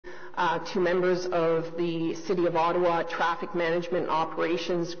to members of the City of Ottawa Traffic Management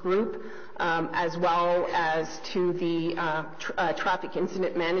Operations Group, as well as to the Traffic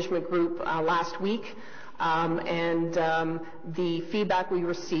Incident Management Group last week. The feedback we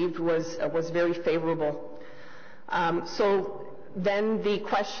received was very favorable. So then the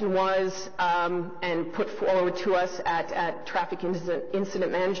question was, and put forward to us at Traffic Incident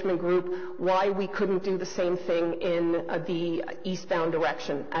Management Group, why we couldn't do the same thing in the eastbound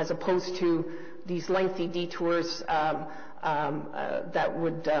direction, as opposed to these lengthy detours that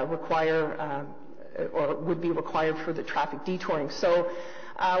would require or would be required for the traffic detouring. So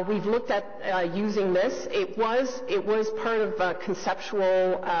we've looked at using this. It was part of a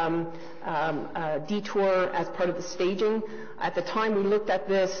conceptual detour as part of the staging. At the time we looked at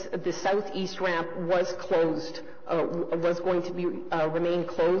this, the southeast ramp was closed, was going to be remain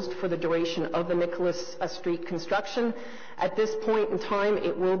closed for the duration of the Nicholas Street construction. At this point in time,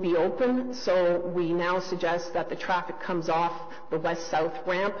 it will be open, so we now suggest that the traffic comes off the west-south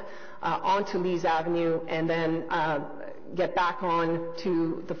ramp onto Lees Avenue and then get back on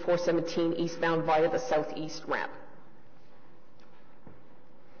to the 417 eastbound via the southeast ramp.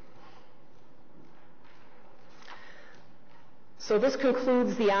 So this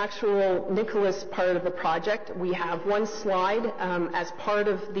concludes the actual Nicholas part of the project. We have one slide. As part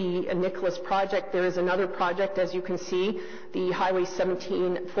of the Nicholas project, there is another project, as you can see, the Highway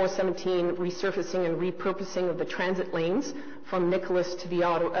 417 resurfacing and repurposing of the transit lanes from Nicholas to the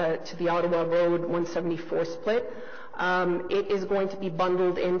Ottawa Road 174 split. It is going to be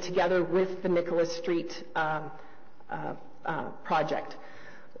bundled in together with the Nicholas Street project.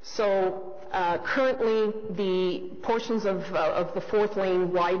 So currently, the portions of the fourth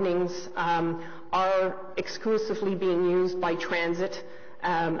lane widenings are exclusively being used by transit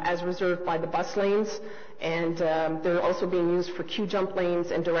as reserved by the bus lanes, and they're also being used for queue-jump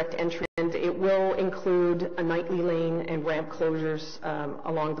lanes and direct entry. And it will include a nightly lane and ramp closures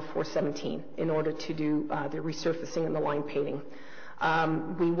along the 417 in order to do the resurfacing and the line painting.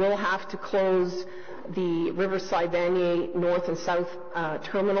 We will have to close the Riverside Vanier North and South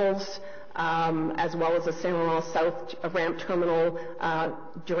terminals, as well as the Saint Laurent South ramp terminal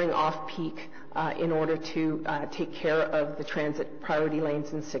during off-peak in order to take care of the transit priority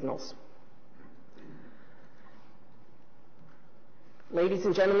lanes and signals. Ladies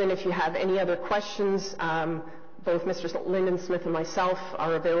and gentlemen, if you have any other questions, both Mr. Linden-Smith and myself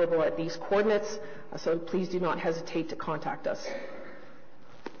are available at these coordinates, so please do not hesitate to contact us.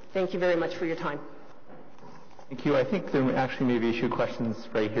 Thank you very much for your time. Thank you. I think there actually may be a few questions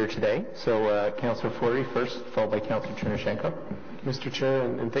right here today. So Councillor Fleury first, followed by Councillor Chernushenko. Mr. Chair,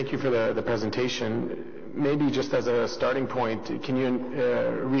 and thank you for the presentation. Maybe just as a starting point, can you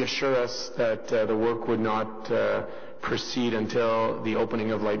reassure us that the work would not proceed until the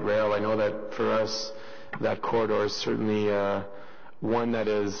opening of light rail? I know that for us, that corridor is certainly one that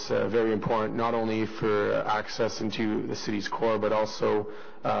is very important, not only for access into the city's core, but also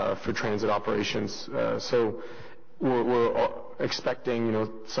for transit operations. So we're expecting,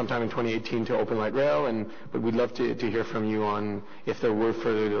 sometime in 2018 to open light rail, but we'd love to hear from you on if there were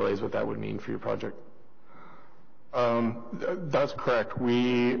further delays, what that would mean for your project. That's correct.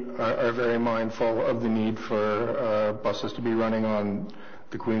 We are very mindful of the need for buses to be running on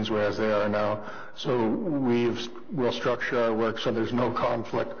the Queensway as they are now. So we'll structure our work so there's no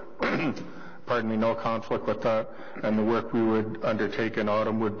conflict, no conflict with that. And the work we would undertake in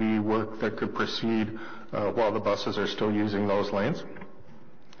autumn would be work that could proceed while the buses are still using those lanes.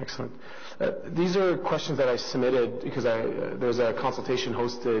 Excellent. These are questions that I submitted because there was a consultation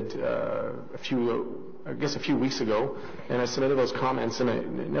hosted a few weeks ago, and I submitted those comments, and I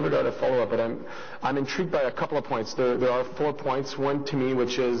never got a follow-up. But I'm intrigued by a couple of points. There are 4 points. One to me,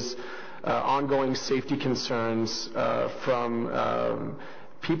 which is ongoing safety concerns from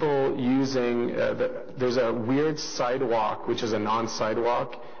people using. There's a weird sidewalk, which is a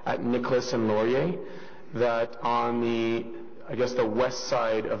non-sidewalk at Nicholas and Laurier, that on the west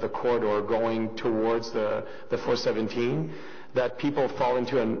side of the corridor going towards the 417, that people fall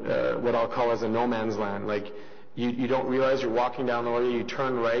into what I'll call as a no man's land. Like you don't realize you're walking down Laurier, you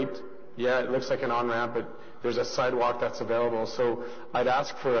turn right. Yeah, it looks like an on-ramp, but there's a sidewalk that's available. So I'd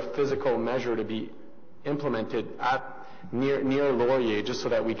ask for a physical measure to be implemented near Laurier, just so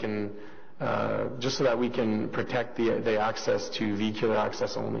that we can protect the access to vehicular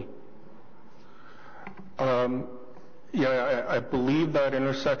access only. Yeah, I believe that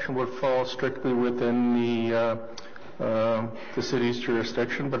intersection would fall strictly within the city's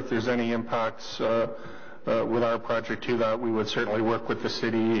jurisdiction, but if there's any impacts with our project to that, we would certainly work with the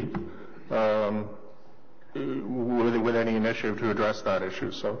city with any initiative to address that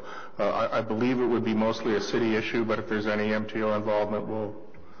issue. So I believe it would be mostly a city issue, but if there's any MTO involvement,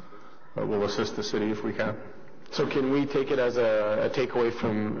 we'll assist the city if we can. So can we take it as a takeaway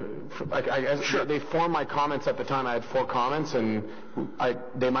from Sure. They formed my comments at the time. I had 4 comments, and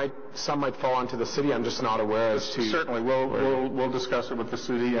some might fall onto the city. I'm just not aware as to. Certainly, we'll discuss it with the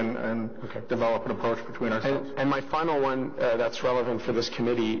city and develop an approach between ourselves. And my final one that's relevant for this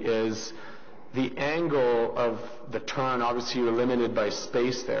committee is the angle of the turn. Obviously, you're limited by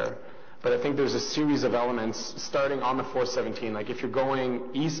space there, but I think there's a series of elements starting on the 417. Like if you're going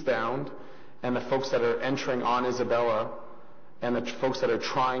eastbound, and the folks that are entering on Isabella, and the folks that are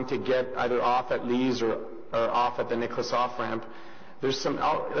trying to get either off at Lee's or off at the Nicholas off-ramp, there's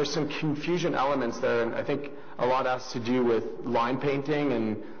some confusion elements there, and I think a lot has to do with line painting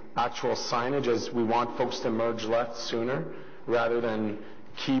and actual signage, as we want folks to merge left sooner rather than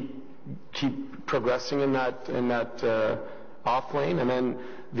keep progressing in that off lane. And then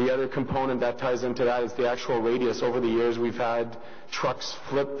the other component that ties into that is the actual radius. Over the years, we've had trucks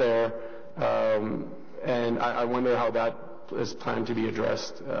flip there. And I wonder how that is planned to be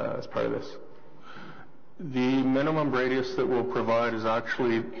addressed as part of this. The minimum radius that we'll provide is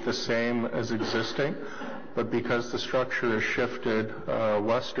actually the same as existing, but because the structure is shifted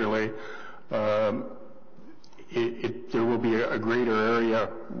westerly, there will be a greater area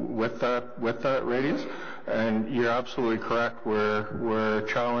with that radius. And you're absolutely correct. We're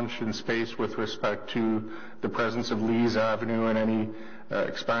challenged in space with respect to the presence of Lees Avenue, and any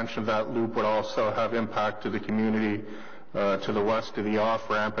expansion of that loop would also have impact to the community to the west of the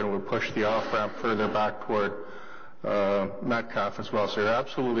off-ramp, and would push the off-ramp further back toward Metcalfe as well. So you're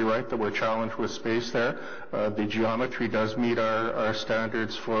absolutely right that we're challenged with space there. The geometry does meet our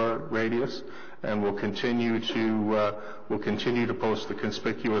standards for radius, and we'll continue to post the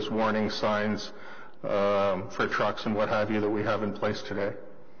conspicuous warning signs for trucks and what have you that we have in place today.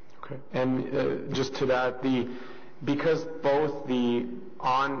 Okay. And just to that, because both the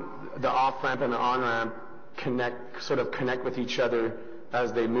off-ramp and the on-ramp connect with each other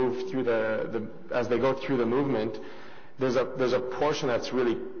as they move through as they go through the movement, there's a portion that's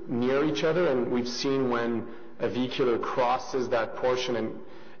really near each other, and we've seen when a vehicular crosses that portion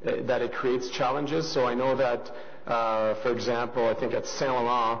and that it creates challenges. So I know that, for example, I think at Saint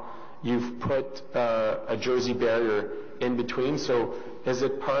Laurent, you've put a Jersey barrier in between. So is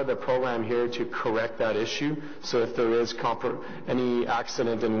it part of the program here to correct that issue? So if there is any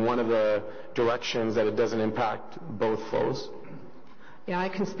accident in one of the directions, that it doesn't impact both flows? Yeah, I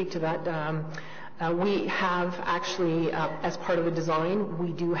can speak to that. We have actually, as part of the design,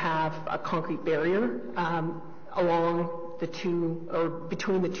 we do have a concrete barrier along the two, or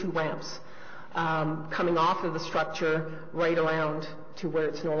between the 2 ramps, coming off of the structure right around to where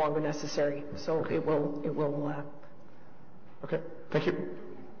it's no longer necessary. So it will. Okay. Thank you.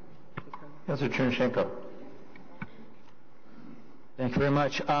 Councilor Chernushenko. Thank you very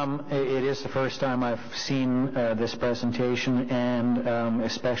much. It is the first time I've seen this presentation, and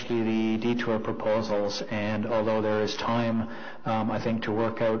especially the detour proposals. And although there is time, I think, to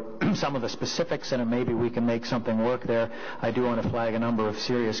work out some of the specifics, and maybe we can make something work there, I do want to flag a number of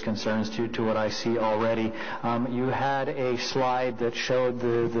serious concerns to what I see already. You had a slide that showed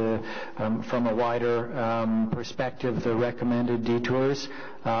from a wider perspective the recommended detours,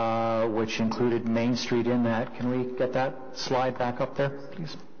 which included Main Street in that. Can we get that slide back up there,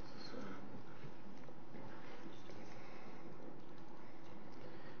 please?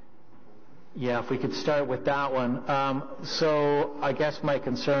 Yeah, if we could start with that one. So I guess my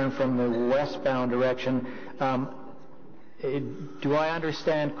concern from the westbound direction, do I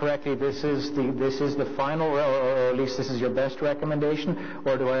understand correctly this is the final, or at least this is your best recommendation,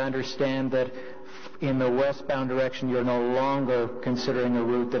 or do I understand that in the westbound direction you're no longer considering a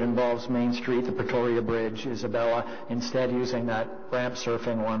route that involves Main Street, the Pretoria Bridge, Isabella, instead using that ramp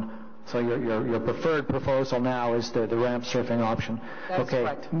surfing one? So your preferred proposal now is the ramp surfing option. That's okay,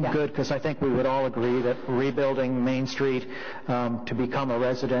 correct. Yeah. Good, because I think we would all agree that rebuilding Main Street to become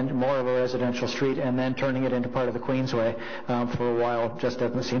more of a residential street, and then turning it into part of the Queensway for a while just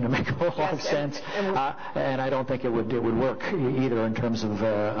doesn't seem to make a whole lot of sense. And I don't think it would work either in terms of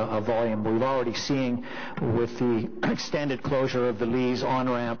volume. We've already seen with the extended closure of the Lees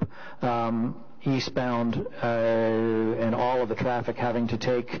on-ramp eastbound and all of the traffic having to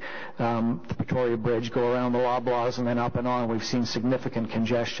take the Pretoria Bridge, go around the Loblaws and then up and on. We've seen significant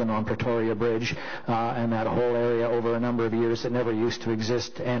congestion on Pretoria Bridge and that whole area over a number of years that never used to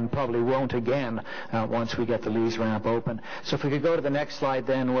exist and probably won't again once we get the Lees ramp open. So if we could go to the next slide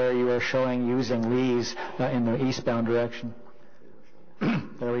then, where you are showing using Lees in the eastbound direction.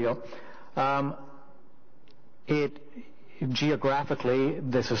 There we go. Geographically,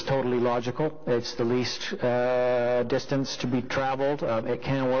 this is totally logical. It's the least distance to be traveled. It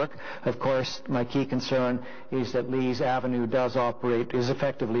can work. Of course, my key concern is that Lees Avenue is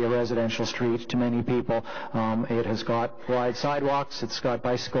effectively a residential street to many people. It has got wide sidewalks. It's got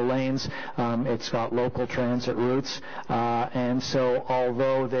bicycle lanes. It's got local transit routes. And so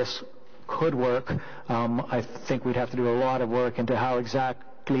although this could work, I think we'd have to do a lot of work into how exactly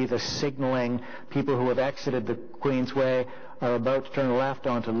the signaling, people who have exited the Queensway are about to turn left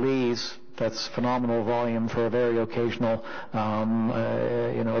onto Lees. That's phenomenal volume for a very occasional,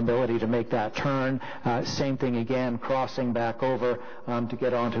 ability to make that turn. Same thing again, crossing back over to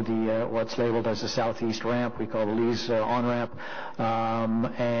get onto the what's labeled as the southeast ramp. We call the Lees on-ramp.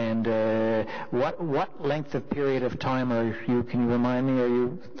 What length of period of time can you remind me, are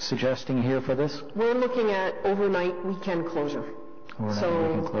you suggesting here for this? We're looking at overnight weekend closure.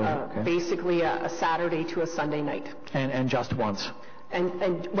 So basically a Saturday to a Sunday night. And just once?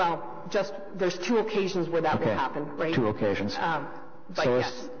 And there's 2 occasions where that will happen, right? 2 occasions. But so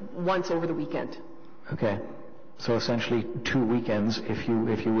yes, once over the weekend. Okay. So essentially 2 weekends, if you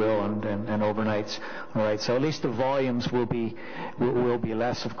will, and overnights. All right. So at least the volumes will be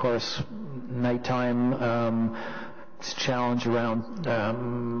less. Of course, nighttime. Challenge around,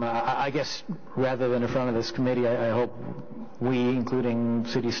 I guess, rather than in front of this committee, I hope we, including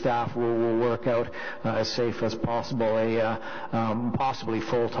city staff, will work out as safe as possible possibly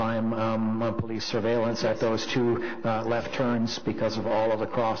full-time police surveillance at those 2 left turns because of all of the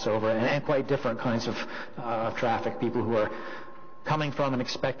crossover and quite different kinds of traffic, people who are coming from and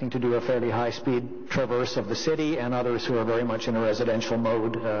expecting to do a fairly high-speed traverse of the city, and others who are very much in a residential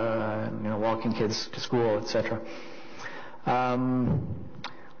mode, walking kids to school, etc.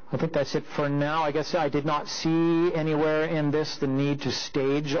 I think that's it for now. I guess I did not see anywhere in this the need to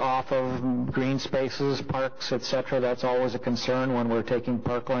stage off of green spaces, parks, etc. That's always a concern when we're taking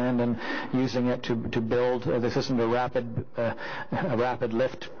parkland and using it to build. This isn't a rapid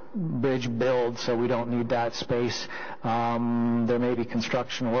lift bridge build, so we don't need that space. There may be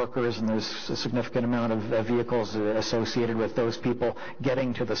construction workers, and there's a significant amount of vehicles associated with those people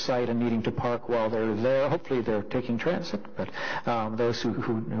getting to the site and needing to park while they're there. Hopefully they're taking transit, but those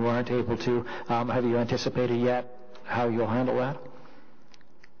who aren't able to, have you anticipated yet how you'll handle that?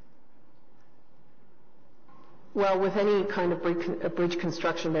 Well, with any kind of bridge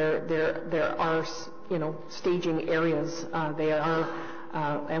construction, there are staging areas. They are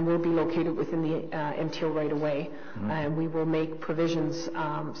and will be located within the MTO right away. And we will make provisions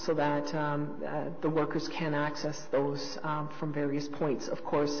so that the workers can access those from various points, of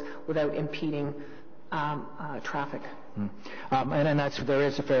course, without impeding traffic. And there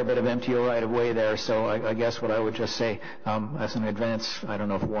is a fair bit of MTO right of way there, so I guess what I would just say as an advance, I don't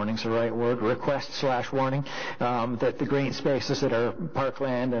know if warning's the right word, request/warning, that the green spaces that are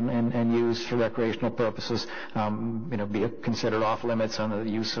parkland and used for recreational purposes, be considered off limits on the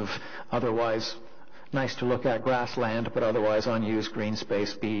use of otherwise nice to look at grassland, but otherwise unused green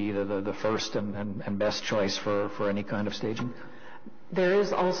space be the first and best choice for any kind of staging. There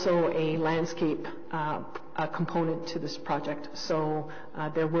is also a landscape component to this project, so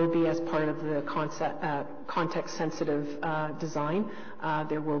there will be, as part of the context-sensitive design,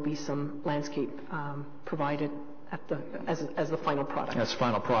 there will be some landscape provided as the final product. As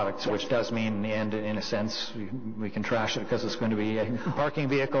final product, which does mean in the end, in a sense, we can trash it because it's going to be parking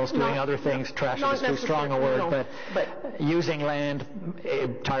vehicles doing other things. Trash is too strong a word, but using land,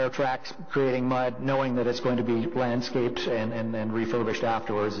 tire tracks, creating mud, knowing that it's going to be landscaped and refurbished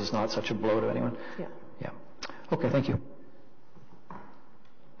afterwards is not such a blow to anyone. Yeah. Okay, thank you.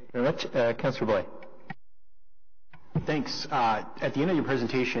 Thank you very much. Councillor Boy. Thanks. At the end of your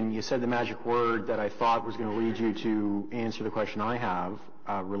presentation, you said the magic word that I thought was going to lead you to answer the question I have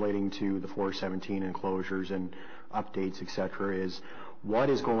relating to the 417 enclosures and updates, etc., is what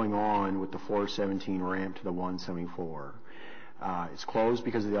is going on with the 417 ramp to the 174? It's closed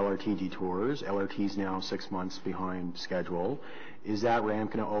because of the LRT detours. LRT is now 6 months behind schedule. Is that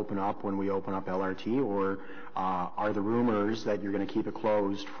ramp going to open up when we open up LRT, or are the rumors that you're going to keep it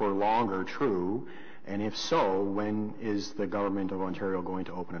closed for longer true? And if so, when is the Government of Ontario going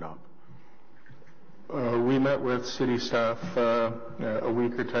to open it up? We met with city staff a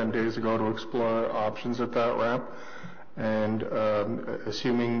week or 10 days ago to explore options at that ramp. And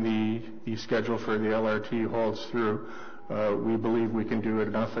assuming the schedule for the LRT holds through, we believe we can do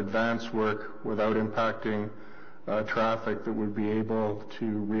enough advance work without impacting traffic that would be able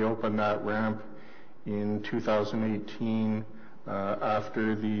to reopen that ramp in 2018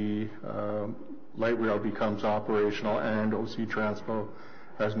 after the light rail becomes operational and OC Transpo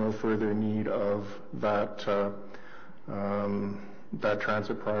has no further need of that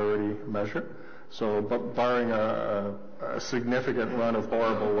transit priority measure. So, but barring a significant run of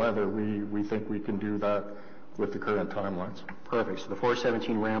horrible weather, we think we can do that with the current timelines. Perfect. So the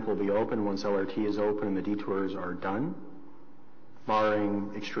 417 ramp will be open once LRT is open and the detours are done,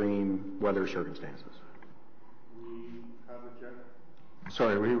 barring extreme weather circumstances.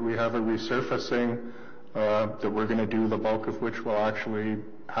 We have a resurfacing that we're going to do, the bulk of which will actually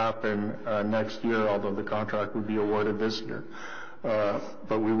happen next year, although the contract would be awarded this year.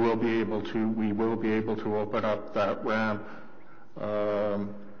 But we will be able to open up that ramp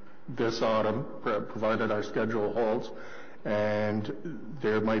this autumn, provided our schedule holds, and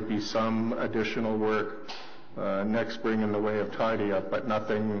there might be some additional work next spring in the way of tidy up, but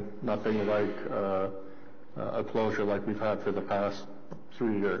nothing like a closure like we've had for the past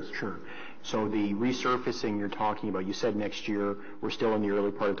 3 years. Sure. So the resurfacing you're talking about, you said next year, we're still in the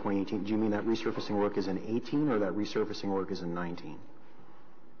early part of 2018. Do you mean that resurfacing work is in 18 or that resurfacing work is in 19?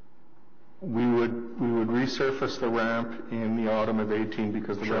 We would resurface the ramp in the autumn of 18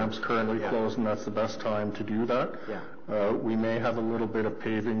 because the ramp's currently closed, and that's the best time to do that. Yeah. We may have a little bit of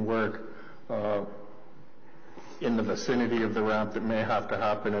paving work in the vicinity of the ramp that may have to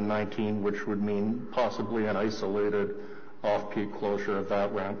happen in 19, which would mean possibly an isolated off-peak closure of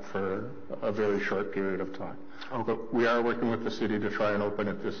that ramp for a very short period of time. Okay. But we are working with the city to try and open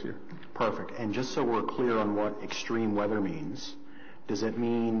it this year. Perfect. And just so we're clear on what extreme weather means, does it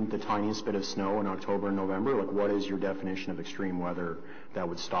mean the tiniest bit of snow in October and November? Like, what is your definition of extreme weather that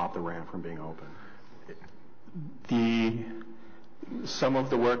would stop the ramp from being open? Some of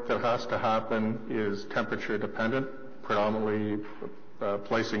the work that has to happen is temperature dependent, predominantly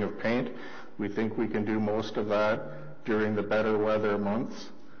placing of paint. We think we can do most of that during the better weather months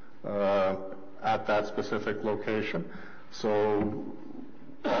at that specific location. So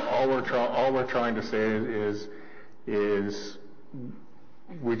all we're trying to say is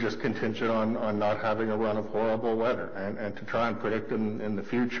we're just contingent on not having a run of horrible weather, and to try and predict in the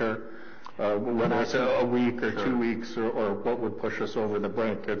future whether it's a week or 2 weeks or what would push us over the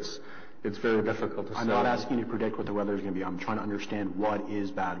brink. It's very difficult to say. I'm not asking you to predict what the weather is going to be. I'm trying to understand what is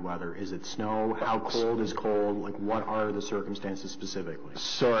bad weather. Is it snow? How cold is cold? Like, what are the circumstances specifically?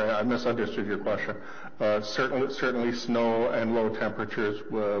 Sorry, I misunderstood your question. Certainly snow and low temperatures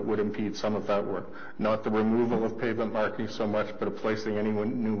would impede some of that work. Not the removal of pavement markings so much, but placing any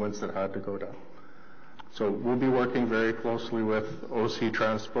new ones that had to go down. So we'll be working very closely with OC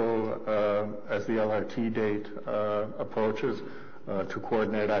Transpo as the LRT date approaches to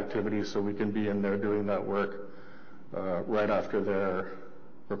coordinate activities so we can be in there doing that work right after their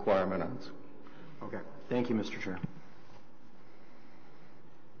requirement ends. Okay. Thank you, Mr. Chair.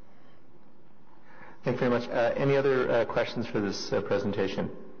 Thank you very much. Any other questions for this presentation?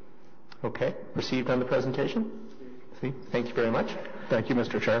 Okay. Received on the presentation? Thank you very much. Thank you,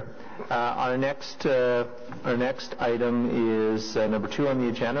 Mr. Chair. Our next item is number 2 on the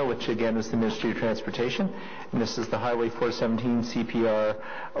agenda, which again is the Ministry of Transportation, and this is the Highway 417 CPR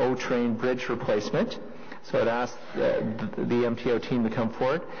O-Train Bridge replacement. So I'd ask the MTO team to come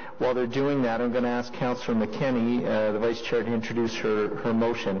forward. While they're doing that, I'm going to ask Councillor McKenney, the Vice Chair, to introduce her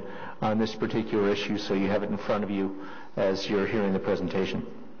motion on this particular issue, so you have it in front of you as you're hearing the presentation.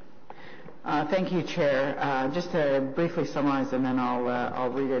 Thank you, Chair. Just to briefly summarize, and then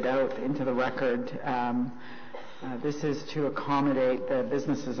I'll read it out into the record. This is to accommodate the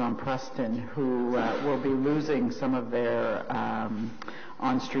businesses on Preston who will be losing some of their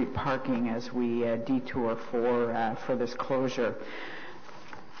on-street parking as we detour for this closure.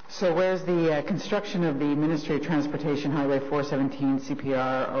 So whereas the construction of the Ministry of Transportation Highway 417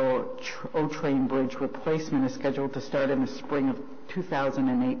 CPR O-Train Bridge replacement is scheduled to start in the spring of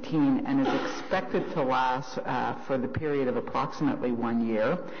 2018 and is expected to last for the period of approximately 1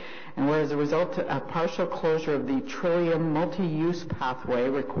 year. And whereas a result, a partial closure of the Trillium multi-use pathway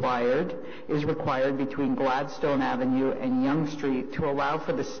is required between Gladstone Avenue and Yonge Street to allow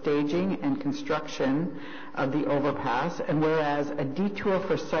for the staging and construction of the overpass, and whereas a detour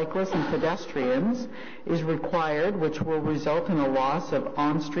for cyclists and pedestrians is required, which will result in a loss of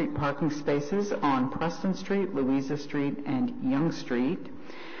on-street parking spaces on Preston Street, Louisa Street, and Yonge Street.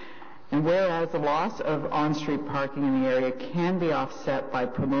 And whereas the loss of on-street parking in the area can be offset by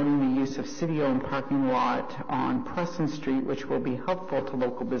promoting the use of city-owned parking lot on Preston Street, which will be helpful to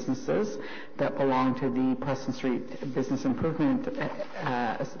local businesses that belong to the Preston Street Business Improvement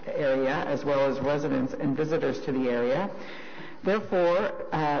area, as well as residents and visitors to the area. Therefore,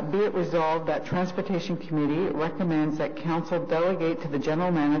 Be it resolved that Transportation Committee recommends that Council delegate to the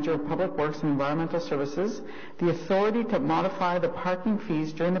General Manager of Public Works and Environmental Services the authority to modify the parking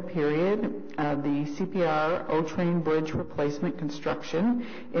fees during the period of the CPR O-Train Bridge replacement construction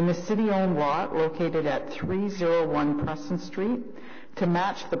in the city-owned lot located at 301 Preston Street to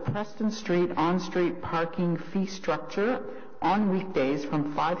match the Preston Street on-street parking fee structure on weekdays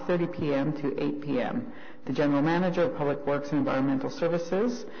from 5:30 p.m. to 8 p.m. The General Manager of Public Works and Environmental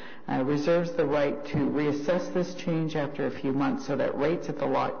Services reserves the right to reassess this change after a few months so that rates at the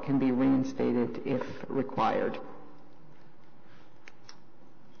lot can be reinstated if required.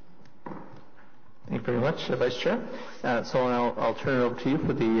 Thank you very much, Vice Chair. So now I'll turn it over to you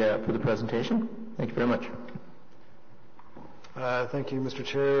for the presentation. Thank you very much. Thank you, Mr.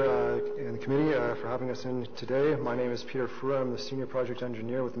 Chair and the committee for having us in today. My name is Peter Frua. I'm the Senior Project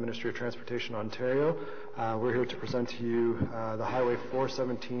Engineer with the Ministry of Transportation, Ontario. We're here to present to you the Highway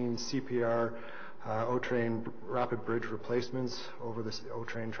 417 CPR O-Train rapid bridge replacements over the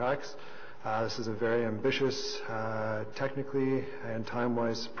O-Train tracks. This is a very ambitious, technically and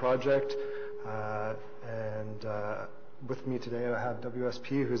time-wise project. With me today I have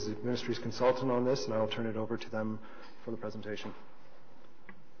WSP, who's the Ministry's consultant on this, and I'll turn it over to them for the presentation.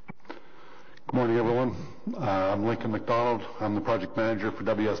 Good morning, everyone. I'm Lincoln McDonald. I'm the project manager for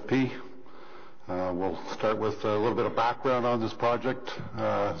WSP. We'll start with a little bit of background on this project,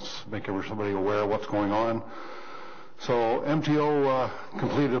 make everybody aware of what's going on. So MTO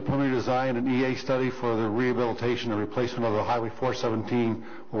completed a preliminary design and EA study for the rehabilitation and replacement of the Highway 417,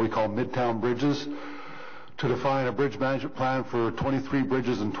 what we call Midtown bridges, to define a bridge management plan for 23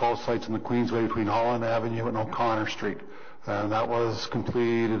 bridges and 12 sites in the Queensway between Holland Avenue and O'Connor Street. And that was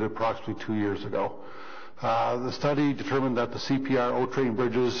completed approximately 2 years ago. The study determined that the CPR O-Train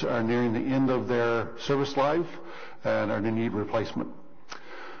bridges are nearing the end of their service life and are in need replacement.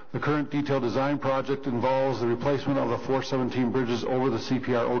 The current detailed design project involves the replacement of the 417 bridges over the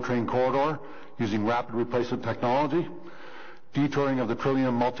CPR O-Train corridor using rapid replacement technology, detouring of the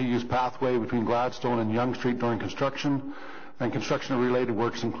Trillium multi-use pathway between Gladstone and Yonge Street during construction, and construction of related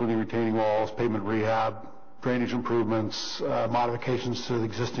works including retaining walls, pavement rehab, drainage improvements, modifications to the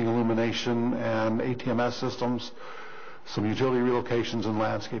existing illumination and ATMS systems, some utility relocations and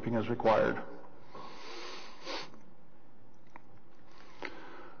landscaping as required.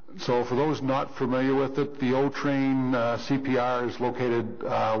 So for those not familiar with it, the O-Train CPR is located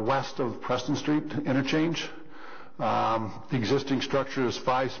west of Preston Street interchange. The existing structure is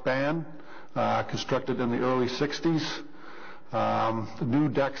 5-span, constructed in the early 60s. The new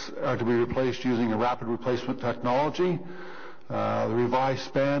decks are to be replaced using a rapid replacement technology. The revised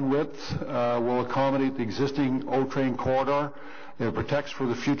span width will accommodate the existing O-Train corridor. It protects for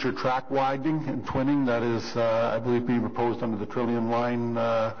the future track widening and twinning that is, I believe, being proposed under the Trillium line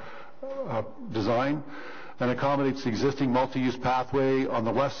design, and accommodates the existing multi-use pathway on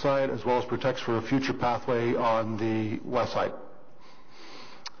the west side as well as protects for a future pathway on the west side.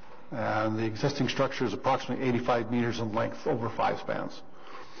 And the existing structure is approximately 85 meters in length over 5 spans.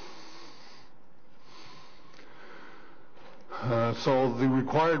 So the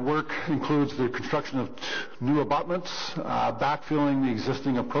required work includes the construction of new abutments, backfilling the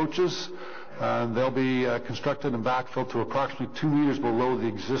existing approaches. They'll be constructed and backfilled to approximately 2 meters below the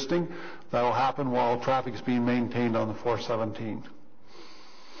existing. That will happen while traffic is being maintained on the 417.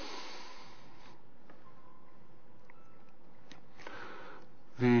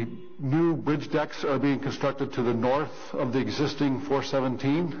 The new bridge decks are being constructed to the north of the existing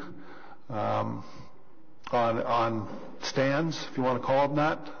 417 on stands, if you want to call them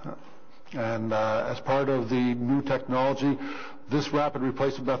that. And as part of the new technology, this rapid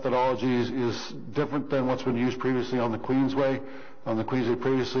replacement methodology is different than what's been used previously on the Queensway. On the Queensway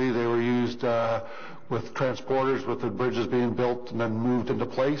previously, they were used with transporters, with the bridges being built and then moved into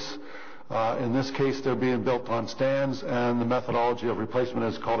place. In this case, they're being built on stands, and the methodology of replacement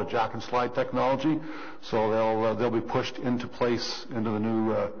is called a jack and slide technology. So they'll be pushed into place into the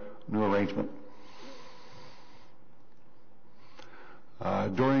new arrangement.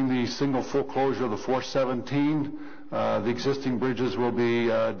 During the single full closure of the 417, the existing bridges will be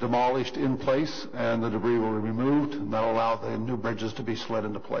demolished in place and the debris will be removed, and that will allow the new bridges to be slid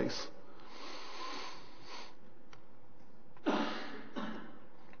into place.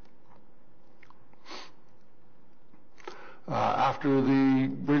 After the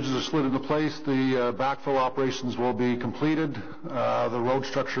bridges are slid into place, the backfill operations will be completed, the road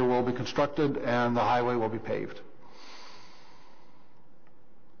structure will be constructed, and the highway will be paved.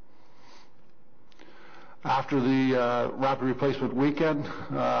 After the rapid replacement weekend,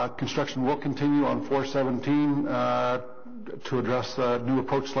 construction will continue on 417 to address new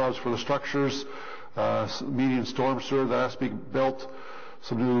approach slabs for the structures, median storm sewer that has to be built,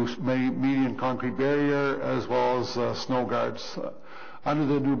 some new median concrete barrier, as well as snow guards. Under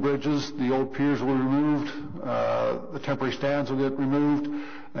the new bridges, the old piers will be removed, the temporary stands will get removed,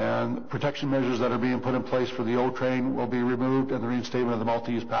 and protection measures that are being put in place for the O train will be removed, and the reinstatement of the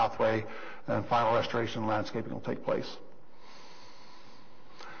multi-use pathway and final restoration and landscaping will take place.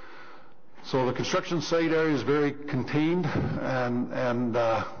 So the construction site area is very contained and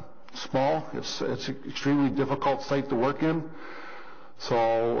small. It's an extremely difficult site to work in.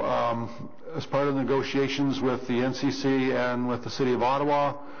 So as part of the negotiations with the NCC and with the City of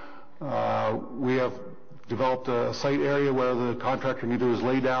Ottawa, we have developed a site area where the contractor can do his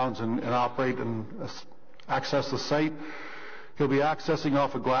laydowns and operate and access the site. He'll be accessing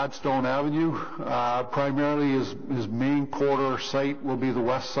off of Gladstone Avenue. Primarily his main corridor site will be the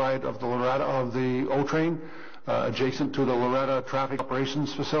west side of the Loretta of the O train, adjacent to the Loretta Traffic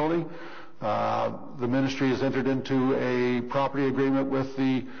Operations Facility. The ministry has entered into a property agreement with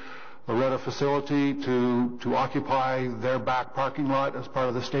the Loretta facility to occupy their back parking lot as part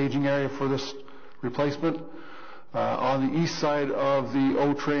of the staging area for this replacement. On the east side of the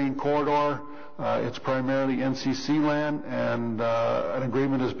O train corridor, it's primarily NCC land, and an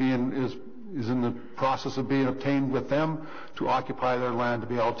agreement is in the process of being obtained with them to occupy their land to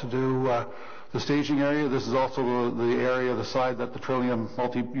be able to do the staging area. This is also the area, the side that the Trillium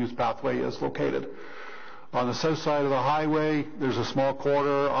multi-use pathway is located. On the south side of the highway, there's a small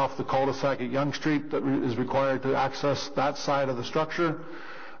corridor off the cul-de-sac at Yonge Street that is required to access that side of the structure.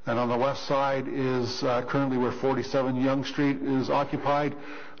 And on the west side is currently where 47 Yonge Street is occupied.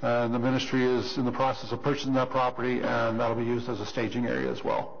 And the ministry is in the process of purchasing that property, and that'll be used as a staging area as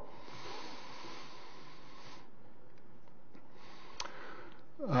well.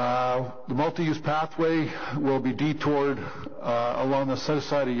 The multi-use pathway will be detoured along the south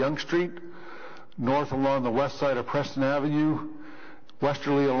side of Yonge Street, north along the west side of Preston Avenue,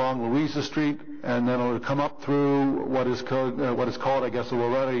 westerly along Louisa Street, and then it'll come up through what is called, I guess, the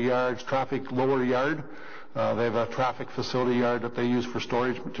Loretta Yards Traffic Lower Yard. They have a traffic facility yard that they use for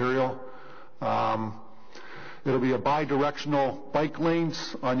storage material. It'll be a bi-directional bike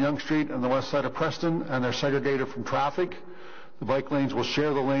lanes on Yonge Street and the west side of Preston, and they're segregated from traffic. The bike lanes will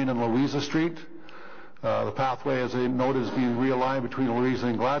share the lane on Louisa Street. The pathway, as I noted, is being realigned between Louisa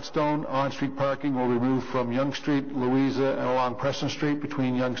and Gladstone. On-street parking will be moved from Yonge Street, Louisa, and along Preston Street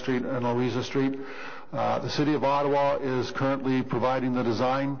between Yonge Street and Louisa Street. The City of Ottawa is currently providing the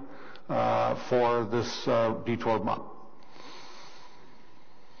design for this detour map.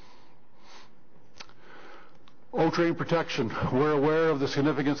 O-Train protection. We're aware of the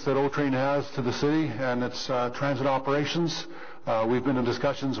significance that O-Train has to the city and its transit operations. We've been in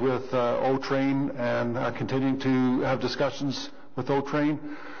discussions with O-Train and are continuing to have discussions with O-Train.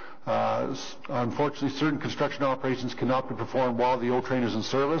 Unfortunately, certain construction operations cannot be performed while the O-Train is in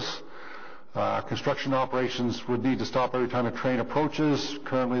service. Construction operations would need to stop every time a train approaches.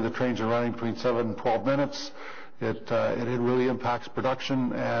 Currently, the trains are running between 7 and 12 minutes. It really impacts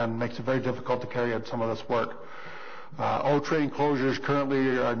production and makes it very difficult to carry out some of this work. O-Train closures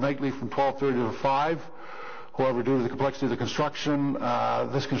currently are nightly from 12:30 to 5. However, due to the complexity of the construction,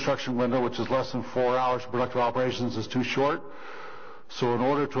 this construction window, which is less than 4 hours for productive operations, is too short. So in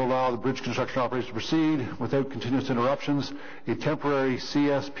order to allow the bridge construction operation to proceed without continuous interruptions, a temporary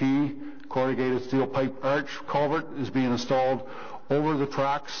CSP, corrugated steel pipe arch culvert, is being installed over the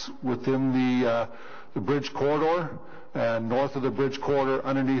tracks within the bridge corridor and north of the bridge corridor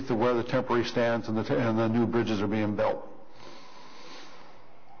underneath where the temporary stands and the new bridges are being built.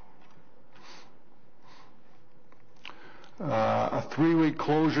 A 3-week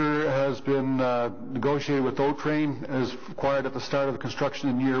closure has been negotiated with O-Train as required at the start of the construction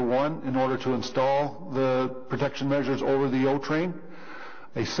in year 1 in order to install the protection measures over the O-Train.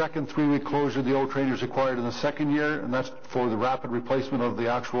 A second 3-week closure of the O-Train is required in the second year, and that's for the rapid replacement of the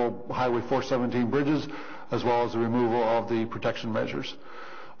actual Highway 417 bridges, as well as the removal of the protection measures.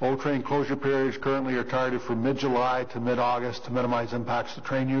 O-Train closure periods currently are targeted for mid-July to mid-August to minimize impacts to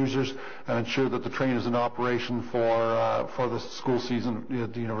train users and ensure that the train is in operation for the school season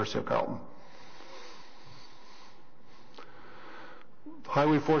at the University of Carleton.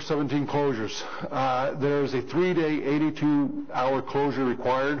 Highway 417 closures. There is a 3-day, 82-hour closure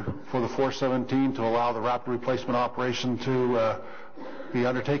required for the 417 to allow the rapid replacement operation to be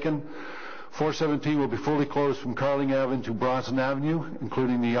undertaken. 417 will be fully closed from Carling Avenue to Bronson Avenue,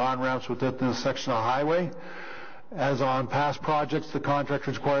 including the on-ramps within this section of the highway. As on past projects, the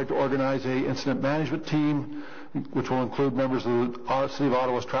contractor is required to organize an incident management team, which will include members of the City of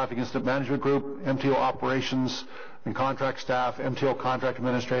Ottawa's Traffic Incident Management Group, MTO Operations, and contract staff, MTO contract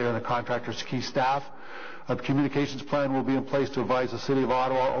administrator, and the contractor's key staff. A communications plan will be in place to advise the City of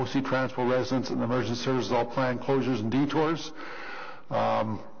Ottawa, OC Transport residents, and emergency services all planned closures and detours.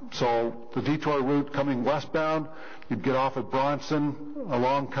 So the detour route coming westbound, you'd get off at Bronson,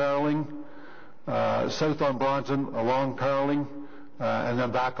 along Carling, south on Bronson, along Carling, and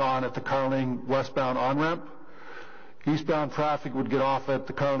then back on at the Carling westbound on-ramp. Eastbound traffic would get off at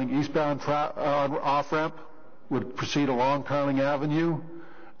the Carling eastbound off-ramp, would proceed along Carling Avenue,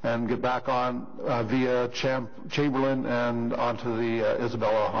 and get back on via Chamberlain and onto the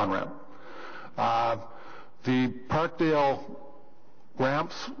Isabella on-ramp. The Parkdale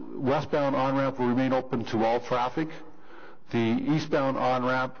ramps, westbound on-ramp will remain open to all traffic. The eastbound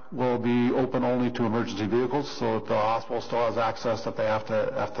on-ramp will be open only to emergency vehicles, so that the hospital still has access if they have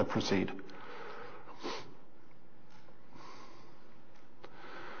to proceed.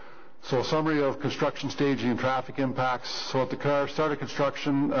 So a summary of construction staging and traffic impacts. So at the start of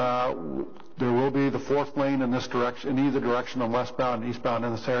construction, there will be the fourth lane in this direction, in either direction on westbound and eastbound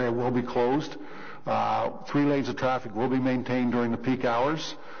in this area will be closed. 3 lanes of traffic will be maintained during the peak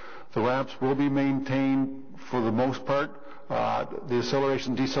hours. The ramps will be maintained for the most part. The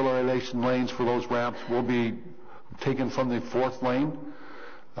acceleration, deceleration lanes for those ramps will be taken from the fourth lane.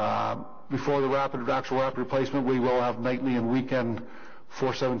 Before the actual rapid replacement, we will have nightly and weekend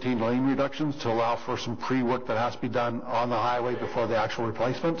 417 lane reductions to allow for some pre-work that has to be done on the highway before the actual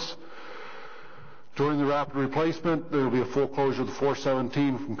replacements. During the rapid replacement, there will be a full closure of the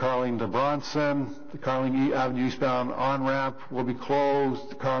 417 from Carling to Bronson. The Carling Avenue eastbound on-ramp will be closed.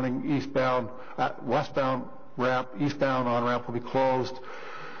 The Carling westbound ramp, eastbound on-ramp will be closed.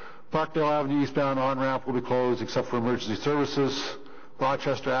 Parkdale Avenue eastbound on-ramp will be closed except for emergency services.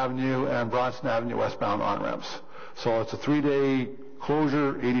 Rochester Avenue and Bronson Avenue westbound on-ramps. So it's a 3-day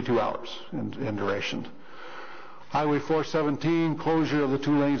closure, 82 hours in duration. Highway 417, closure of the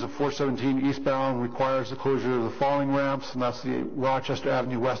 2 lanes of 417 eastbound requires the closure of the following ramps, and that's the Rochester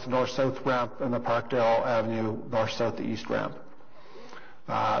Avenue west and north-south ramp and the Parkdale Avenue north-south to east ramp.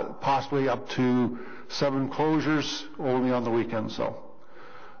 Possibly up to 7 closures only on the weekends, though.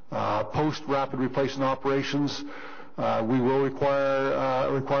 Post-rapid replacement operations, we will require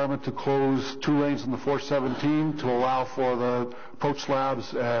a requirement to close 2 lanes in the 417 to allow for the approach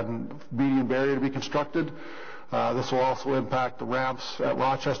slabs and median barrier to be constructed. This will also impact the ramps at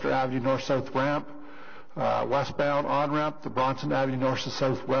Rochester Avenue north-south ramp, westbound on-ramp, the Bronson Avenue north to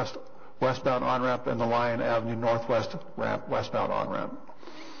southwest westbound on-ramp, and the Lyon Avenue northwest ramp westbound on-ramp.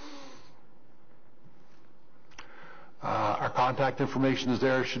 Our contact information is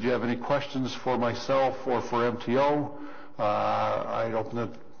there should you have any questions for myself or for MTO. I'd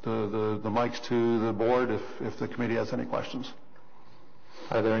open the mics to the board if the committee has any questions.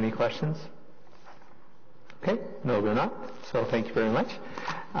 Are there any questions? Okay, no, they're not. So thank you very much.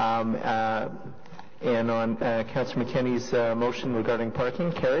 And on Councillor McKenney's motion regarding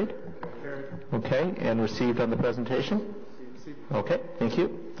parking, carried? Carried. Okay, and received on the presentation? Received. Okay, thank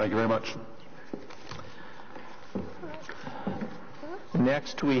you. Thank you very much.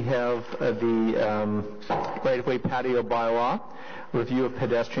 Next, we have the right-of-way patio bylaw, review of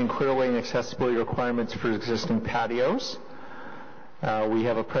pedestrian clearway and accessibility requirements for existing patios. We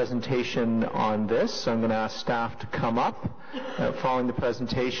have a presentation on this, so I'm going to ask staff to come up. Following the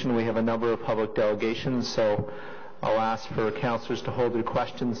presentation, we have a number of public delegations, so I'll ask for councillors to hold their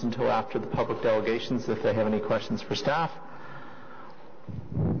questions until after the public delegations if they have any questions for staff.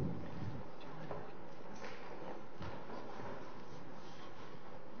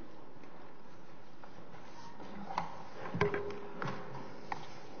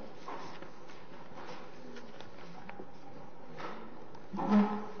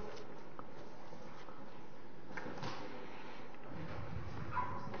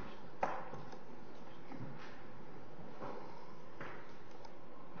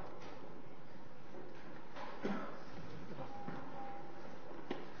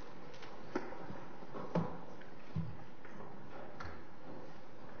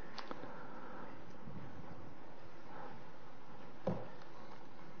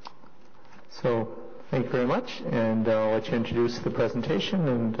 So thank you very much, and I'll let you introduce the presentation,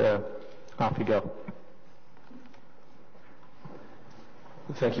 and off you go.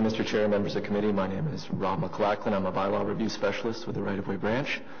 Thank you, Mr. Chair, members of the committee. My name is Rob McLachlan. I'm a bylaw review specialist with the right-of-way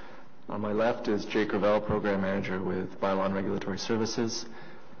branch. On my left is Jake Ravel, program manager with Bylaw and Regulatory Services,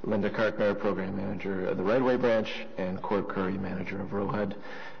 Linda Karkner, program manager of the right-of-way branch, and Court Curry, manager of Rowhead.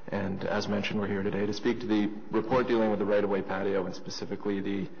 And as mentioned, we're here today to speak to the report dealing with the right-of-way patio and specifically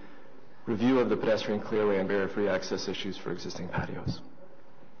the review of the pedestrian clearway and barrier-free access issues for existing patios.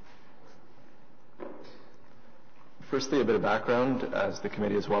 Firstly, a bit of background. As the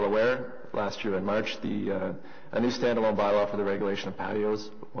committee is well aware, last year in March, a new standalone bylaw for the regulation of patios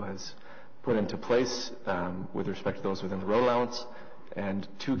was put into place with respect to those within the road allowance. And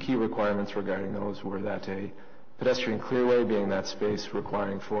two key requirements regarding those were that a pedestrian clearway, being that space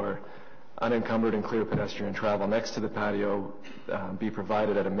requiring for unencumbered and clear pedestrian travel next to the patio, be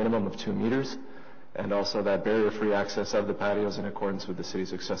provided at a minimum of 2 meters, and also that barrier-free access of the patios in accordance with the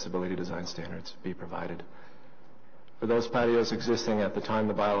city's accessibility design standards be provided. For those patios existing at the time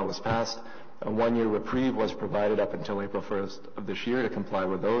the bylaw was passed, a 1-year reprieve was provided up until April 1st of this year to comply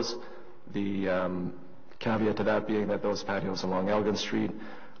with those. The caveat to that being that those patios along Elgin Street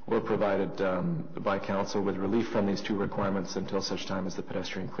were provided by council with relief from these two requirements until such time as the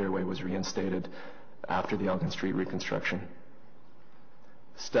pedestrian clearway was reinstated after the Elgin Street reconstruction.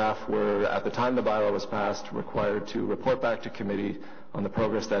 Staff were, at the time the bylaw was passed, required to report back to committee on the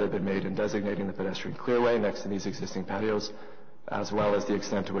progress that had been made in designating the pedestrian clearway next to these existing patios, as well as the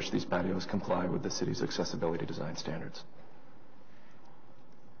extent to which these patios comply with the city's accessibility design standards.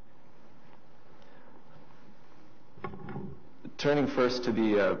 Turning first to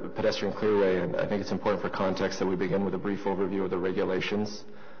the pedestrian clearway, and I think it's important for context that we begin with a brief overview of the regulations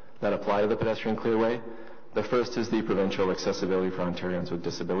that apply to the pedestrian clearway. The first is the Provincial Accessibility for Ontarians with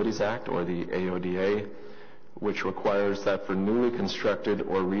Disabilities Act, or the AODA, which requires that for newly constructed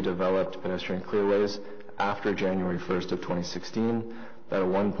or redeveloped pedestrian clearways after January 1st of 2016, that a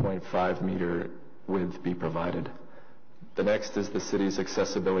 1.5 meter width be provided. The next is the city's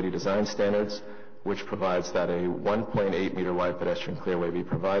accessibility design standards, which provides that a 1.8 meter wide pedestrian clearway be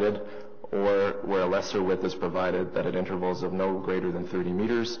provided, or where a lesser width is provided, that at intervals of no greater than 30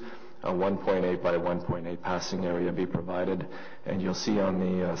 meters, a 1.8 by 1.8 passing area be provided. And you'll see on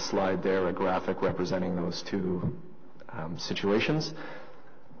the slide there a graphic representing those two situations.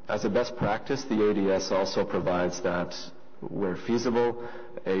 As a best practice, the ADS also provides that where feasible,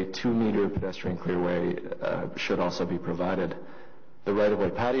 a 2 meter pedestrian clearway should also be provided. The right-of-way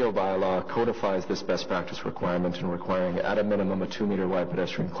patio bylaw codifies this best practice requirement in requiring at a minimum a 2 meter wide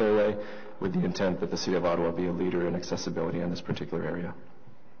pedestrian clearway, with the intent that the City of Ottawa be a leader in accessibility in this particular area.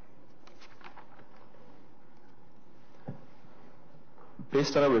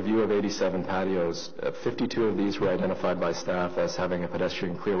 Based on a review of 87 patios, 52 of these were identified by staff as having a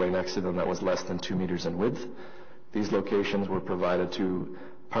pedestrian clearway next to them that was less than 2 meters in width. These locations were provided to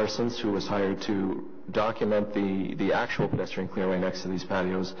Parsons, who was hired to document the actual pedestrian clearway next to these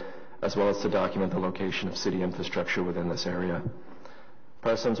patios, as well as to document the location of city infrastructure within this area.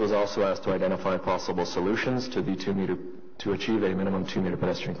 Parsons was also asked to identify possible solutions to achieve a minimum 2 meter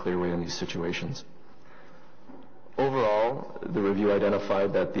pedestrian clearway in these situations. Overall, the review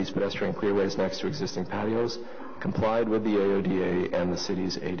identified that these pedestrian clearways next to existing patios complied with the AODA and the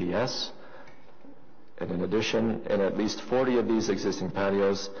city's ADS. And in addition, in at least 40 of these existing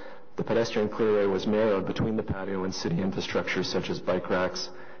patios, the pedestrian clearway was narrowed between the patio and city infrastructure such as bike racks,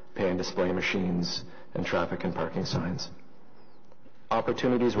 pay and display machines, and traffic and parking signs.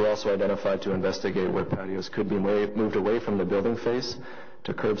 Opportunities were also identified to investigate where patios could be moved away from the building face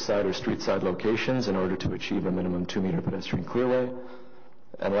to curbside or street side locations in order to achieve a minimum 2 meter pedestrian clearway.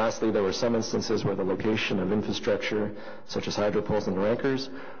 And lastly, there were some instances where the location of infrastructure, such as hydro poles and anchors,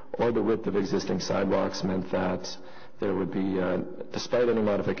 or the width of existing sidewalks meant that there would be, despite any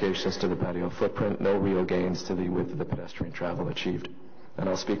modifications to the patio footprint, no real gains to the width of the pedestrian travel achieved. And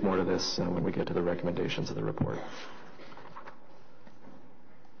I'll speak more to this when we get to the recommendations of the report.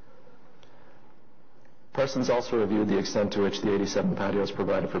 Parsons also reviewed the extent to which the 87 patios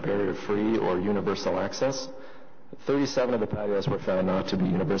provided for barrier-free or universal access. 37 of the patios were found not to be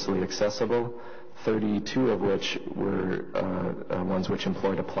universally accessible, 32 of which were ones which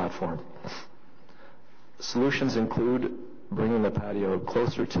employed a platform. Solutions include bringing the patio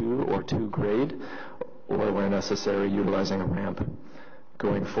closer to or to grade, or where necessary, utilizing a ramp.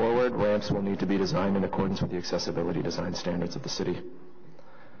 Going forward, ramps will need to be designed in accordance with the accessibility design standards of the city.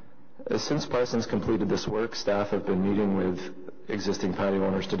 Since Parsons completed this work, staff have been meeting with existing patio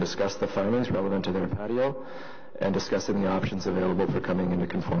owners to discuss the findings relevant to their patio and discussing the options available for coming into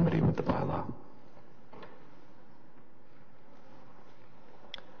conformity with the bylaw.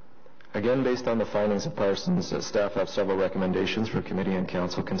 Again, based on the findings of Parsons, staff have several recommendations for committee and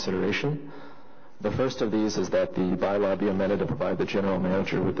council consideration. The first of these is that the bylaw be amended to provide the general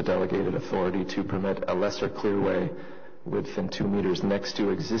manager with the delegated authority to permit a lesser clearway width than 2 meters next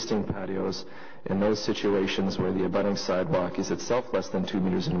to existing patios in those situations where the abutting sidewalk is itself less than 2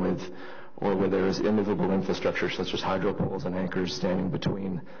 meters in width, or where there is immovable infrastructure such as hydro poles and anchors standing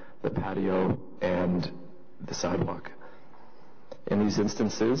between the patio and the sidewalk. In these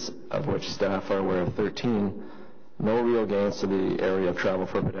instances, of which staff are aware of 13, No real gains to the area of travel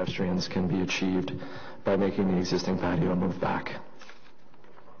for pedestrians can be achieved by making the existing patio move back.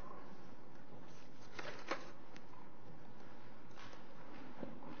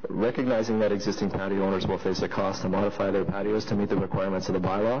 Recognizing that existing patio owners will face a cost to modify their patios to meet the requirements of the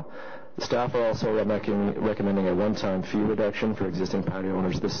bylaw, staff are also recommending a one-time fee reduction for existing patio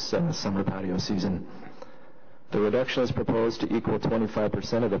owners this summer patio season. The reduction is proposed to equal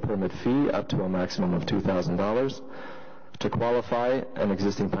 25% of the permit fee up to a maximum of $2,000. To qualify, an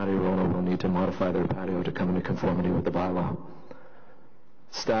existing patio owner will need to modify their patio to come into conformity with the bylaw.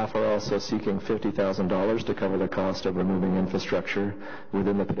 Staff are also seeking $50,000 to cover the cost of removing infrastructure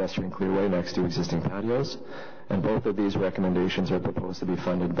within the pedestrian clearway next to existing patios, and both of these recommendations are proposed to be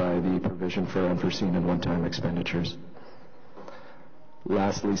funded by the provision for unforeseen and one-time expenditures.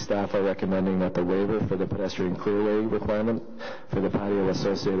 Lastly, staff are recommending that the waiver for the pedestrian clearway requirement for the patio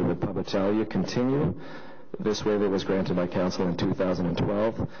associated with Publitalia continue. This waiver was granted by Council in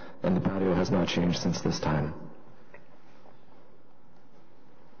 2012, and the patio has not changed since this time.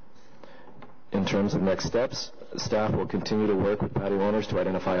 In terms of next steps, staff will continue to work with patio owners to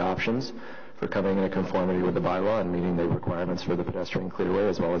identify options for coming into conformity with the bylaw and meeting the requirements for the pedestrian clearway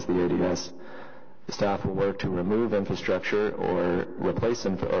as well as the ADS. Staff will work to remove infrastructure or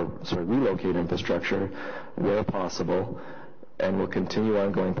relocate infrastructure where possible, and will continue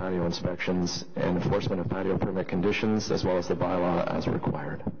ongoing patio inspections and enforcement of patio permit conditions as well as the bylaw as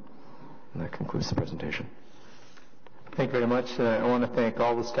required. And that concludes the presentation. Thank you very much. I want to thank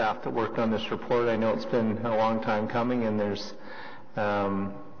all the staff that worked on this report. I know it's been a long time coming, and there's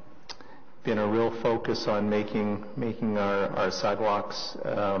been a real focus on making our sidewalks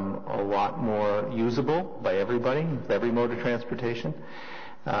a lot more usable by everybody, with every mode of transportation.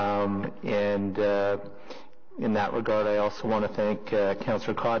 In that regard, I also want to thank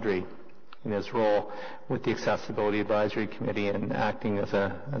Councillor Caudry in his role with the Accessibility Advisory Committee and acting as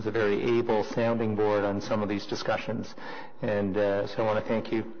a very able sounding board on some of these discussions. And so I want to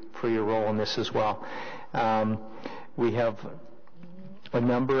thank you for your role in this as well. We have a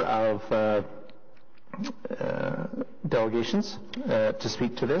number of delegations to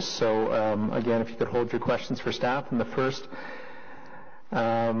speak to this. So again, if you could hold your questions for staff. And the first,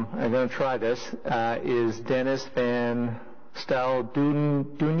 I'm going to try this, is Dennis Van Stel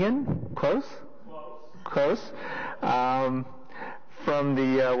Dunyan? Close. From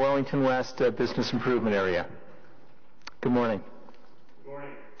the Wellington West Business Improvement Area. Good morning. Good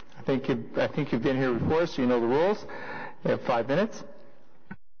morning. I think you've been here before, so you know the rules. You have 5 minutes.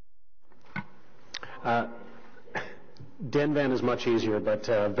 Den Van is much easier, but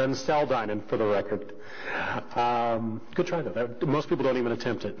Van Steldynen for the record. Good try, though. Most people don't even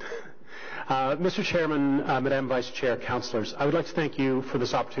attempt it. Mr. Chairman, Madam Vice Chair, Councillors, I would like to thank you for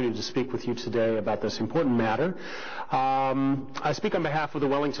this opportunity to speak with you today about this important matter. I speak on behalf of the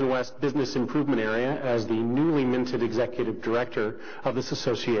Wellington West Business Improvement Area as the newly minted Executive Director of this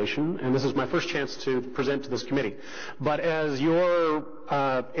association, and this is my first chance to present to this committee. But as your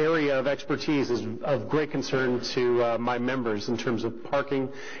area of expertise is of great concern to my members in terms of parking,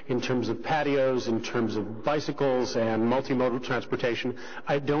 in terms of patios, in terms of bicycles and multimodal transportation,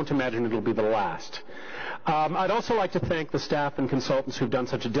 I don't imagine it'll be the last. I'd also like to thank the staff and consultants who've done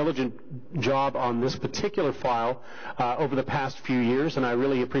such a diligent job on this particular file over the past few years, and I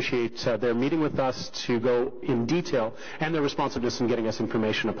really appreciate their meeting with us to go in detail and their responsiveness in getting us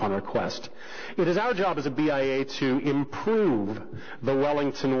information upon request. It is our job as a BIA to improve the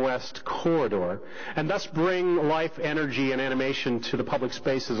Wellington West corridor and thus bring life, energy, and animation to the public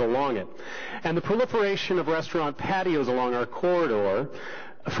spaces along it. And the proliferation of restaurant patios along our corridor,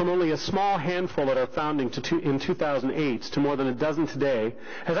 from only a small handful at our founding in 2008 to more than a dozen today,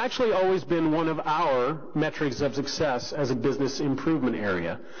 has actually always been one of our metrics of success as a business improvement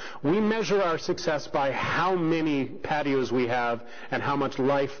area. We measure our success by how many patios we have and how much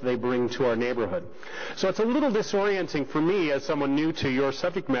life they bring to our neighborhood. So it's a little disorienting for me as someone new to your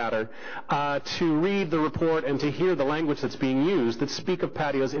subject matter to read the report and to hear the language that's being used that speak of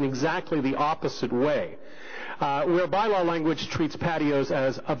patios in exactly the opposite way. Where bylaw language treats patios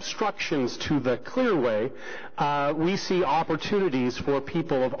as obstructions to the clearway, we see opportunities for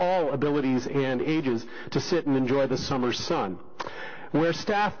people of all abilities and ages to sit and enjoy the summer sun. Where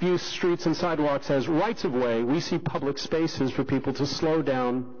staff views streets and sidewalks as rights-of-way, we see public spaces for people to slow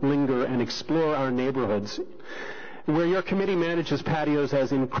down, linger, and explore our neighborhoods. Where your committee manages patios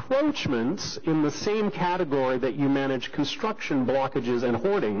as encroachments in the same category that you manage construction blockages and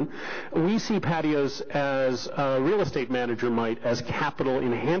hoarding, we see patios as a real estate manager might as capital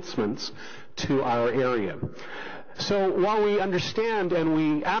enhancements to our area. So while we understand and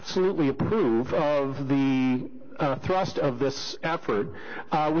we absolutely approve of the thrust of this effort,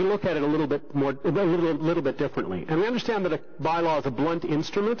 we look at it a little bit differently. And we understand that a bylaw is a blunt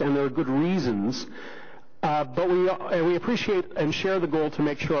instrument, and there are good reasons. But we appreciate and share the goal to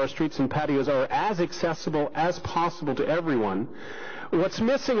make sure our streets and patios are as accessible as possible to everyone. What's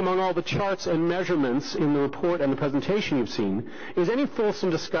missing among all the charts and measurements in the report and the presentation you've seen is any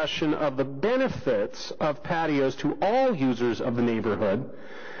fulsome discussion of the benefits of patios to all users of the neighborhood,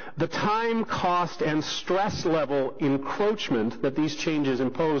 the time, cost, and stress level encroachment that these changes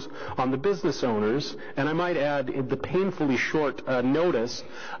impose on the business owners, and I might add the painfully short notice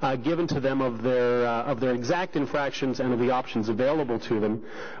given to them of their exact infractions and of the options available to them,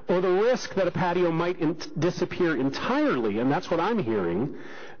 or the risk that a patio might disappear entirely, and that's what I'm hearing,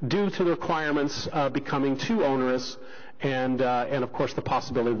 due to the requirements becoming too onerous, and of course the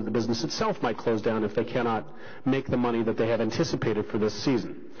possibility that the business itself might close down if they cannot make the money that they have anticipated for this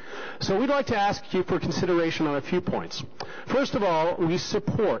season. So we'd like to ask you for consideration on a few points. First of all, we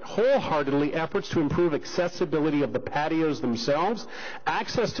support wholeheartedly efforts to improve accessibility of the patios themselves.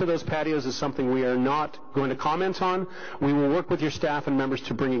 Access to those patios is something we are not going to comment on. We will work with your staff and members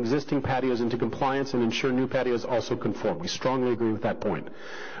to bring existing patios into compliance and ensure new patios also conform. We strongly agree with that point.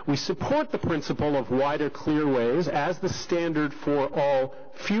 We support the principle of wider clearways as the standard for all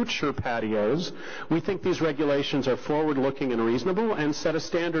future patios. We think these regulations are forward-looking and reasonable and set a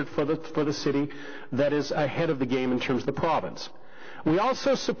standard for the city that is ahead of the game in terms of the province. We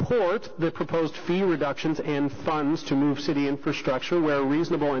also support the proposed fee reductions and funds to move city infrastructure where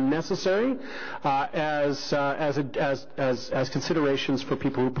reasonable and necessary as considerations for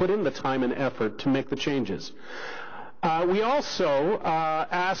people who put in the time and effort to make the changes. We also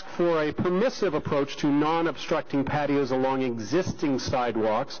ask for a permissive approach to non-obstructing patios along existing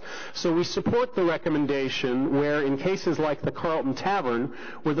sidewalks. So we support the recommendation where in cases like the Carlton Tavern,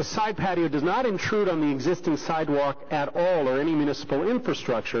 where the side patio does not intrude on the existing sidewalk at all or any municipal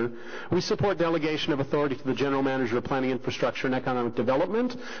infrastructure, we support delegation of authority to the General Manager of Planning, Infrastructure and Economic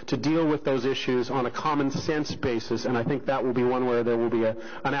Development to deal with those issues on a common sense basis, and I think that will be one where there will be an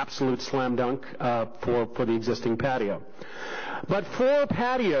absolute slam dunk for the existing patio. But for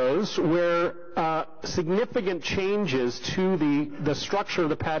patios where significant changes to the structure of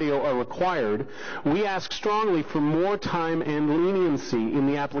the patio are required, we ask strongly for more time and leniency in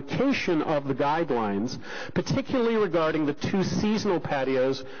the application of the guidelines, particularly regarding the two seasonal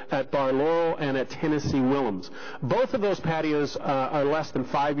patios at Bar Laurel and at Tennessee Willems. Both of those patios are less than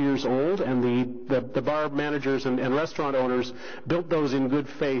 5 years old, and the bar managers and restaurant owners built those in good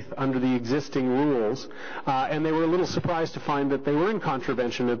faith under the existing rules, and they were a little surprised to find that they were in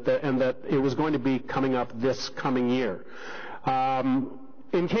contravention and that it was going to be coming up this coming year.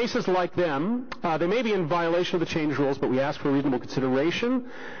 In cases like them, they may be in violation of the change rules, but we ask for reasonable consideration.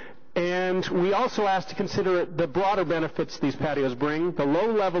 And we also ask to consider the broader benefits these patios bring, the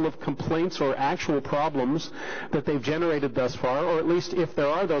low level of complaints or actual problems that they've generated thus far, or at least if there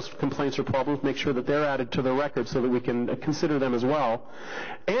are those complaints or problems, make sure that they're added to the record so that we can consider them as well.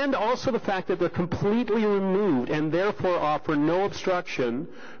 And also the fact that they're completely removed and therefore offer no obstruction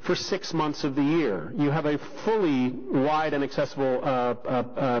for 6 months of the year. You have a fully wide and accessible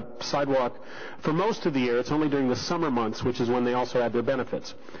sidewalk for most of the year. It's only during the summer months, which is when they also add their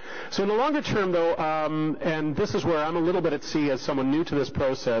benefits. So in the longer term, though, and this is where I'm a little bit at sea as someone new to this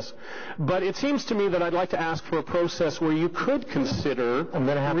process, but it seems to me that I'd like to ask for a process where you could consider... I'm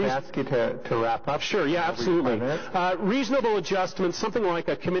going to have to ask you to wrap up. Sure, yeah, absolutely. Reasonable adjustment, something like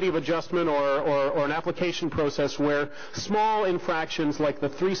a committee of adjustment or an application process where small infractions like the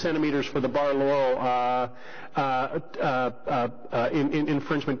 3 centimeters for the Bar Laurel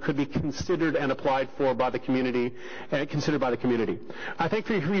infringement could be considered and applied for by the community, considered by the community. I thank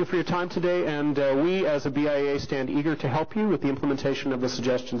you for your time today, and we as a BIA stand eager to help you with the implementation of the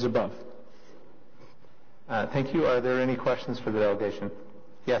suggestions above. Thank you. Are there any questions for the delegation?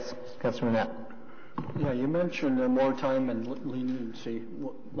 Yes, Councillor Manette. Yeah, you mentioned more time and leniency.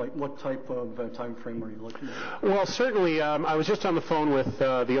 What type of time frame are you looking at? Well, certainly, I was just on the phone with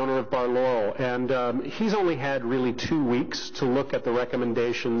the owner of Bar Laurel, and he's only had really 2 weeks to look at the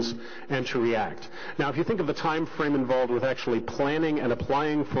recommendations and to react. Now, if you think of the time frame involved with actually planning and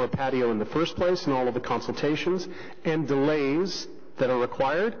applying for a patio in the first place and all of the consultations and delays that are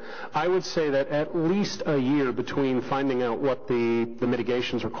required, I would say that at least a year between finding out what the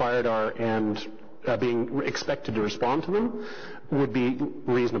mitigations required are and being expected to respond to them would be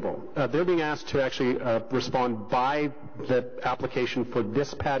reasonable. They're being asked to actually respond by the application for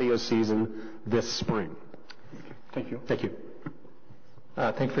this patio season this spring. Thank you. Thank you.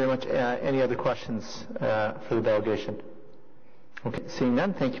 Thank you very much. Any other questions for the delegation? Okay, seeing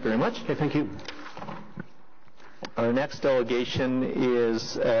none, thank you very much. Okay, thank you. Our next delegation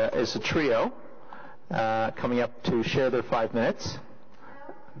is a trio coming up to share their 5 minutes.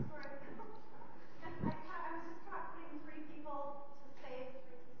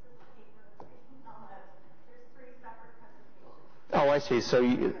 Oh, I see. So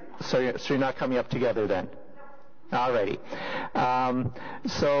you're not coming up together then? All righty.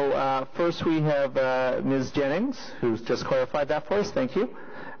 So first we have Ms. Jennings, who's just clarified that for us. Thank you.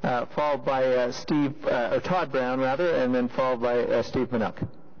 Followed by Todd Brown, rather, and then followed by Steve Minook.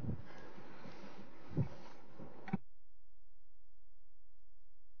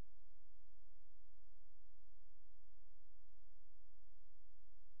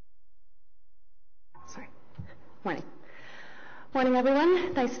 Sorry. Morning. Morning,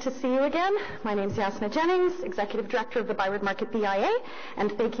 everyone. Nice to see you again. My name is Yasna Jennings, Executive Director of the Byward Market BIA, and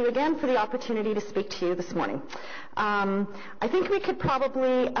thank you again for the opportunity to speak to you this morning. I think we could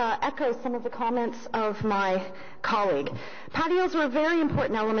probably echo some of the comments of my colleague. Patios are a very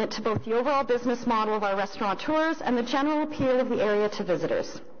important element to both the overall business model of our restaurateurs and the general appeal of the area to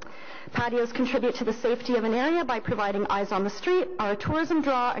visitors. Patios contribute to the safety of an area by providing eyes on the street, are a tourism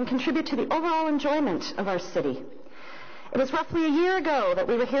draw, and contribute to the overall enjoyment of our city. It was roughly a year ago that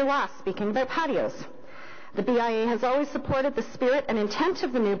we were here last speaking about patios. The BIA has always supported the spirit and intent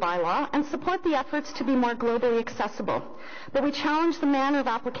of the new bylaw and support the efforts to be more globally accessible, but we challenge the manner of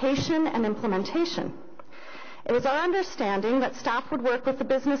application and implementation. It was our understanding that staff would work with the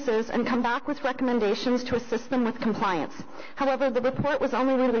businesses and come back with recommendations to assist them with compliance. However, the report was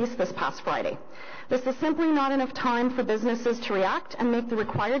only released this past Friday. This is simply not enough time for businesses to react and make the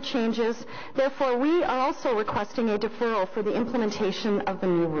required changes. Therefore, we are also requesting a deferral for the implementation of the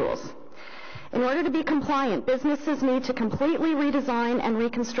new rules. In order to be compliant, businesses need to completely redesign and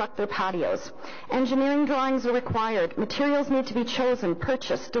reconstruct their patios. Engineering drawings are required. Materials need to be chosen,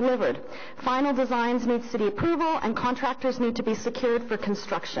 purchased, delivered. Final designs need city approval, and contractors need to be secured for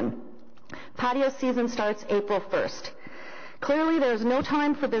construction. Patio season starts April 1st. Clearly, there is no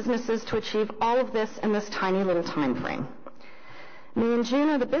time for businesses to achieve all of this in this tiny little time frame. May and June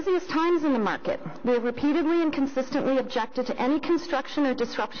are the busiest times in the market. We have repeatedly and consistently objected to any construction or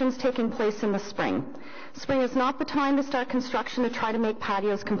disruptions taking place in the spring. Spring is not the time to start construction to try to make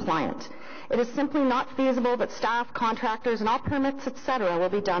patios compliant. It is simply not feasible that staff, contractors, and all permits, etc., will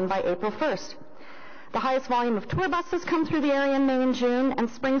be done by April 1st. The highest volume of tour buses come through the area in May and June, and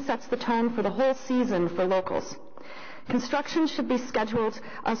spring sets the tone for the whole season for locals. Construction should be scheduled,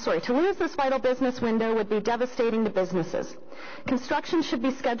 to lose this vital business window would be devastating to businesses. Construction should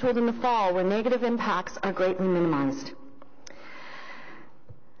be scheduled in the fall where negative impacts are greatly minimized.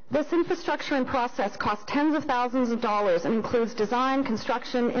 This infrastructure and process costs tens of thousands of dollars and includes design,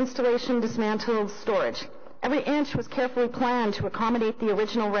 construction, installation, dismantle, storage. Every inch was carefully planned to accommodate the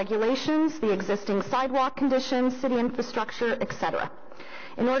original regulations, the existing sidewalk conditions, city infrastructure, etc.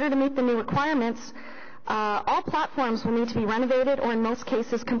 In order to meet the new requirements, all platforms will need to be renovated or in most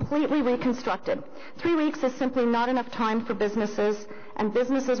cases completely reconstructed. 3 weeks is simply not enough time for businesses, and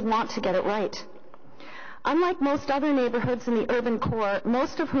businesses want to get it right. Unlike most other neighborhoods in the urban core,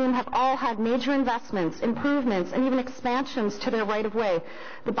 most of whom have all had major investments, improvements, and even expansions to their right-of-way,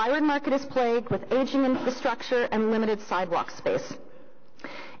 the Byward Market is plagued with aging infrastructure and limited sidewalk space.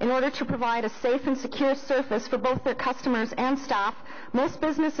 In order to provide a safe and secure surface for both their customers and staff, most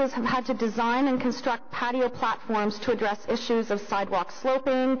businesses have had to design and construct patio platforms to address issues of sidewalk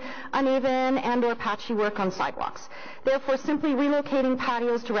sloping, uneven, and/or patchy work on sidewalks. Therefore, simply relocating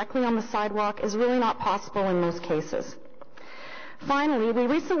patios directly on the sidewalk is really not possible in most cases. Finally, we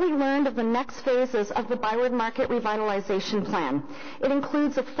recently learned of the next phases of the Byward Market Revitalization Plan. It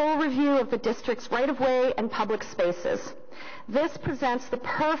includes a full review of the district's right-of-way and public spaces. This presents the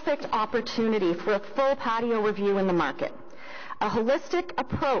perfect opportunity for a full patio review in the market. A holistic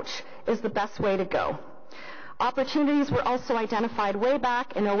approach is the best way to go. Opportunities were also identified way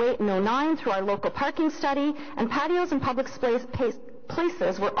back in 08 and 09 through our local parking study, and patios and public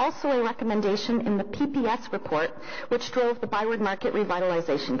places were also a recommendation in the PPS report, which drove the Byward Market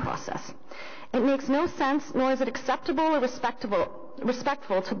revitalization process. It makes no sense, nor is it acceptable or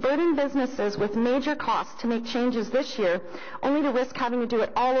respectful to burden businesses with major costs to make changes this year, only to risk having to do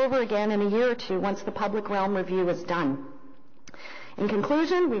it all over again in a year or two once the public realm review is done. In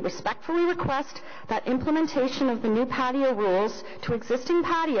conclusion, we respectfully request that implementation of the new patio rules to existing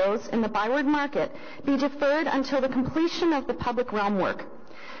patios in the Byward Market be deferred until the completion of the public realm work.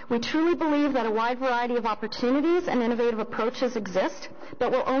 We truly believe that a wide variety of opportunities and innovative approaches exist,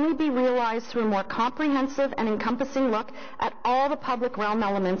 but will only be realized through a more comprehensive and encompassing look at all the public realm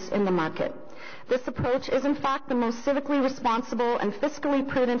elements in the market. This approach is in fact the most civically responsible and fiscally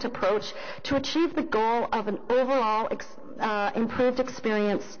prudent approach to achieve the goal of an overall improved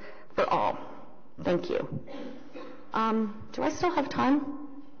experience for all. Thank you. Do I still have time?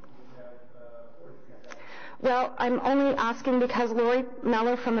 Well, I'm only asking because Lori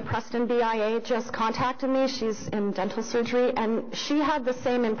Meller from the Preston BIA just contacted me. She's in dental surgery, and she had the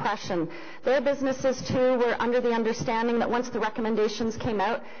same impression. Their businesses, too, were under the understanding that once the recommendations came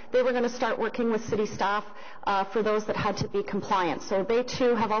out, they were going to start working with city staff for those that had to be compliant. So they,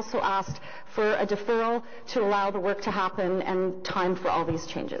 too, have also asked for a deferral to allow the work to happen and time for all these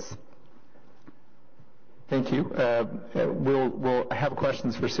changes. Thank you. We'll have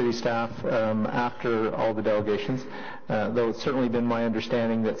questions for city staff after all the delegations, though it's certainly been my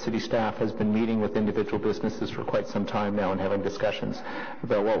understanding that city staff has been meeting with individual businesses for quite some time now and having discussions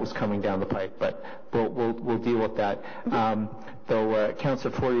about what was coming down the pipe, but we'll deal with that. Though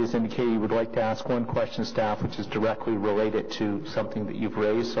Councillor Forey has indicated he would like to ask one question of staff which is directly related to something that you've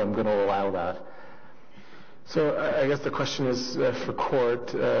raised, so I'm going to allow that. So I guess the question is for Court.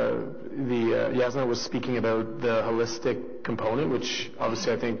 Yasna was speaking about the holistic component, which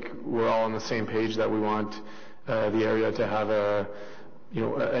obviously I think we're all on the same page that we want the area to have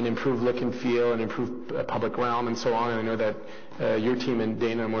an improved look and feel, an improved public realm, and so on. And I know that your team and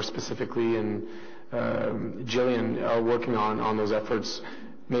Dana more specifically and Jillian are working on those efforts.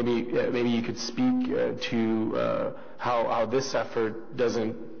 Maybe you could speak to how this effort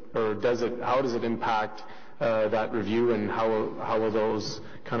how does it impact that review, and how will those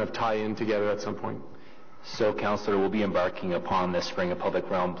kind of tie in together at some point? So, Councillor, we'll be embarking upon this spring a public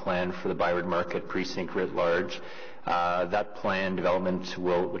realm plan for the Byward Market precinct writ large. That plan development,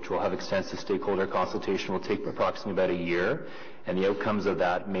 which will have extensive stakeholder consultation, will take approximately about a year, and the outcomes of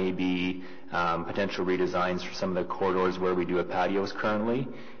that may be potential redesigns for some of the corridors where we do have patios currently.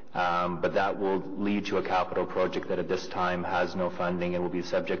 But that will lead to a capital project that at this time has no funding and will be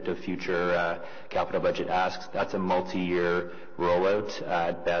subject to future capital budget asks. That's a multi-year rollout.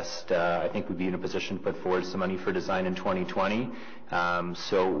 At best, I think we'd be in a position to put forward some money for design in 2020.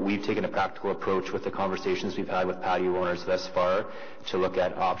 So we've taken a practical approach with the conversations we've had with patio owners thus far to look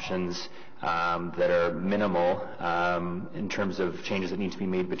at options that are minimal in terms of changes that need to be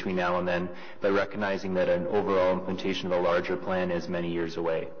made between now and then, but recognizing that an overall implementation of a larger plan is many years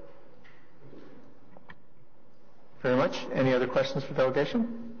away. Very much. Any other questions for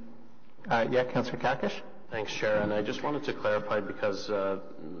delegation? Councillor Kakish. Thanks, Chair. And I just wanted to clarify because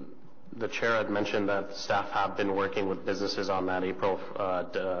the Chair had mentioned that staff have been working with businesses on that April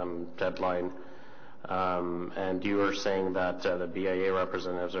deadline. And you were saying that the BIA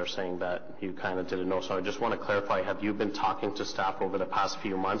representatives are saying that you kind of didn't know. So I just want to clarify, have you been talking to staff over the past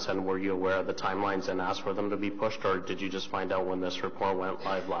few months, and were you aware of the timelines and asked for them to be pushed, or did you just find out when this report went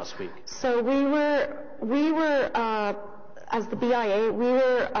live last week? So we were as the BIA, we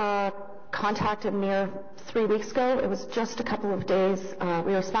were contacted near 3 weeks ago. It was just a couple of days.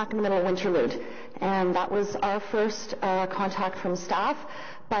 We were smack in the middle of Winterlude, and that was our first contact from staff.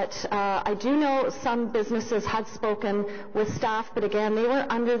 But I do know some businesses had spoken with staff, but again, they were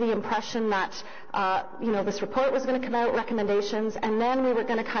under the impression that this report was going to come out, recommendations, and then we were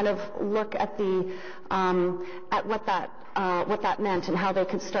going to kind of look at the at what that meant and how they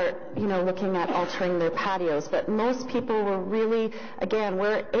could start, looking at altering their patios. But most people were really, again,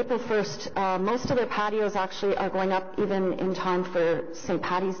 we're April 1st. Most of their patios actually are going up even in time for St.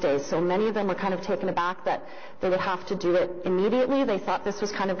 Paddy's Day. So many of them were kind of taken aback that they would have to do it immediately. They thought this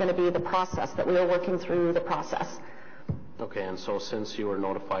was kind of going to be the process, that we were working through the process. Okay, and so since you were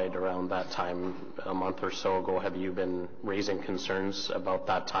notified around that time a month or so ago, have you been raising concerns about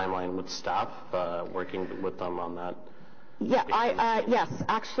that timeline with staff, working with them on that? Yeah, yes.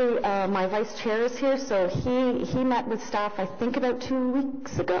 Actually, my vice chair is here, so he met with staff, I think, about 2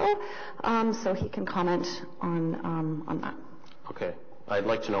 weeks ago, so he can comment on that. Okay. I'd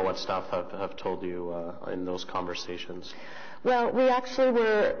like to know what staff have told you in those conversations. Well, we actually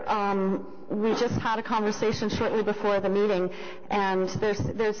we just had a conversation shortly before the meeting, and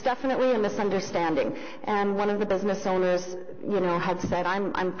there's definitely a misunderstanding. And one of the business owners, had said,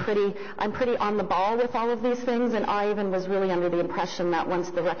 I'm pretty on the ball with all of these things, and I even was really under the impression that once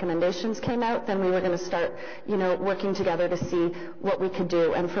the recommendations came out, then we were going to start, working together to see what we could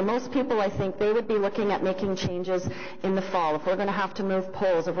do. And for most people, I think they would be looking at making changes in the fall. If we're going to have to move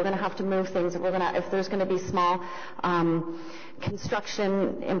poles, if we're going to have to move things, if there's going to be small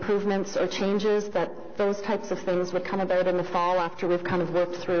construction improvements or changes, that those types of things would come about in the fall after we've kind of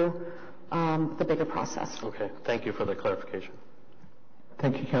worked through the bigger process. Okay. Thank you for the clarification.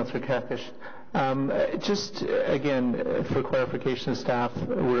 Thank you, Councillor Kafish. Just again, for clarification of staff,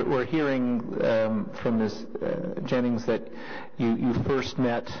 we're hearing from Ms. Jennings that you first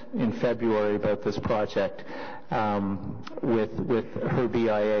met in February about this project with her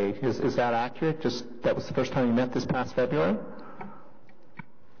BIA. Is that accurate? Just that was the first time you met this past February?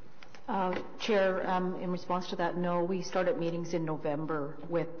 Chair, in response to that, no, we started meetings in November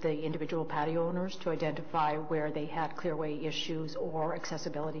with the individual patio owners to identify where they had clearway issues or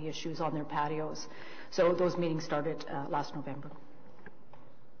accessibility issues on their patios. So those meetings started last November.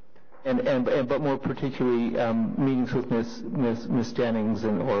 But more particularly, meetings with Ms. Jennings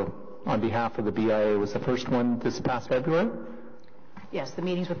or on behalf of the BIA was the first one this past February? Yes, the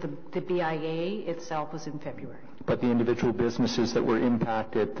meetings with the BIA itself was in February. But the individual businesses that were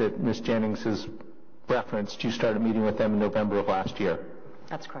impacted that Ms. Jennings has referenced, you started meeting with them in November of last year?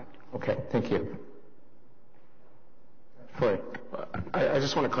 That's correct. Okay, thank you. Troy. I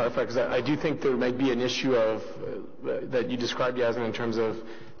just want to clarify, because I do think there might be an issue of that you described, Yasmin, in terms of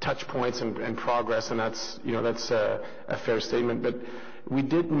touch points and progress, and that's a fair statement. But we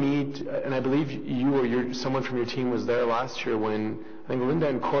did meet, and I believe you or someone from your team was there last year when I think Linda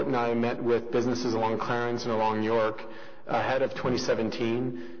and Court and I met with businesses along Clarence and along York ahead of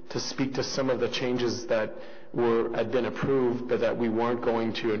 2017 to speak to some of the changes that had been approved, but that we weren't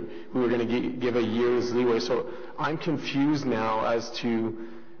going to, and we were going to give a year's leeway. So I'm confused now as to,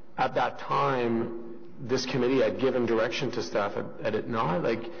 at that time, this committee had given direction to staff, had it not?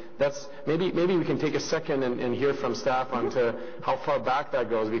 Like, that's maybe we can take a second and hear from staff on to how far back that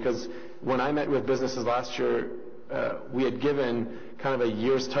goes, because when I met with businesses last year, we had given kind of a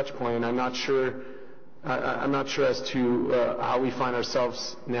year's touch point. I'm not sure as to how we find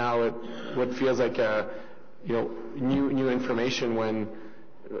ourselves now at what feels like new information when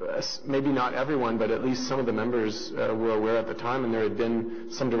maybe not everyone, but at least some of the members were aware at the time, and there had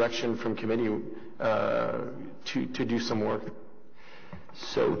been some direction from committee to do some work.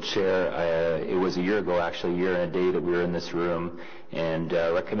 So, Chair, it was a year ago, actually, a year and a day that we were in this room, and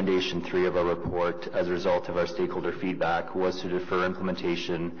recommendation 3 of our report, as a result of our stakeholder feedback, was to defer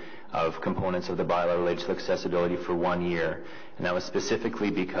implementation of components of the bylaw related to accessibility for 1 year. And that was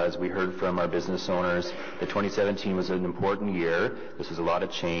specifically because we heard from our business owners that 2017 was an important year, this was a lot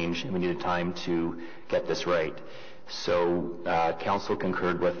of change, and we needed time to get this right. So Council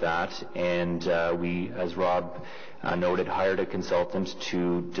concurred with that, and we, as Rob noted, hired a consultant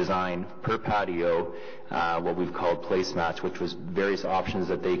to design per patio what we've called placemats, which was various options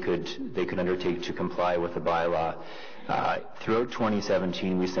that they could undertake to comply with the bylaw. Throughout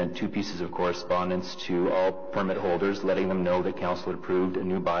 2017, we sent 2 pieces of correspondence to all permit holders, letting them know that Council had approved a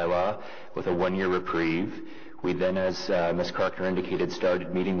new bylaw with a 1-year reprieve. We then, as Ms. Carkner indicated,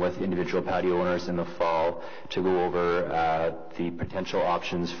 started meeting with individual patio owners in the fall to go over the potential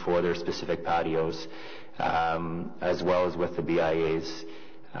options for their specific patios, as well as with the BIAs.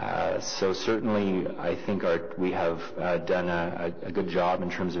 So certainly, I think we have done a good job in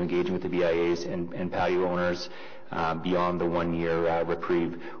terms of engaging with the BIAs and patio owners beyond the 1-year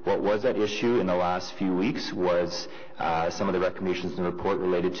reprieve. What was at issue in the last few weeks was some of the recommendations in the report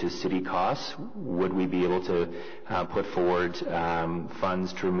related to city costs. Would we be able to put forward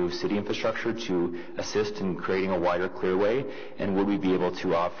funds to remove city infrastructure to assist in creating a wider clearway? And would we be able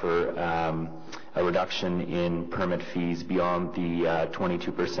to offer a reduction in permit fees beyond the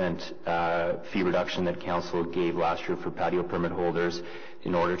 22% fee reduction that Council gave last year for patio permit holders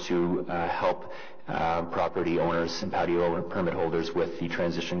in order to help property owners and patio permit holders with the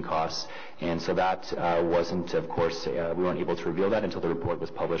transition costs? And so that wasn't, of course, we weren't able to reveal that until the report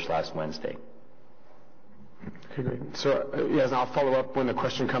was published last Wednesday. Okay, great. So, yes, I'll follow up when the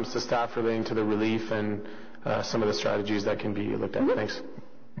question comes to staff relating to the relief and some of the strategies that can be looked at. Thanks.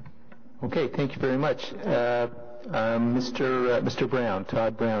 Okay, thank you very much. Mr. Brown,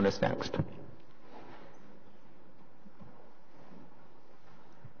 Todd Brown is next.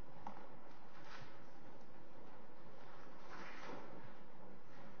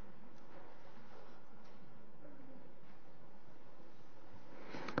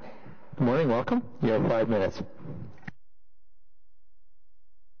 Good morning, welcome. You have 5 minutes.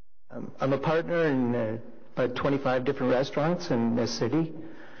 I'm a partner in about 25 different restaurants in this city,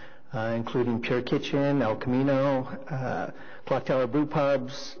 including Pure Kitchen, El Camino, Clock Tower Brew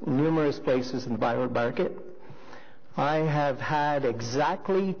Pubs, numerous places in the Byward Market. I have had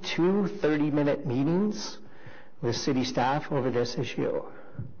exactly 2 30-minute meetings with city staff over this issue.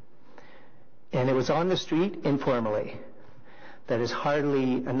 And it was on the street informally. That is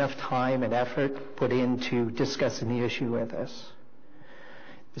hardly enough time and effort put into discussing the issue with us.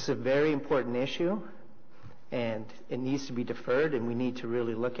 This is a very important issue, and it needs to be deferred, and we need to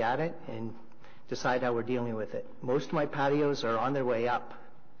really look at it and decide how we're dealing with it. Most of my patios are on their way up.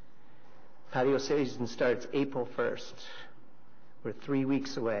 Patio season starts April 1st. We're 3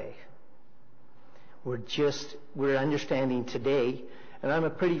 weeks away. We're understanding today, and I'm a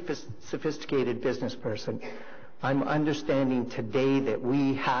pretty sophisticated business person. I'm understanding today that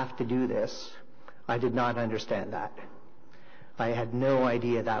we have to do this. I did not understand that. I had no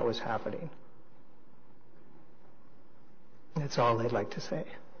idea that was happening. That's all I'd like to say.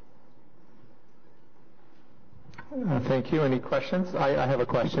 Thank you. Any questions? I have a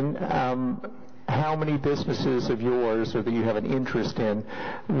question. How many businesses of yours or that you have an interest in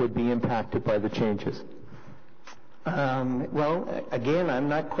would be impacted by the changes? Well, again, I'm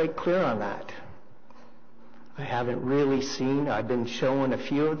not quite clear on that. I haven't really seen. I've been shown a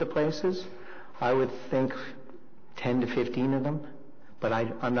few of the places. I would think 10 to 15 of them, but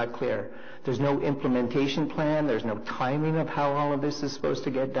I'm not clear. There's no implementation plan. There's no timing of how all of this is supposed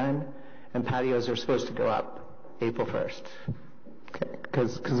to get done, and patios are supposed to go up April 1st.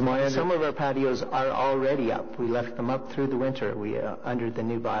 Because some of our patios are already up. We left them up through the winter. Under the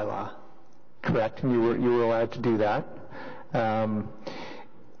new bylaw. Correct, and you were allowed to do that.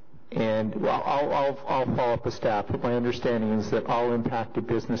 And well, I'll follow up with staff, but my understanding is that all impacted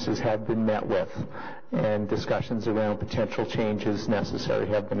businesses have been met with, and discussions around potential changes necessary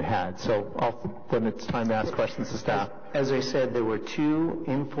have been had. So when it's time to ask questions to staff. As I said, there were 2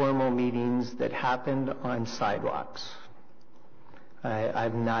 informal meetings that happened on sidewalks.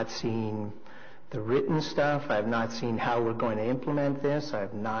 I've not seen the written stuff. I've not seen how we're going to implement this.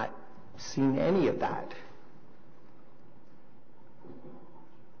 I've not seen any of that.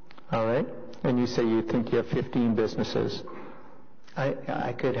 All right. And you say you think you have 15 businesses.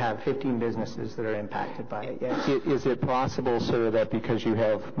 I could have 15 businesses that are impacted by it, yes. Is it possible, sir, that because you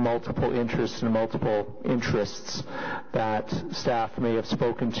have multiple interests and multiple interests, that staff may have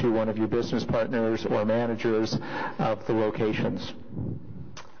spoken to one of your business partners or managers of the locations?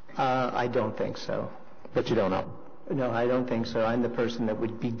 I don't think so. But you don't know? No, I don't think so. I'm the person that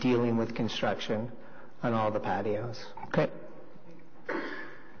would be dealing with construction on all the patios. Okay.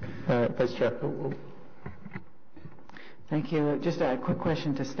 Vice Chair. Thank you. Just a quick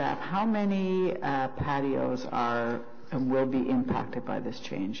question to staff. How many patios are and will be impacted by this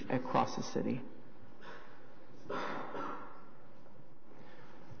change across the city?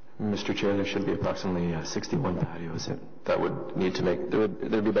 Mr. Chair, there should be approximately 61 patios that would need to make.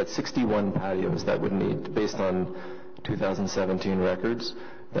 There'd be about 61 patios that would need, based on 2017 records,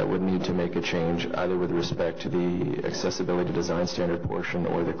 that would need to make a change either with respect to the accessibility design standard portion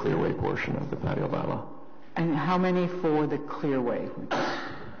or the clearway portion of the patio bylaw. And how many for the clearway?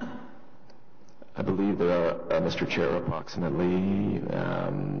 I believe there are, Mr. Chair, approximately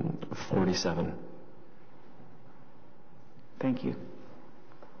 47. Thank you.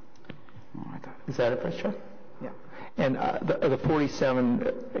 Is that it, Vice Chair? Yeah. And the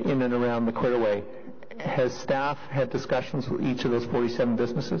 47 in and around the clearway, has staff had discussions with each of those 47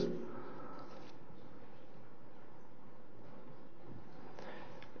 businesses?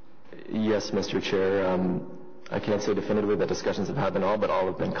 Yes, Mr. Chair. I can't say definitively that discussions have happened all, but all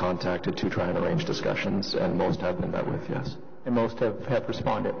have been contacted to try and arrange discussions, and most have been met with, yes. And most have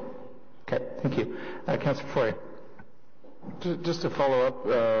responded. Okay, thank you. Councillor Flory. Just to follow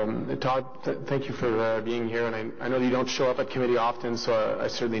up, Todd, thank you for being here, and I know that you don't show up at committee often, so I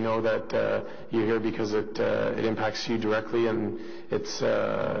certainly know that you're here because it impacts you directly, and it's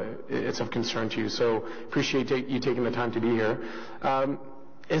of concern to you. So appreciate you taking the time to be here.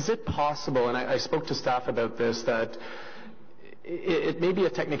 Is it possible, and I spoke to staff about this, that it may be a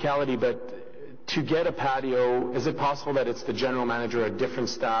technicality, but to get a patio, is it possible that it's the general manager or a different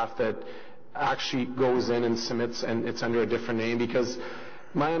staff that actually goes in and submits and it's under a different name? Because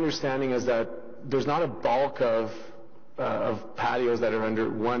my understanding is that there's not a bulk of patios that are under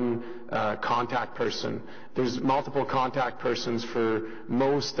one contact person. There's multiple contact persons for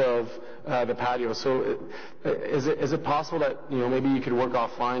most of the patios. So is it possible that maybe you could work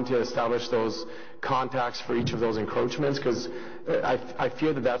offline to establish those contacts for each of those encroachments? Because I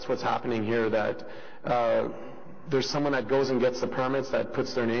fear that that's what's happening here, that there's someone that goes and gets the permits, that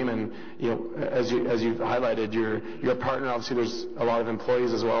puts their name, and as you've highlighted, your partner. Obviously, there's a lot of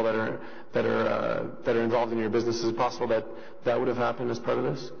employees as well that are involved in your business. Is it possible that would have happened as part of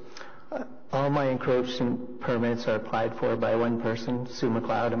this? All my encroachment permits are applied for by one person, Sue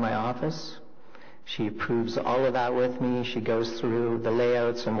McLeod, in my office. She approves all of that with me. She goes through the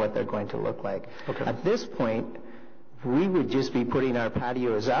layouts and what they're going to look like. Okay. At this point, we would just be putting our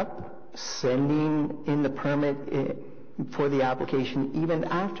patios up, sending in the permit for the application even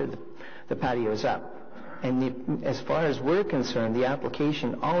after the patio is up. And as far as we're concerned, the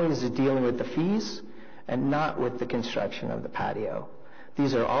application always is dealing with the fees and not with the construction of the patio.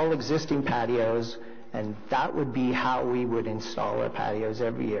 These are all existing patios, and that would be how we would install our patios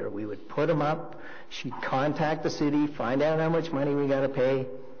every year. We would put them up, she'd contact the city, find out how much money we got to pay,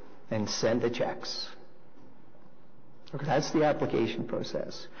 and send the checks. Okay. That's the application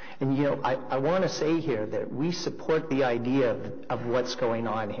process. And I want to say here that we support the idea of what's going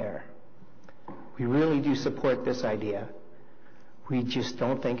on here. We really do support this idea. We just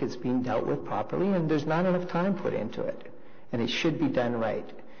don't think it's being dealt with properly, and there's not enough time put into it. And it should be done right.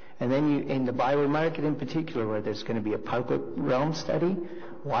 And then in the Byward Market in particular, where there's going to be a public realm study,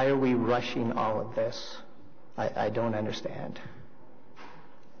 why are we rushing all of this? I don't understand.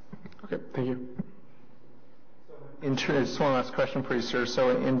 Okay, thank you. Just one last question for you, sir.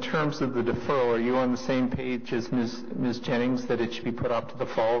 So in terms of the deferral, are you on the same page as Ms. Jennings that it should be put off to the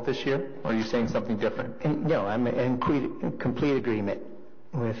fall of this year? Or are you saying something different? No, I'm in complete agreement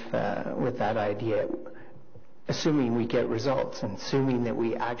with that idea. Assuming we get results and assuming that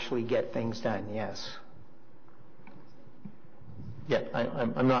we actually get things done, yes. Yeah,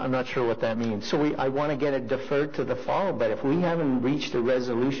 I'm not sure what that means. So I want to get it deferred to the fall, but if we haven't reached a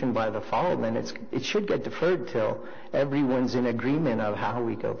resolution by the fall, then it should get deferred till everyone's in agreement of how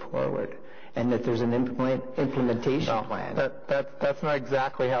we go forward, and that there's an implementation plan. That's not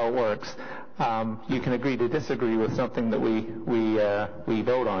exactly how it works. You can agree to disagree with something that we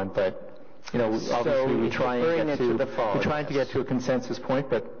vote on, but obviously we're trying to get to a consensus point,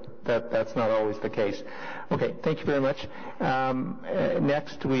 but that's not always the case. Okay, thank you very much.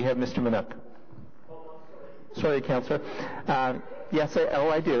 Next, we have Mr. Manook. Sorry, Councillor. Yes,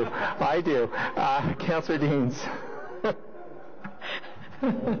 I do. I do. Councillor Deans.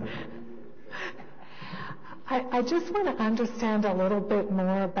 I just want to understand a little bit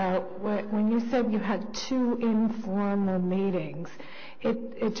more about when you said you had 2 informal meetings.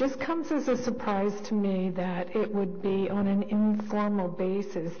 It just comes as a surprise to me that it would be on an informal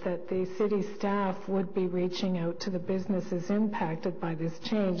basis that the city staff would be reaching out to the businesses impacted by this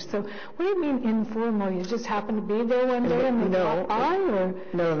change. So what do you mean informal? You just happen to be there one day and they drop by? Or?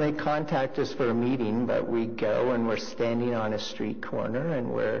 No, they contact us for a meeting, but we go and we're standing on a street corner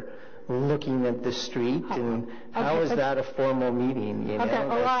and we're looking at the street, and how is that a formal meeting? Okay,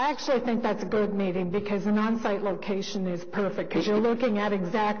 well, I actually think that's a good meeting because an on-site location is perfect because you're looking at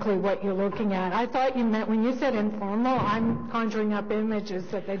exactly what you're looking at. I thought you meant when you said informal, I'm conjuring up images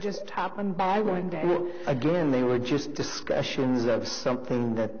that they just happened by one day. Well, again, they were just discussions of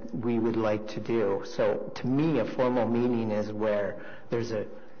something that we would like to do. So to me, a formal meeting is where there's a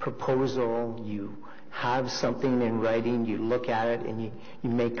proposal, you have something in writing, you look at it, and you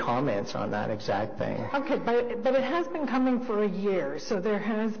make comments on that exact thing. Okay, but it has been coming for a year, so there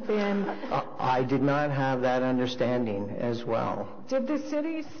has been... I did not have that understanding as well. Did the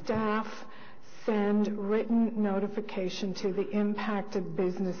city staff send written notification to the impacted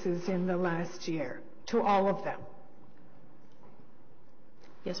businesses in the last year, to all of them?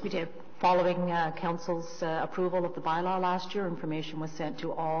 Yes, we did. Following Council's approval of the bylaw last year, information was sent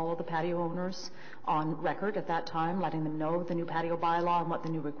to all the patio owners on record at that time, letting them know the new patio bylaw and what the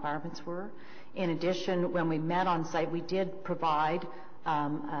new requirements were. In addition, when we met on site, we did provide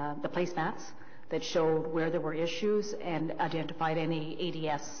the placemats that showed where there were issues and identified any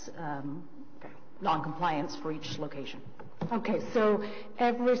ADS non-compliance for each location. Okay, so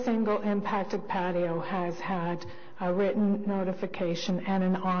every single impacted patio has had a written notification and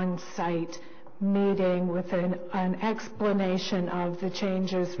an on-site meeting with an explanation of the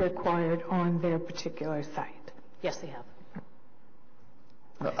changes required on their particular site. Yes, they have.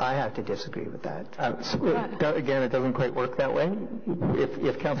 Well, I have to disagree with that. Again, it doesn't quite work that way.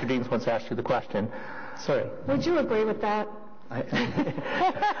 If Councillor Deans wants to ask you the question. Sorry. Would you agree with that?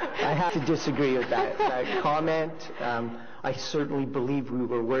 I have to disagree with that comment. I certainly believe we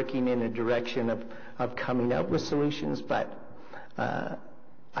were working in a direction of coming up with solutions, but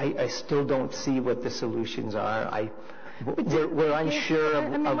I still don't see what the solutions are. We're unsure of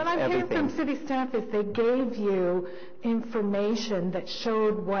everything. What I'm hearing from city staff is they gave you information that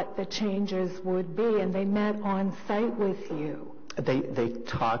showed what the changes would be, and they met on site with you. They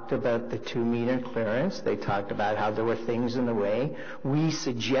talked about the 2-meter clearance. They talked about how there were things in the way. We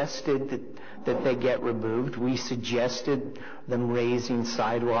suggested that they get removed. We suggested them raising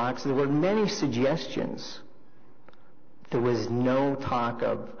sidewalks. There were many suggestions. There was no talk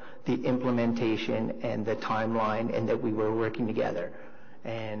of the implementation and the timeline and that we were working together.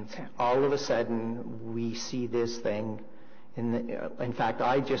 And all of a sudden, we see this thing. In fact,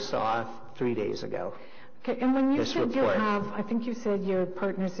 I just saw 3 days ago. Okay, and when you said you have, I think you said you're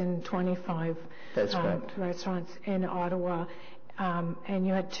partners in 25 restaurants in Ottawa, and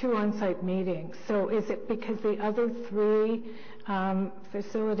you had 2 on-site meetings. So is it because the other 3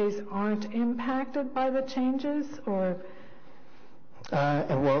 facilities aren't impacted by the changes, or?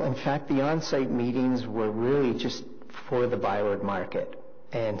 Well, in fact, the on-site meetings were really just for the Byward Market.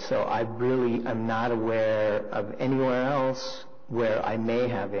 And so I really am not aware of anywhere else where I may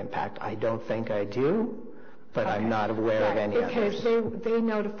have impact. I don't think I do, but I'm not aware of any others. Because they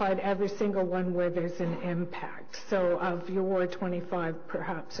notified every single one where there's an impact. So of your 25,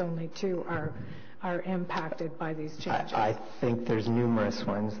 perhaps only 2 are impacted by these changes. I think there's numerous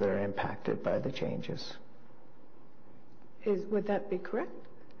ones that are impacted by the changes. Would that be correct?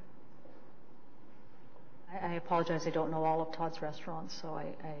 I apologize. I don't know all of Todd's restaurants, so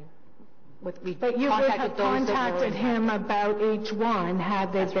But you would have contacted him about each one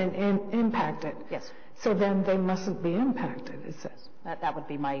had they been impacted. Yes. So then they mustn't be impacted, it says. That would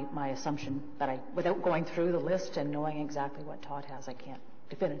be my assumption. But without going through the list and knowing exactly what Todd has, I can't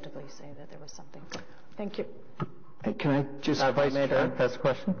definitively say that there was something. Thank you. Can I just comment on that's a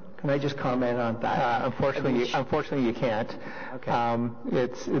question? Can I just comment on that? Unfortunately, you can't. Okay.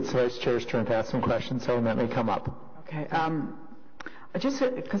 It's Vice Chair's turn to ask some questions, so that may come up. Okay. Just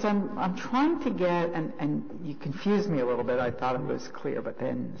because I'm trying to get, and you confused me a little bit. I thought it was clear, but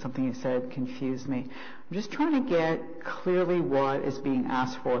then something you said confused me. I'm just trying to get clearly what is being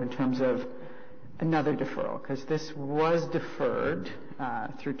asked for in terms of another deferral, because this was deferred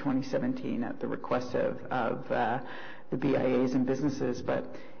through 2017 at the request of the BIAs and businesses. But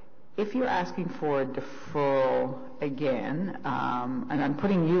if you're asking for a deferral again, and I'm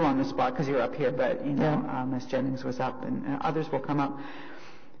putting you on the spot because you're up here, but Ms. Jennings was up, and others will come up.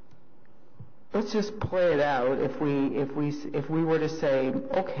 Let's just play it out. If we were to say,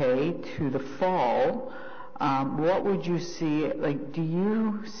 okay, to the fall, what would you see? Like, do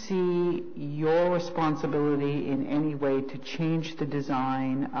you see your responsibility in any way to change the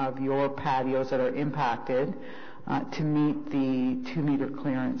design of your patios that are impacted to meet the 2-meter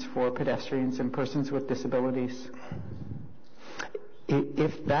clearance for pedestrians and persons with disabilities?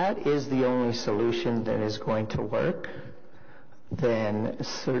 If that is the only solution that is going to work, then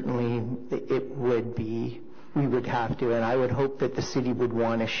certainly it would be, we would have to, and I would hope that the city would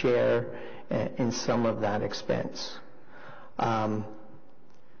want to share in some of that expense. I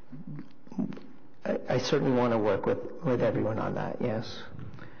certainly want to work with everyone on that, yes.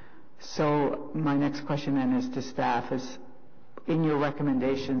 So my next question then is to staff is, in your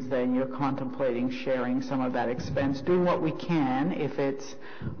recommendations then you're contemplating sharing some of that expense, doing what we can if it's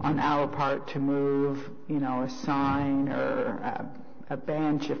on our part to move, a sign or a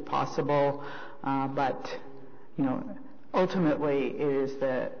bench if possible, but, ultimately it is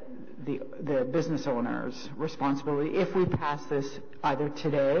the business owner's responsibility if we pass this either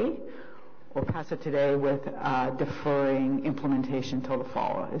today or pass it today with deferring implementation till the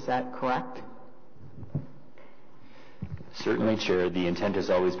fall. Is that correct? Certainly, Chair. The intent has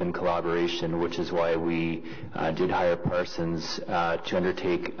always been collaboration, which is why we did hire Parsons to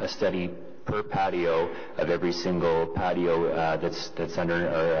undertake a study per patio of every single patio that's under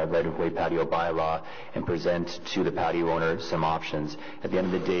our right-of-way patio bylaw and present to the patio owner some options. At the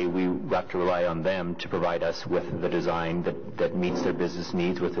end of the day, we have to rely on them to provide us with the design that meets their business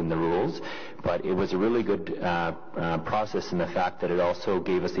needs within the rules. But it was a really good process in the fact that it also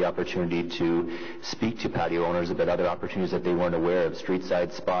gave us the opportunity to speak to patio owners about other opportunities that they weren't aware of, street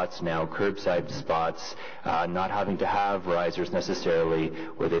side spots, now curbside spots, not having to have risers necessarily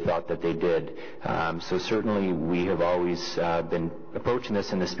where they thought that they did. So certainly we have always been approaching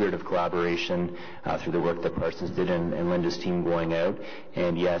this in the spirit of collaboration through the work that Parsons did and Linda's team going out.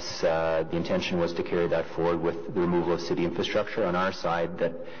 And yes, the intention was to carry that forward with the removal of city infrastructure on our side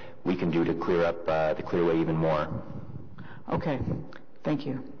that we can do to clear up the clearway even more. Okay. Thank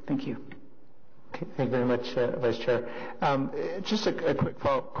you. Thank you. Okay, thank you very much, Vice Chair. Just a quick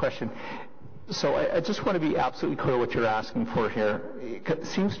follow-up question. So I just want to be absolutely clear what you're asking for here. It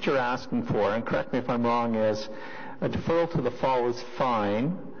seems that you're asking for, and correct me if I'm wrong, is a deferral to the fall is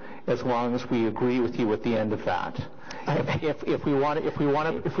fine as long as we agree with you at the end of that. If we want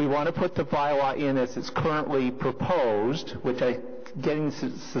to put the bylaw in as it's currently proposed, which I getting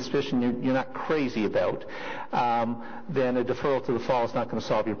suspicion you're not crazy about, then a deferral to the fall is not going to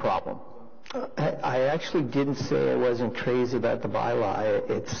solve your problem. I actually didn't say I wasn't crazy about the bylaw.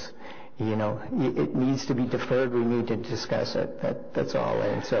 It's, it needs to be deferred. We need to discuss it. That's all.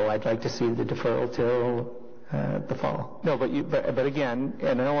 And so I'd like to see the deferral till the fall. No, but again,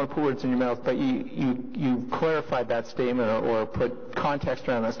 and I don't want to put words in your mouth, but you clarified that statement or put context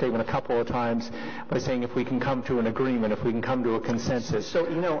around that statement a couple of times by saying if we can come to an agreement, if we can come to a consensus. So,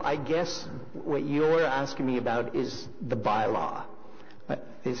 I guess what you're asking me about is the bylaw.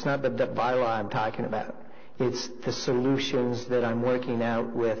 It's not the bylaw I'm talking about. It's the solutions that I'm working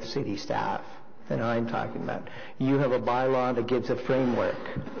out with city staff that I'm talking about. You have a bylaw that gives a framework.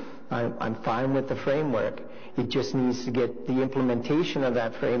 I'm fine with the framework. It just needs to get, the implementation of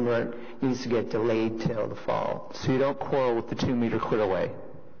that framework needs to get delayed till the fall. So you don't quarrel with the 2-meter clearway?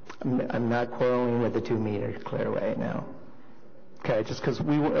 I'm not quarreling with the 2-meter clearway, no. Okay, just because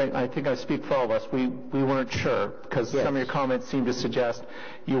I think I speak for all of us, we weren't sure, because some of your comments seem to suggest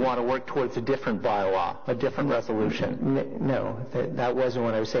you want to work towards a different bylaw, a different resolution. No, that wasn't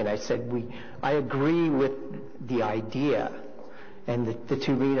what I was saying. I said I agree with the idea, and the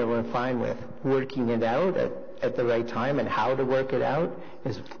 2-meter we're fine with. Working it out at the right time and how to work it out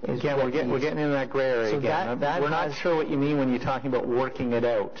is again, we're getting into that gray area so again. We're not sure what you mean when you're talking about working it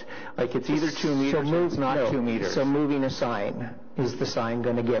out. Like it's either 2 meters or it's not 2 meters. So moving a sign, is the sign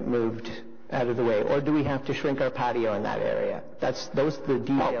going to get moved out of the way? Or do we have to shrink our patio in that area? Those are the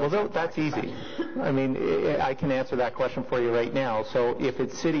details. Well, that's easy. I mean, I can answer that question for you right now. So if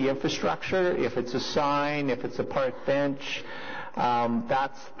it's city infrastructure, if it's a sign, if it's a park bench,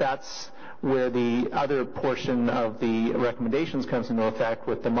 that's where the other portion of the recommendations comes into effect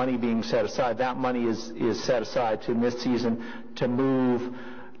with the money being set aside. That money is set aside to this season to move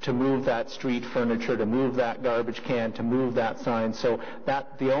that street furniture, to move that garbage can, to move that sign. So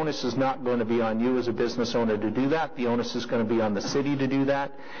that the onus is not going to be on you as a business owner to do that. The onus is going to be on the city to do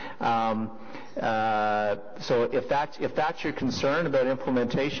that. So if that's your concern about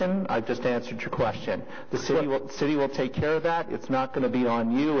implementation, I've just answered your question. The city will take care of that. It's not going to be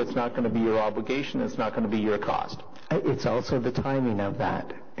on you. It's not going to be your obligation. It's not going to be your cost. It's also the timing of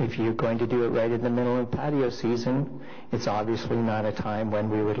that. If you're going to do it right in the middle of patio season, it's obviously not a time when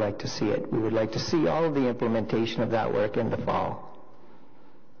we would like to see it. We would like to see all of the implementation of that work in the fall.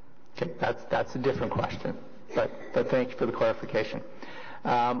 Okay, that's a different question. But thank you for the clarification.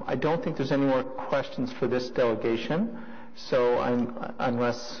 I don't think there's any more questions for this delegation. So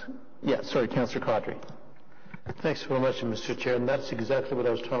Councillor Caudry. Thanks very much, Mr. Chair. And that's exactly what I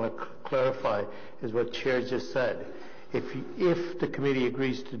was trying to clarify, is what Chair just said. If the committee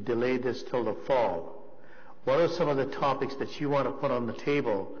agrees to delay this till the fall, what are some of the topics that you want to put on the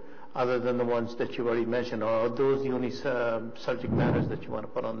table other than the ones that you already mentioned? Or are those the only subject matters that you want to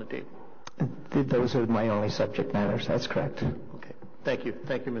put on the table? Those are my only subject matters. That's correct. Okay. Thank you.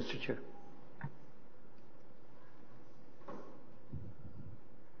 Thank you, Mr. Chair.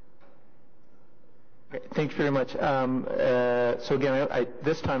 Thank you very much. So again,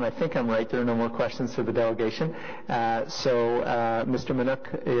 this time I think I'm right. There are no more questions for the delegation. So Mr.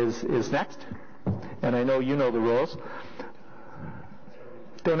 Minuk is next, and I know you know the rules.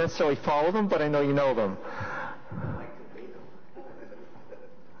 Don't necessarily follow them, but I know you know them.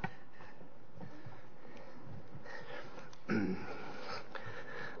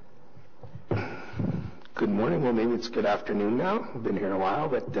 Good morning. Well, maybe it's good afternoon now. I've been here a while,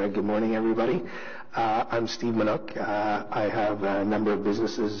 but good morning, everybody. I'm Steve Minuk. I have a number of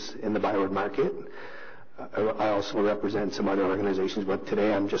businesses in the Byward Market. I also represent some other organizations, but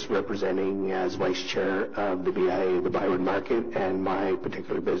today I'm just representing as Vice Chair of the BIA, the Byward Market, and my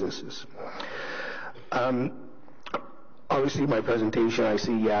particular businesses. Obviously, my presentation, I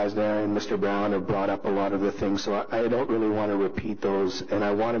see Yasna and Mr. Brown have brought up a lot of the things, so I don't really want to repeat those, and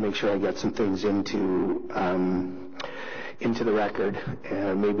I want to make sure I get some things into the record.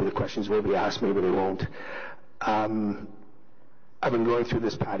 Maybe the questions will be asked, maybe they won't. I've been going through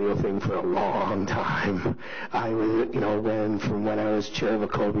this patio thing for a long time. I was, from when I was chair of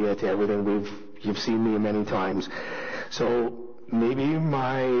Ecovia to everything, you've seen me many times. So maybe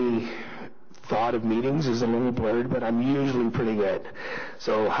my thought of meetings is a little blurred, but I'm usually pretty good.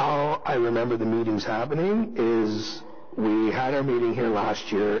 So how I remember the meetings happening is we had our meeting here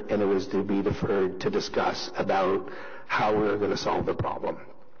last year, and it was to be deferred to discuss about how we were going to solve the problem.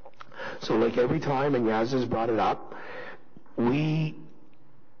 So like every time, and Yaz has brought it up, we,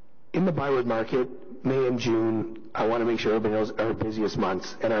 in the Byward Market, May and June, I want to make sure everybody knows, our busiest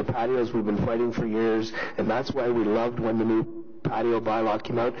months. And our patios, we've been fighting for years, and that's why we loved when the new patio bylaw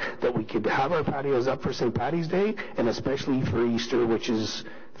came out, that we could have our patios up for St. Paddy's Day, and especially for Easter, which is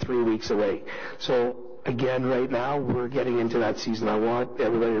 3 weeks away. So again, right now, we're getting into that season. I want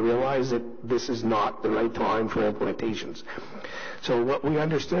everybody to realize that this is not the right time for implementations. So what we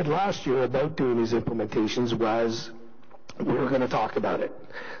understood last year about doing these implementations was we were going to talk about it.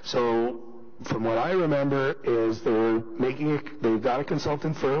 So from what I remember is they got a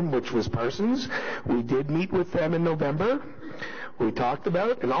consultant firm, which was Parsons. We did meet with them in November. We talked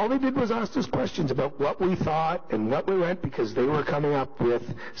about, and all they did was ask us questions about what we thought and what we went, because they were coming up with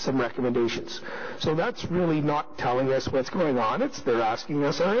some recommendations. So that's really not telling us what's going on. They're asking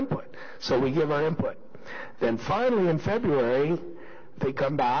us our input. So we give our input. Then finally in February, they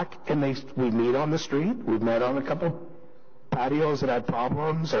come back and we meet on the street. We've met on a couple patios that had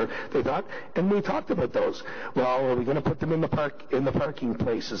problems, or they thought, and we talked about those. Well, are we going to put them in the parking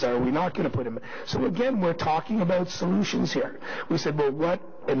places? Are we not going to put them? So again, we're talking about solutions here. We said, well, what?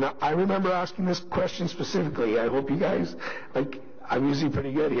 And I remember asking this question specifically. I hope you guys, I'm usually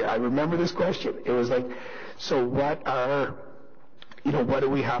pretty good here. I remember this question. It was like, so what do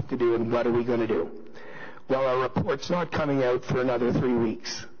we have to do, and what are we going to do? Well, our report's not coming out for another 3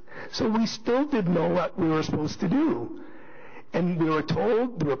 weeks. So we still didn't know what we were supposed to do. And we were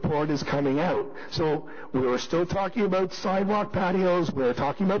told the report is coming out. So we were still talking about sidewalk patios. We were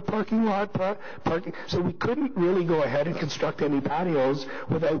talking about parking lot parking. So we couldn't really go ahead and construct any patios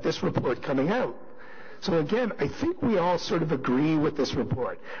without this report coming out. So again, I think we all sort of agree with this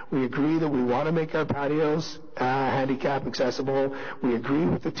report. We agree that we want to make our patios handicap accessible. We agree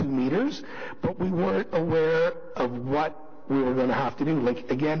with the 2 meters, but we weren't aware of what we were going to have to do.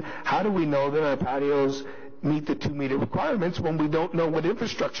 Again, how do we know that our patios meet the 2 meter requirements when we don't know what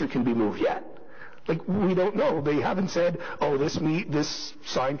infrastructure can be moved yet? We don't know. They haven't said, oh, this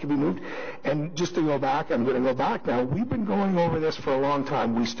sign can be moved. And just to go back, I'm going to go back now. We've been going over this for a long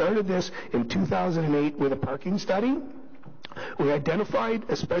time. We started this in 2008 with a parking study. We identified,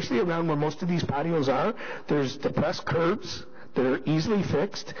 especially around where most of these patios are, there's depressed curbs that are easily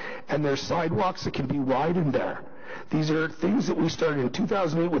fixed, and there's sidewalks that can be widened there. These are things that we started in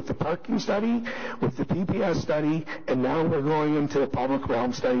 2008 with the parking study, with the PPS study, and now we're going into the public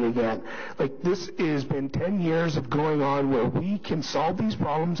realm study again. This has been 10 years of going on where we can solve these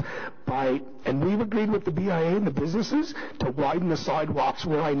problems and we've agreed with the BIA and the businesses to widen the sidewalks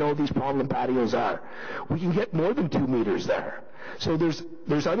where I know these problem patios are. We can get more than 2 meters there. So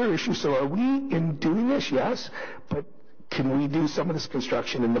there's other issues. So are we in doing this? Yes. But can we do some of this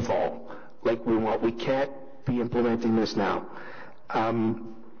construction in the fall like we want? We can't be implementing this now.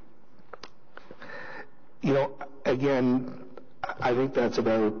 Again, I think that's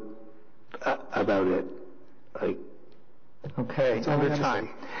about it. Okay, it's under time.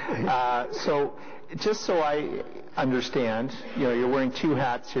 So just so I understand, you're wearing 2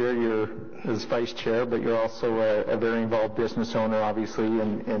 hats here. You're as vice chair, but you're also a very involved business owner, obviously,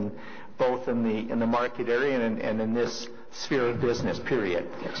 in both in the market area and in this sphere of business, period.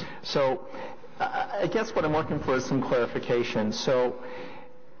 Yes. So I guess what I'm looking for is some clarification. So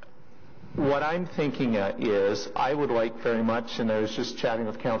what I'm thinking is I would like very much, and I was just chatting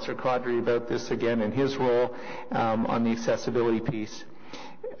with Councillor Caudry about this again in his role on the accessibility piece.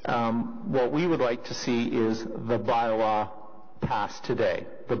 What we would like to see is the bylaw passed today.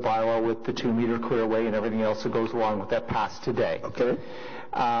 The bylaw with the 2 meter clearway and everything else that goes along with that passed today. Okay.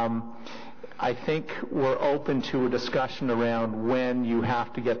 I think we're open to a discussion around when you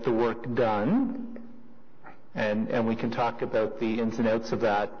have to get the work done, and we can talk about the ins and outs of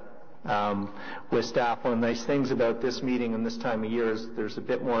that with staff. One of the nice things about this meeting and this time of year is there's a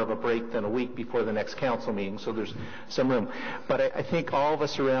bit more of a break than a week before the next council meeting, so there's some room. But I think all of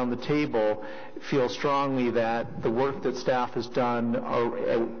us around the table feel strongly that the work that staff has done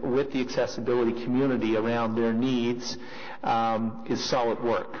with the accessibility community around their needs is solid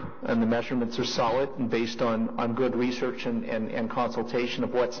work, and the measurements are solid and based on good research and consultation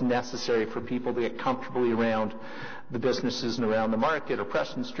of what's necessary for people to get comfortably around the businesses and around the market or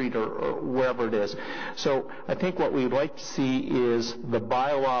Preston Street or wherever it is. So I think what we would like to see is the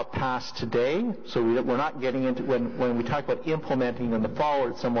bylaw passed today, so we're not getting into, when we talk about implementing in the fall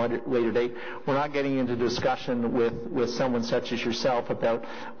or at some later date, we're not getting into discussion with someone such as yourself about,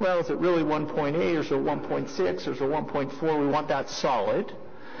 well, is it really 1.8 or is it 1.6 or is it 1.4? We want that solid.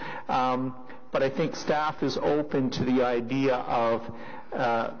 but I think staff is open to the idea of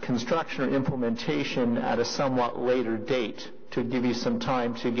construction or implementation at a somewhat later date to give you some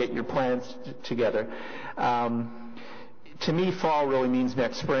time to get your plans together. To me, fall really means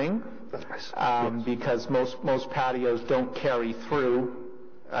next spring, because most patios don't carry through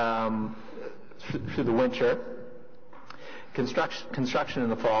the winter. Construction in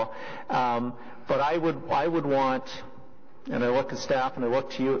the fall, but I would want, and I look at staff and I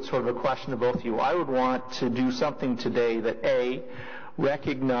look to you, it's sort of a question to both of you. I would want to do something today that A,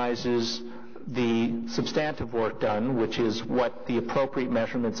 recognizes the substantive work done, which is what the appropriate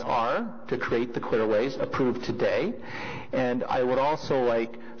measurements are to create the clearways, approved today. And I would also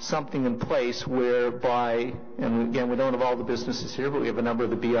like something in place whereby, and again, we don't have all the businesses here, but we have a number of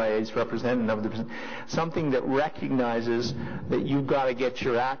the BIAs represented, something that recognizes that you've got to get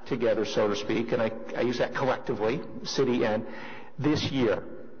your act together, so to speak, and I use that collectively, city and this year.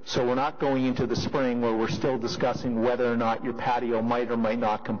 So we're not going into the spring where we're still discussing whether or not your patio might or might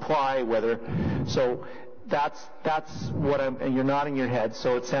not comply, so that's what and you're nodding your head,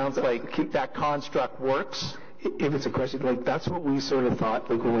 so it sounds like that construct works. If it's a question, like that's what we sort of thought,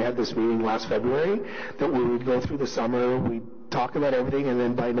 like when we had this meeting last February, that we would go through the summer, we'd talk about everything, and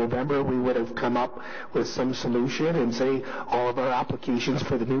then by November we would have come up with some solution and say all of our applications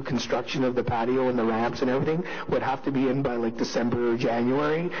for the new construction of the patio and the ramps and everything would have to be in by like December or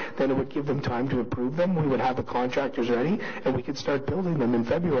January. Then it would give them time to approve them. We would have the contractors ready, and we could start building them in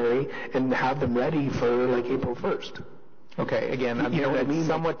February and have them ready for like April 1st. Okay, again, it's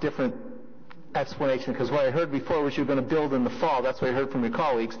somewhat different explanation, because what I heard before was you're going to build in the fall. That's what I heard from your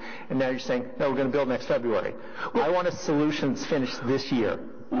colleagues, and now you're saying, no, we're going to build next February. I want a solution that's finished this year.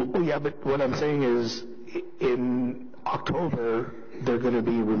 Well, yeah, but what I'm saying is in October, they're going to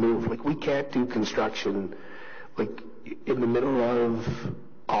be removed. Like, we can't do construction, like, in the middle of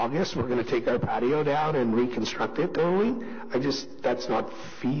August. We're going to take our patio down and reconstruct it totally. That's not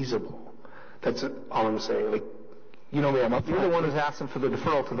feasible. That's all I'm saying. Like, you know me, You're the one who's asking for the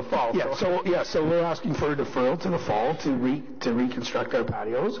deferral to the fall. So we're asking for a deferral to the fall to reconstruct our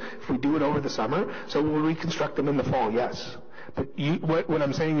patios. If we do it over the summer, so we'll reconstruct them in the fall, yes. But what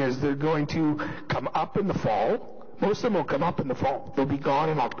I'm saying is they're going to come up in the fall. Most of them will come up in the fall. They'll be gone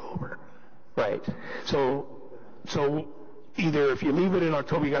in October. Right. So either if you leave it in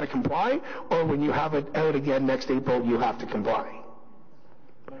October, you got to comply, or when you have it out again next April, you have to comply.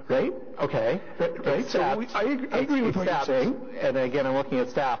 Right? Okay. Right? So I agree with what you're saying. And again, I'm looking at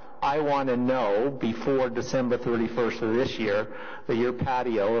staff. I want to know before December 31st of this year that your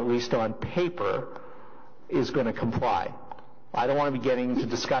patio, at least on paper, is going to comply. I don't want to be getting into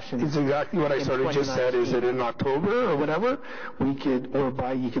discussions. It's exactly what I sort of just said. Is it in October or whatever? You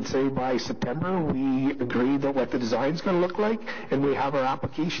could say by September we agree that what the design's going to look like, and we have our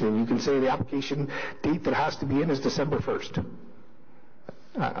application. And you can say the application date that has to be in is December 1st.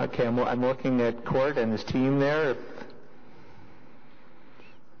 Okay, I'm looking at Court and his team there.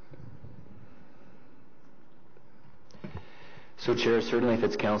 So, Chair, certainly if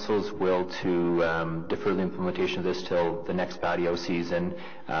it's Council's will to defer the implementation of this till the next patio season,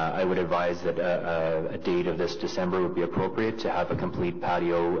 I would advise that a date of this December would be appropriate to have a complete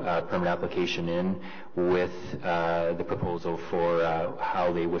patio permit application in with the proposal for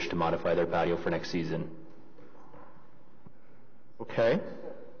how they wish to modify their patio for next season. Okay.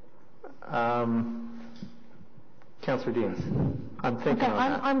 Councillor Deans, I'm thinking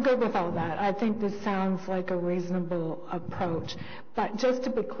on that. I'm good with all that. I think this sounds like a reasonable approach. But just to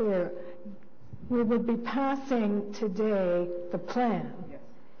be clear, we would be passing today the plan. Yes.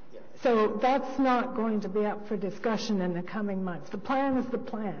 So that's not going to be up for discussion in the coming months. The plan is the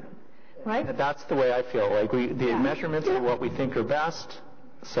plan, right? That's the way I feel. Like the measurements are what we think are best,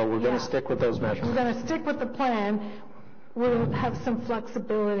 so we're going to stick with those measurements. We're going to stick with the plan. We'll have some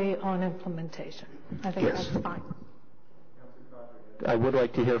flexibility on implementation. I think that's fine. I would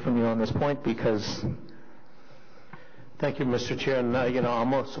like to hear from you on this point because... Thank you, Mr. Chair. And,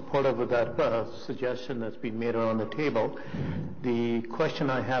 I'm supportive of that suggestion that's been made around the table. The question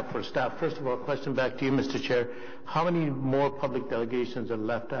I have for staff, first of all, question back to you, Mr. Chair. How many more public delegations are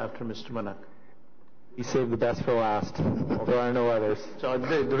left after Mr. Manock? You saved the best for last. There are no others. So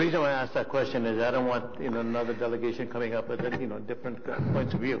the reason I asked that question is I don't want another delegation coming up with different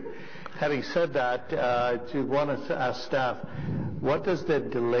points of view. Having said that, I want to ask staff, what does the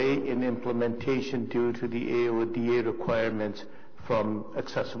delay in implementation do to the AODA requirements from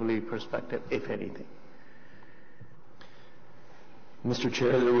accessibility perspective, if anything? Mr.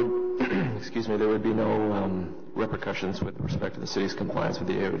 Chair, there would be no repercussions with respect to the city's compliance with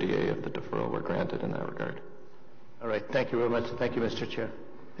the AODA if the deferral were granted in that regard. All right. Thank you very much. Thank you, Mr. Chair.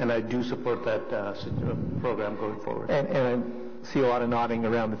 and I do support that program going forward. And I see a lot of nodding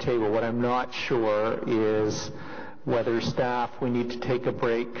around the table. What I'm not sure is whether we need to take a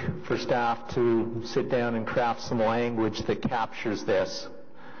break for staff to sit down and craft some language that captures this.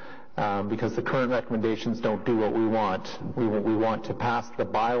 Because the current recommendations don't do what we want. We want to pass the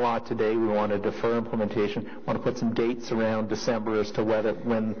bylaw today. We want to defer implementation. We want to put some dates around December as to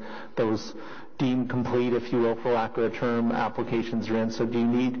when those deemed complete, if you will, for lack of a term, applications are in. So do we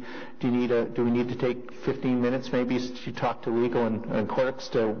need to take 15 minutes maybe to talk to legal and clerks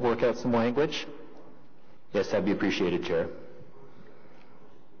to work out some language? Yes, that'd be appreciated, Chair.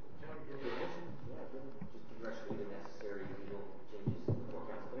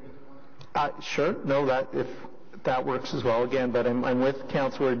 Sure. No, if that works as well. Again, but I'm with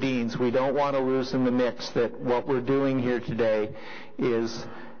Councillor Deans. We don't want to lose in the mix that what we're doing here today is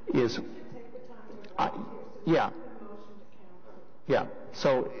yeah.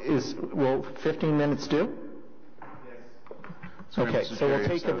 So will 15 minutes do? Okay, so we'll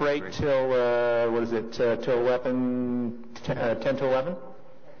take a break till, till 11, 10 to 11?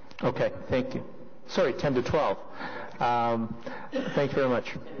 Okay, thank you. Sorry, 10 to 12. Thank you very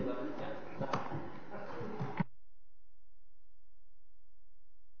much.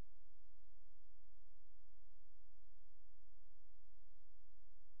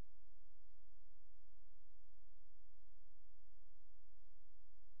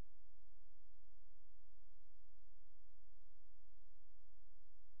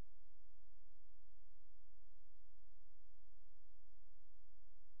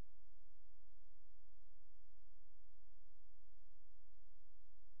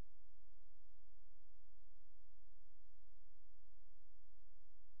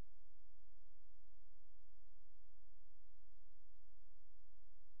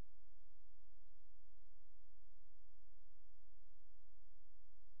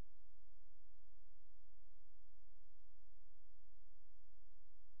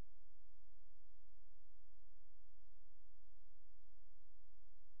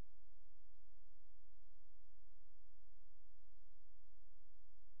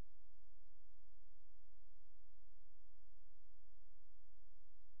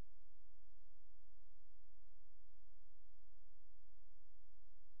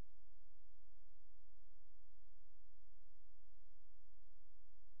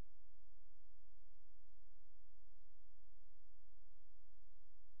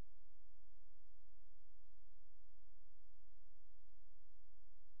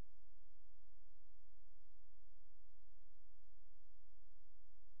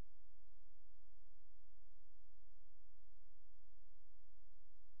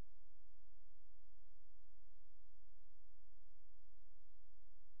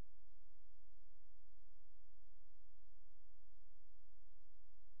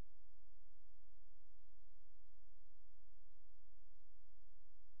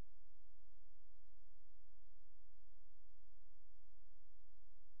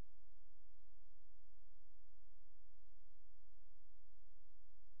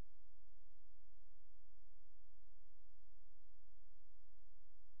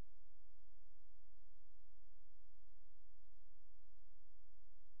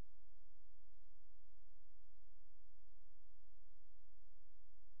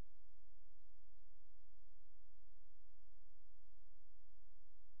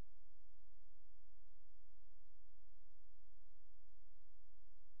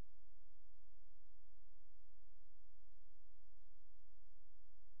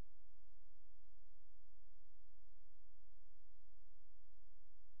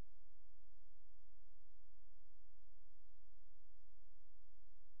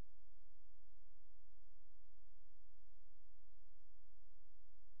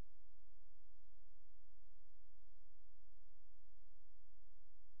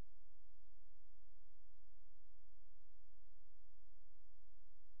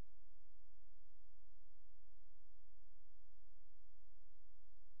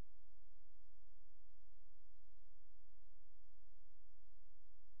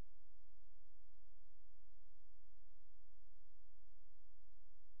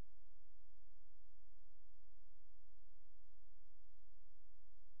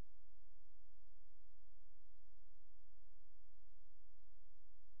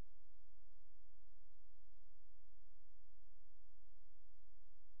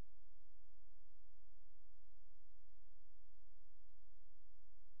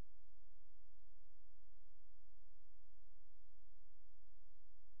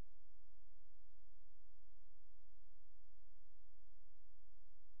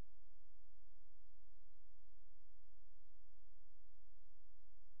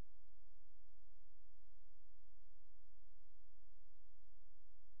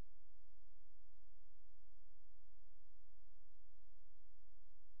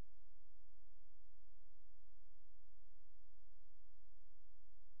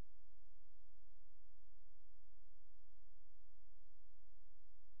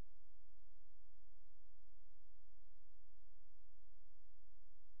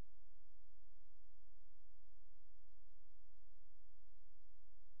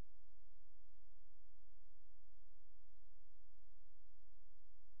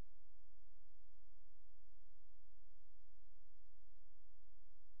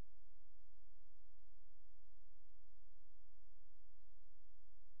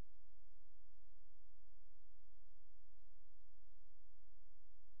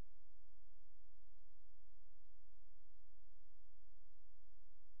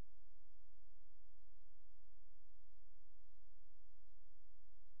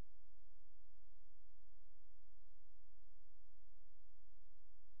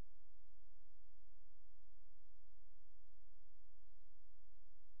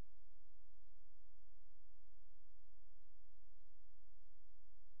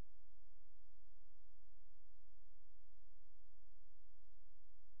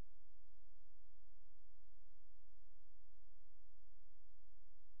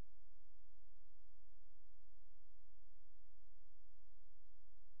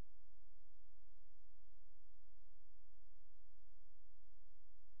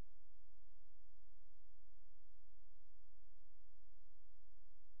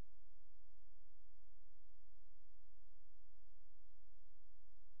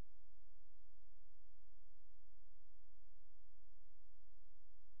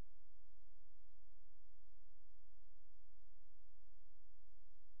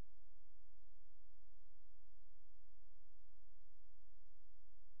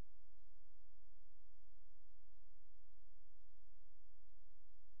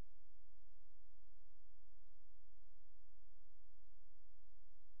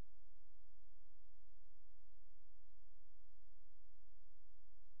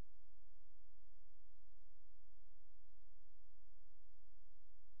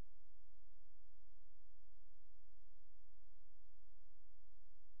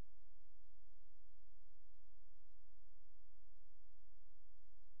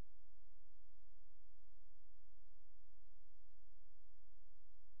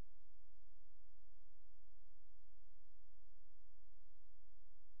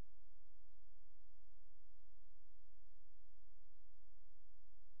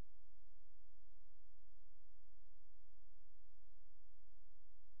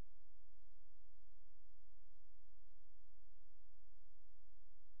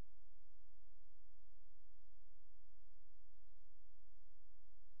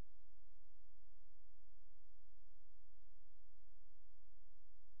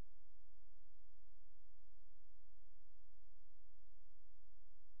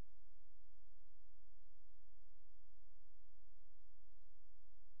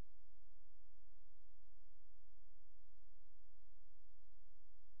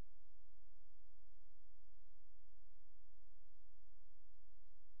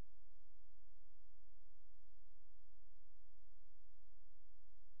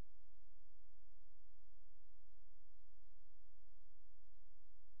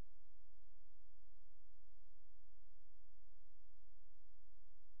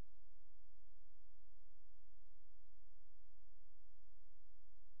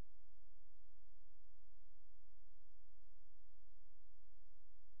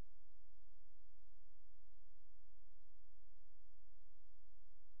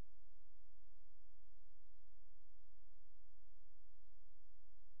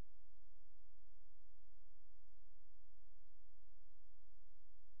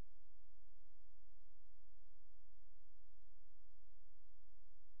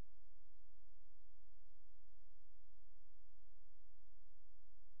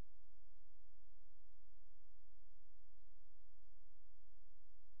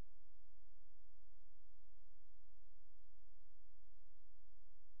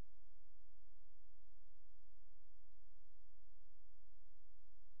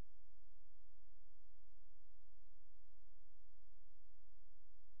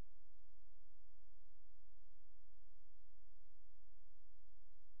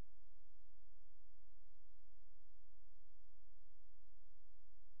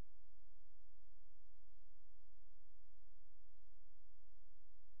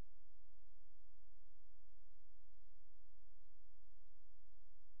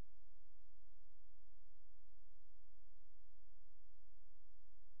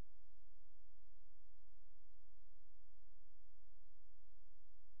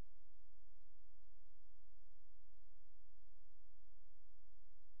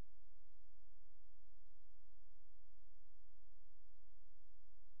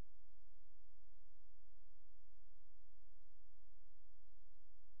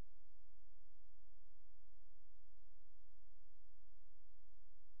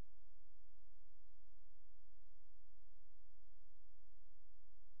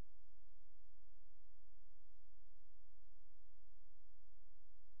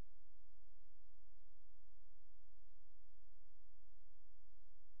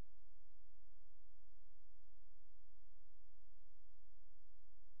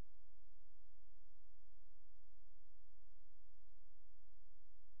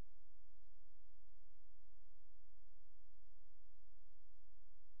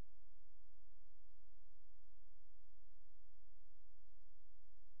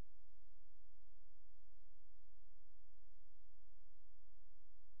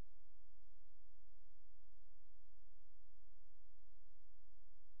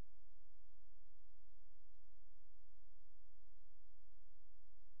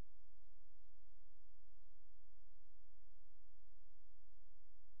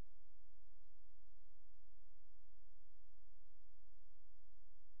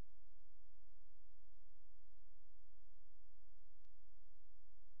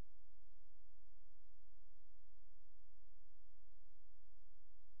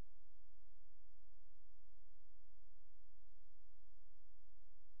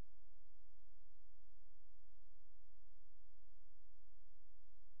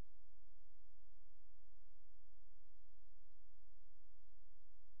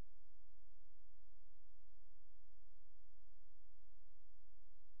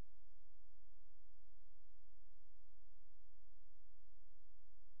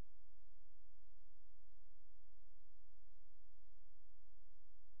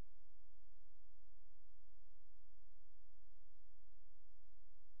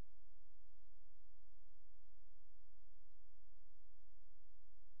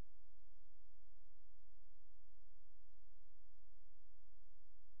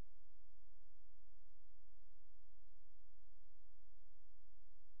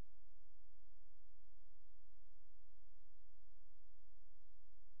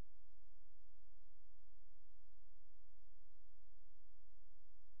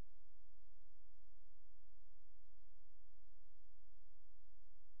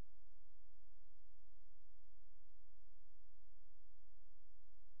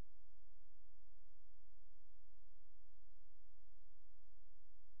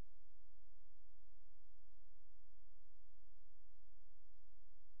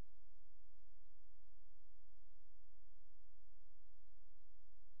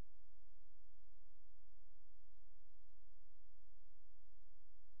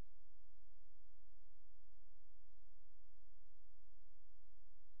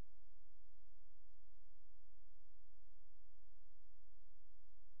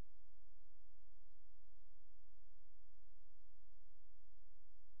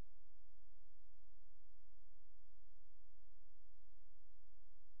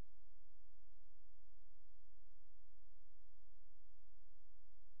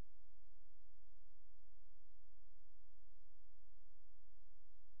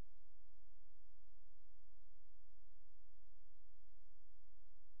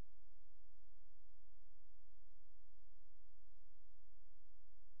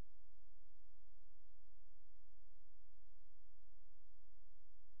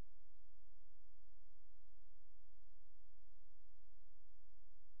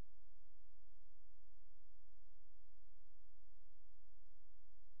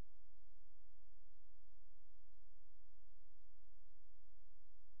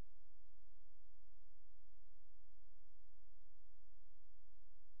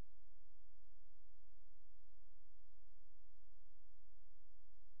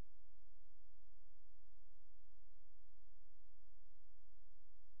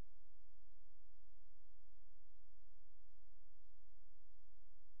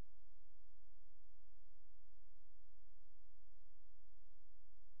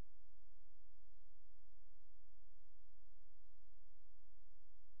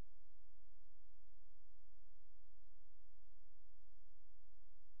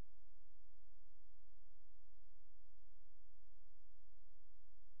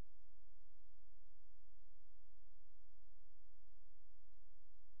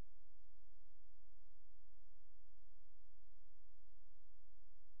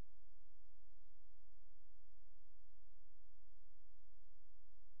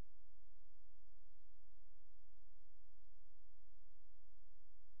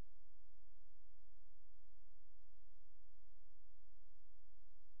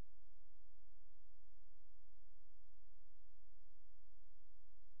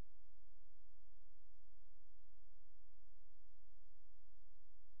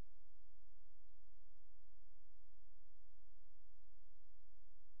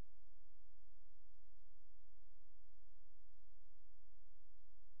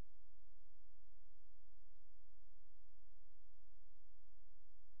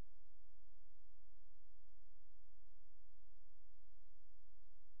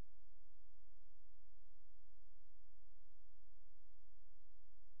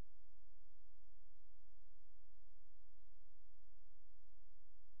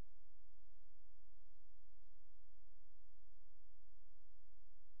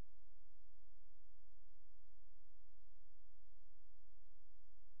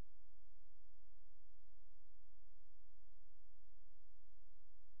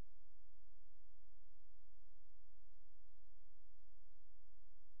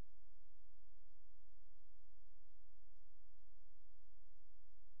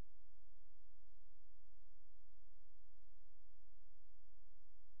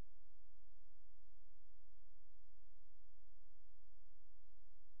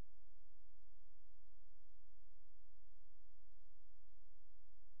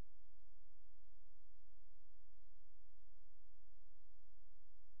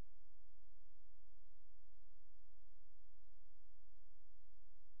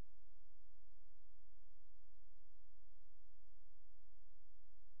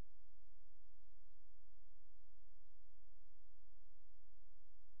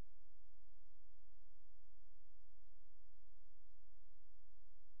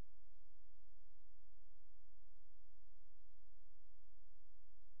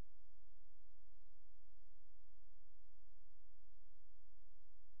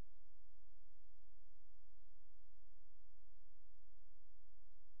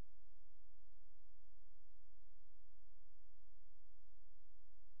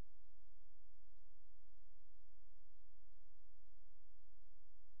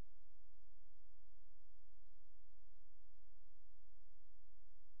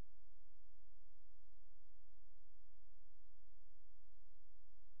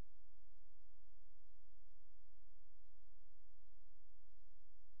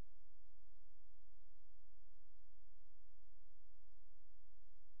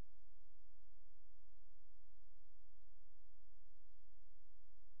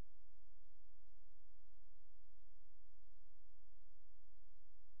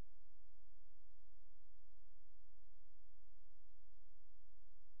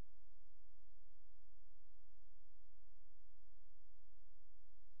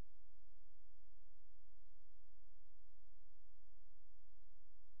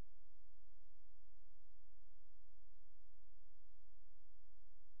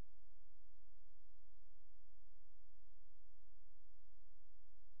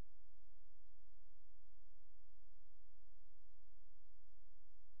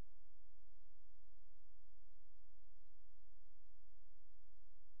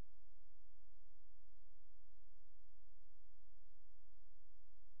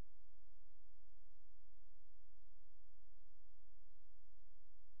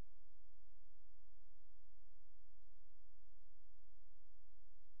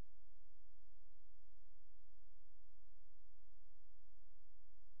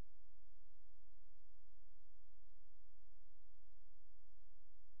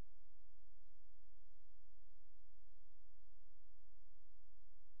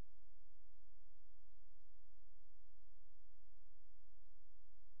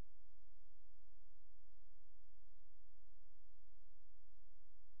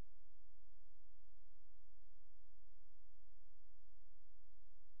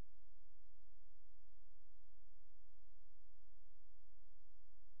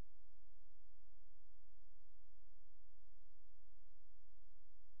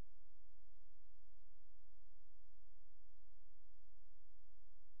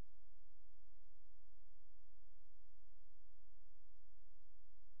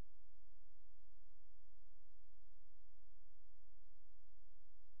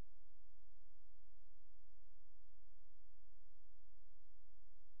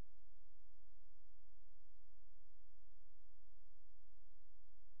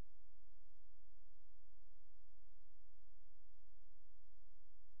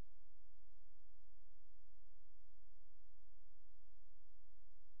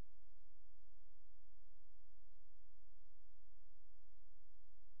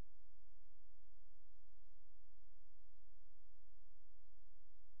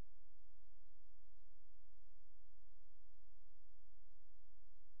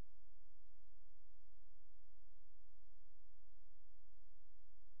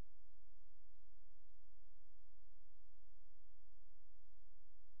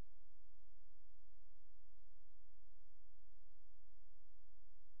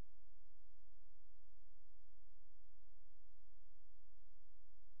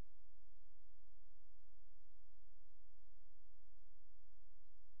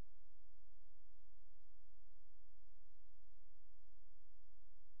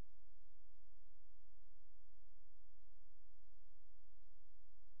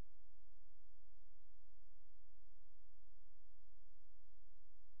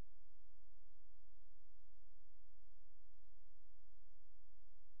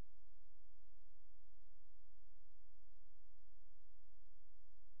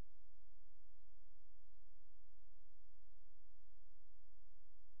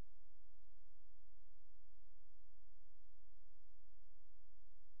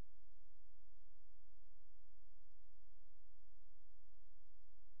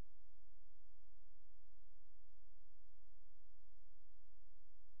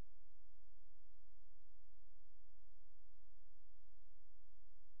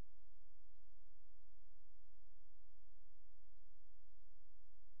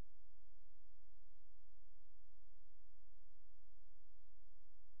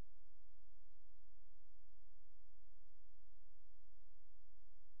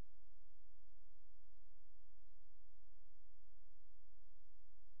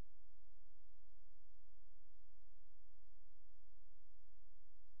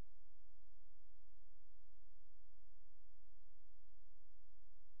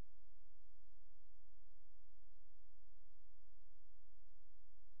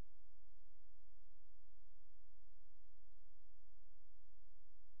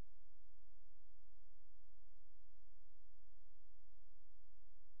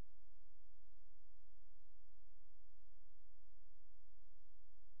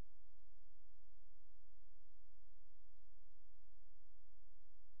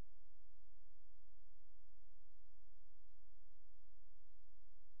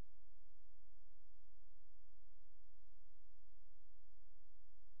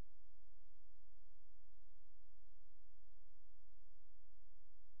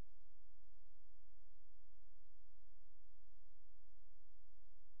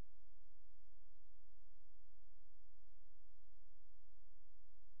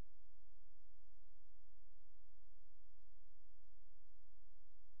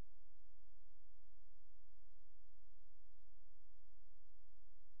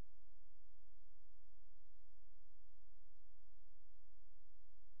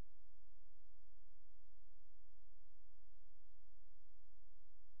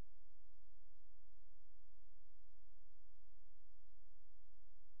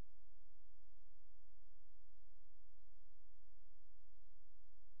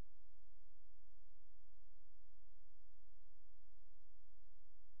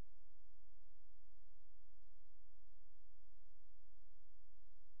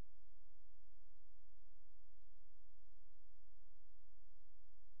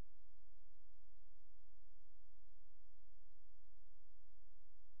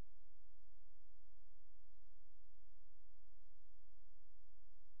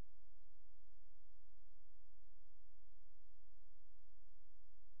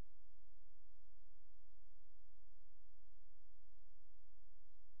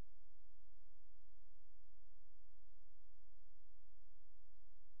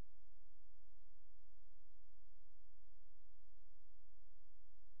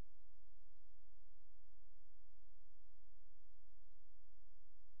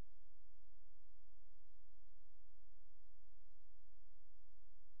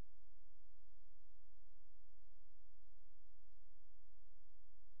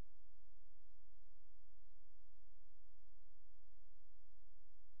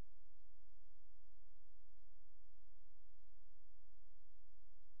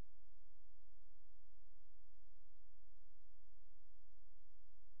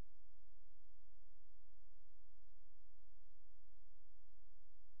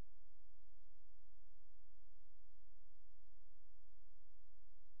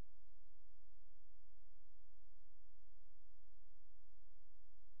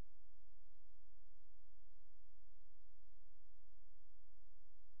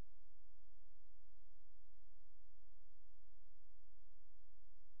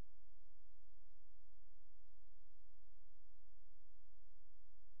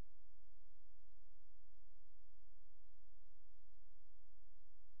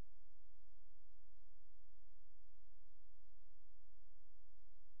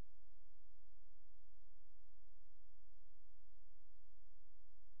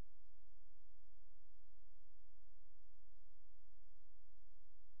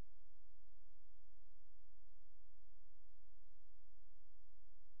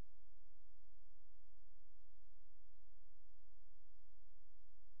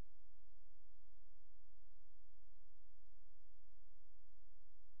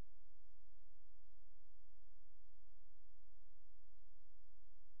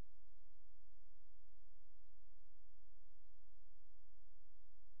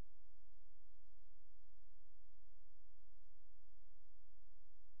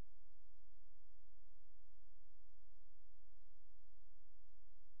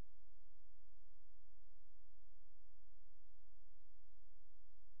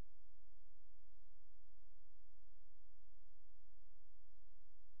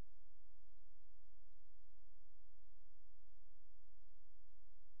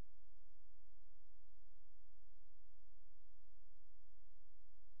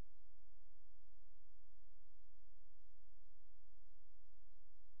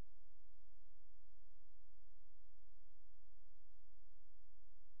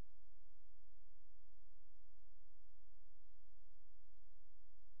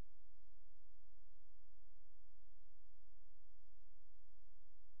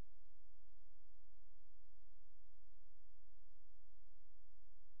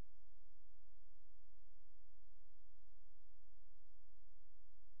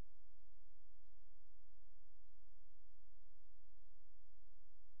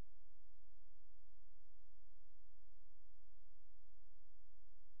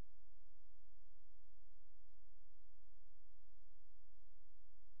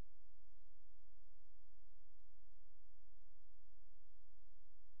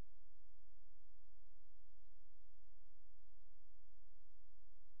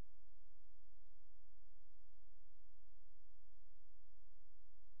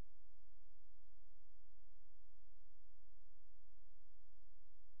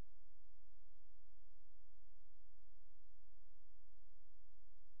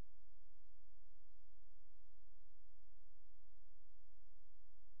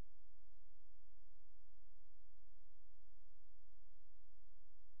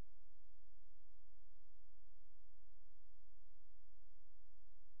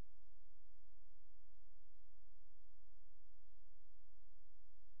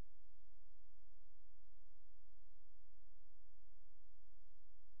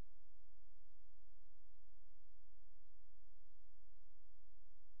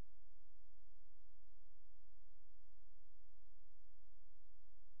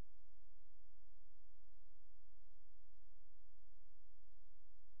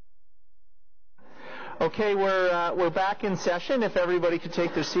 Okay, we're back in session. If everybody could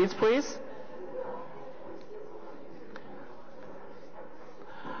take their seats, please.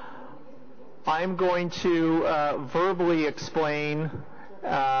 I'm going to verbally explain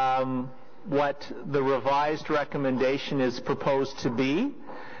what the revised recommendation is proposed to be.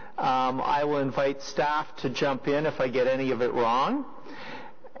 I will invite staff to jump in if I get any of it wrong.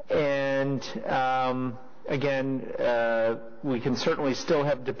 And again, we can certainly still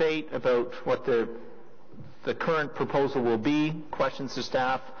have debate about what the current proposal will be, questions to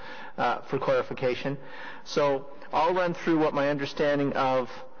staff for clarification. So I'll run through what my understanding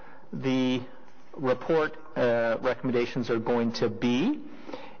of the report recommendations are going to be.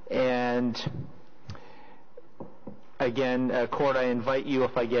 And again, Court, I invite you,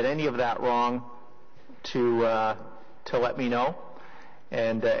 if I get any of that wrong, to let me know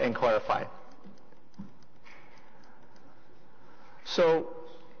and clarify. So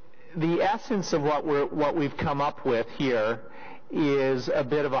the essence of what we've come up with here is a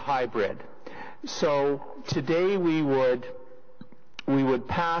bit of a hybrid. So today we would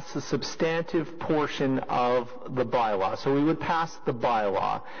pass the substantive portion of the bylaw. So we would pass the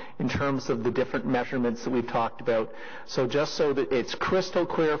bylaw in terms of the different measurements that we've talked about. So just so that it's crystal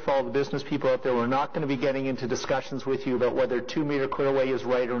clear for all the business people out there, we're not going to be getting into discussions with you about whether 2-meter clearway is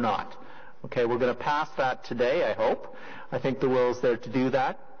right or not. Okay, we're going to pass that today, I hope. I think the will is there to do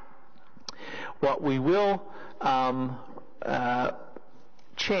that. What we will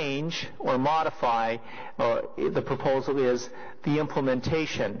change or modify the proposal is the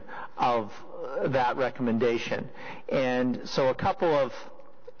implementation of that recommendation, and so a couple of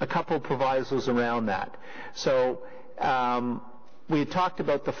provisos around that. So we had talked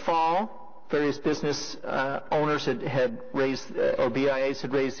about the fall. Various business owners had raised, or BIAs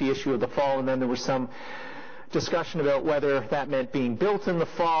had raised the issue of the fall, and then there was some discussion about whether that meant being built in the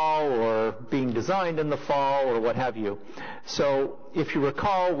fall or being designed in the fall or what have you. So if you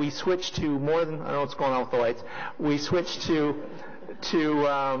recall, we switched to more than, I don't know what's going on with the lights, we switched to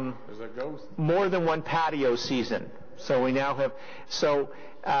more than one patio season. So we now have,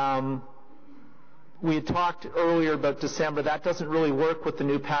 we had talked earlier about December. That doesn't really work with the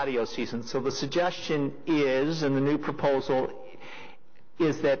new patio season. So the suggestion is, and the new proposal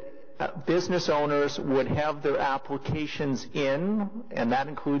is that business owners would have their applications in, and that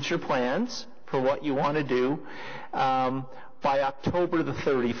includes your plans for what you want to do, by October the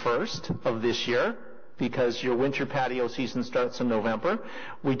 31st of this year, because your winter patio season starts in November.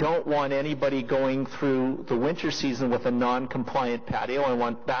 We don't want anybody going through the winter season with a non-compliant patio. I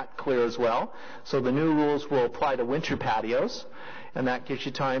want that clear as well. So the new rules will apply to winter patios, and that gives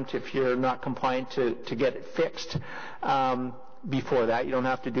you time to, if you're not compliant, to get it fixed before that. You don't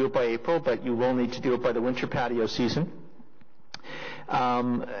have to do it by April, but you will need to do it by the winter patio season.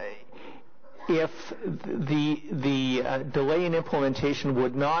 If the delay in implementation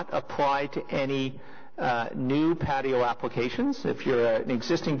would not apply to any new patio applications. If you're an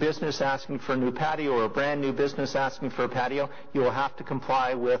existing business asking for a new patio or a brand new business asking for a patio, you will have to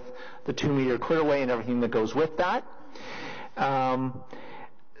comply with the 2-meter clearway and everything that goes with that.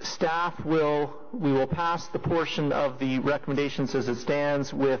 We will pass the portion of the recommendations as it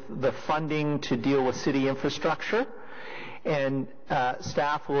stands with the funding to deal with city infrastructure, and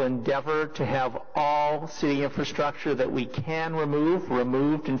staff will endeavor to have all city infrastructure that we can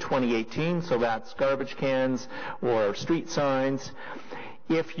removed in 2018, so that's garbage cans or street signs.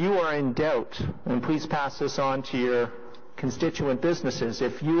 If you are in doubt, and please pass this on to your constituent businesses,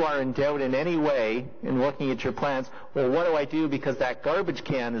 if you are in doubt in any way in looking at your plans, well, what do I do because that garbage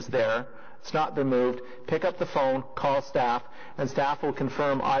can is there, it's not been moved, pick up the phone, call staff, and staff will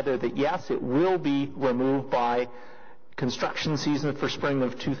confirm either that yes, it will be removed by construction season for spring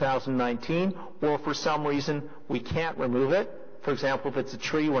of 2019, or for some reason we can't remove it. For example, if it's a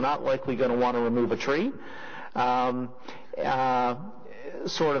tree, we're not likely going to want to remove a tree.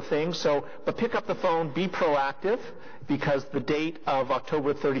 Sort of thing. So, but pick up the phone, be proactive, because the date of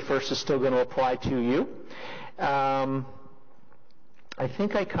October 31st is still going to apply to you. I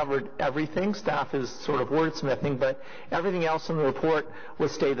think I covered everything. Staff is sort of wordsmithing, but everything else in the report will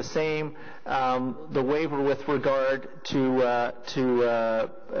stay the same. The waiver with regard to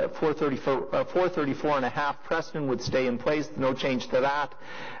 434.5 Preston would stay in place. No change to that.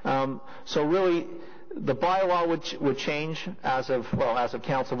 So really, the bylaw would change as of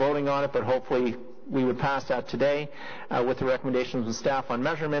council voting on it, but hopefully we would pass that today with the recommendations of staff on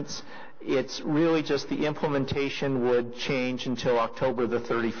measurements. It's really just the implementation would change until October the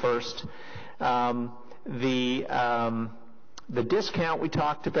 31st. The discount we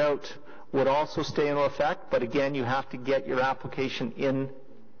talked about would also stay in effect, but again, you have to get your application in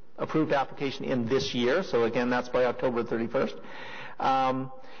approved application in this year. So again, that's by October 31st.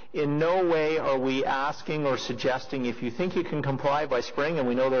 In no way are we asking or suggesting if you think you can comply by spring, and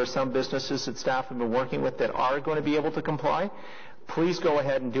we know there are some businesses that staff have been working with that are going to be able to comply, please go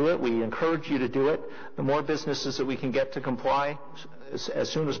ahead and do it. We encourage you to do it. The more businesses that we can get to comply as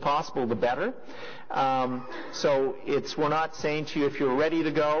soon as possible, the better. So we're not saying to you if you're ready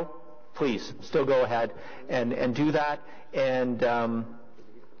to go, please still go ahead and do that. And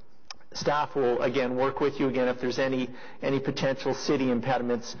staff will, again, work with you. Again, if there's any potential city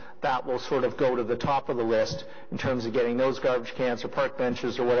impediments, that will sort of go to the top of the list in terms of getting those garbage cans or park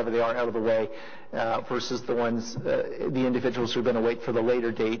benches or whatever they are out of the way versus the ones, the individuals who are going to wait for the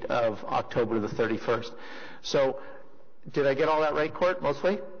later date of October the 31st. So did I get all that right, Court,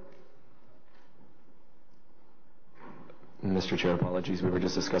 mostly? Mr. Chair, apologies. We were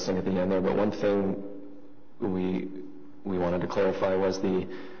just discussing at the end there, but one thing we wanted to clarify was the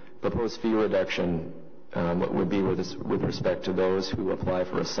proposed fee reduction would be with respect to those who apply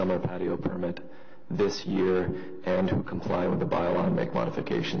for a summer patio permit this year and who comply with the bylaw and make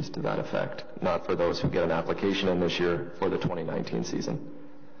modifications to that effect, not for those who get an application in this year for the 2019 season.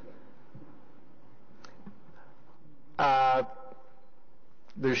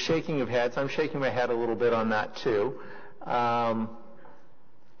 There's shaking of heads. I'm shaking my head a little bit on that too. Councillor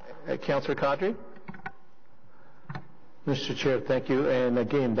Kadri? Mr. Chair, thank you. And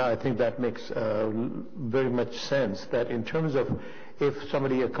again, I think that makes very much sense, that in terms of if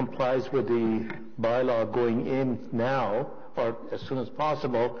somebody complies with the bylaw going in now or as soon as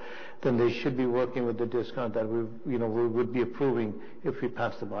possible, then they should be working with the discount that we would be approving if we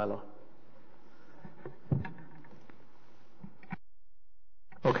pass the bylaw.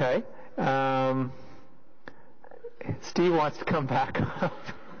 Okay. Steve wants to come back up.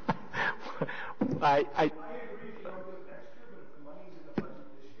 I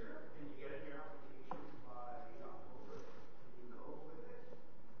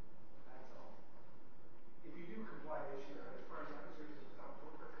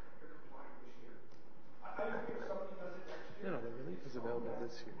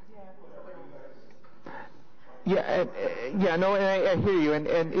no, and I hear you.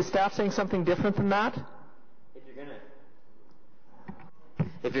 And is staff saying something different than that?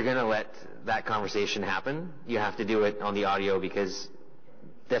 If you're gonna let that conversation happen, you have to do it on the audio because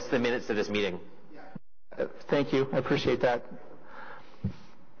that's the minutes of this meeting. Thank you. I appreciate that.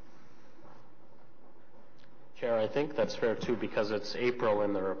 Chair, I think that's fair too because it's April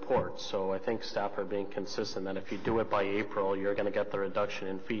in the report. So I think staff are being consistent that if you do it by April, you're going to get the reduction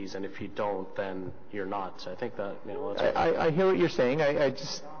in fees, and if you don't, then you're not. So I think that that's I hear what you're saying.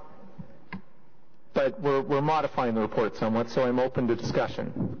 But we're modifying the report somewhat, so I'm open to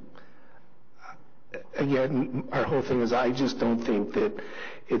discussion. Again, our whole thing is I just don't think that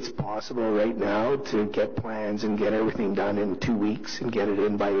it's possible right now to get plans and get everything done in 2 weeks and get it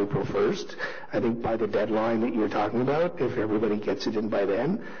in by April 1st. I think by the deadline that you're talking about, if everybody gets it in by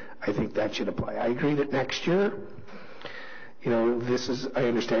then, I think that should apply. I agree that next year, I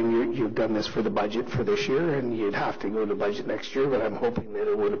understand you've done this for the budget for this year and you'd have to go to budget next year, but I'm hoping that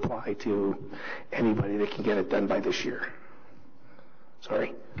it would apply to anybody that can get it done by this year.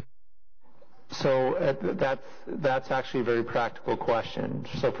 Sorry. So that's actually a very practical question.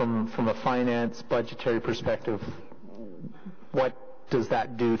 So from a finance budgetary perspective, what does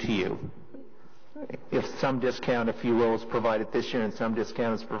that do to you? If some discount, if you will, is provided this year and some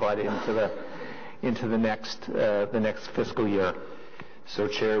discount is provided into the next fiscal year. So,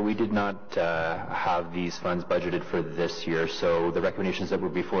 Chair, we did not have these funds budgeted for this year. So the recommendations that were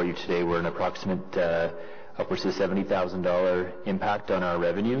before you today were an approximate upwards of $70,000 impact on our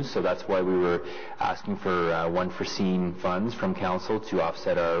revenues. So that's why we were asking for unforeseen funds from Council to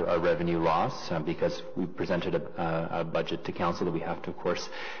offset our revenue loss because we presented a budget to Council that we have to, of course,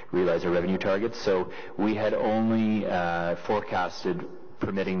 realize our revenue targets. So we had only forecasted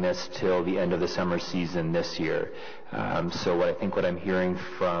permitting this till the end of the summer season this year. So what I'm hearing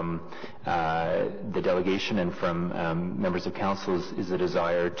from the delegation and from members of council is a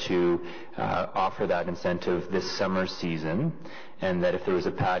desire to offer that incentive this summer season, and that if there was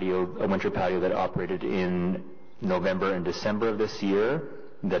a winter patio that operated in November and December of this year,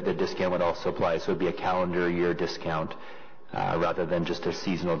 that the discount would also apply. So it would be a calendar year discount rather than just a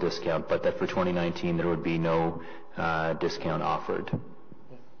seasonal discount, but that for 2019 there would be no discount offered.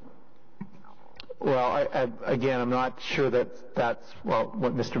 Well, again, I'm not sure that's what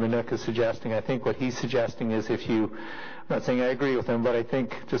Mr. Minuk is suggesting. I think what he's suggesting is I'm not saying I agree with him, but I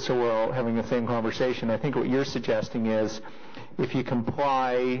think just so we're all having the same conversation, I think what you're suggesting is If you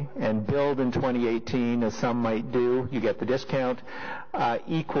comply and build in 2018, as some might do, you get the discount.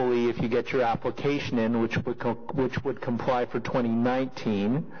 Equally, if you get your application in, which would comply for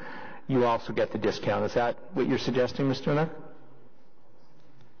 2019, you also get the discount. Is that what you're suggesting, Mr. Minook?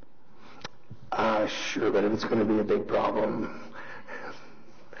 Sure, but if it's going to be a big problem,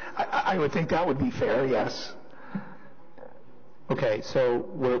 I would think that would be fair, yes. Okay, so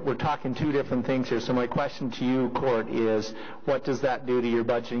we're talking two different things here. So my question to you, Court, is what does that do to your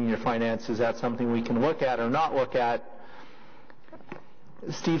budgeting and your finances? Is that something we can look at or not look at?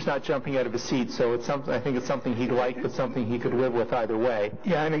 Steve's not jumping out of his seat, so it's something. I think it's something he'd like, but something he could live with either way.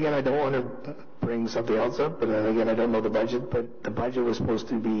 Yeah, and again, I don't want to bring something else up, but then again, I don't know the budget, but the budget was supposed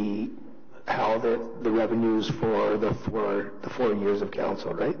to be how the revenues for the 4 years of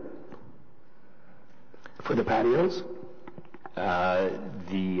council, right? For the patios?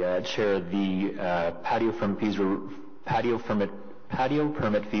 Chair, the patio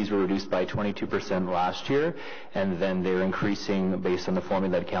permit fees were reduced by 22% last year, and then they're increasing based on the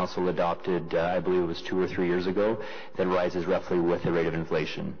formula that council adopted, I believe it was 2 or 3 years ago, that rises roughly with the rate of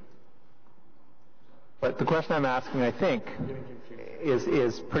inflation. But the question I'm asking, I think,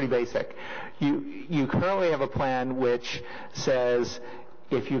 is pretty basic. You currently have a plan which says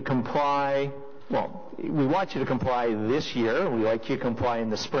if you comply, well, we want you to comply this year. We like you to comply in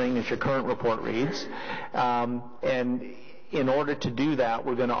the spring, as your current report reads. And in order to do that,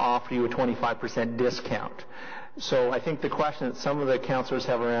 we're going to offer you a 25% discount. So I think the question that some of the councillors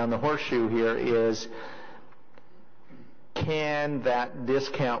have around the horseshoe here is, can that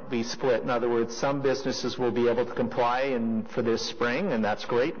discount be split? In other words, some businesses will be able to comply for this spring, and that's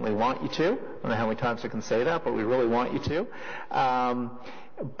great, and we want you to. I don't know how many times I can say that, but we really want you to.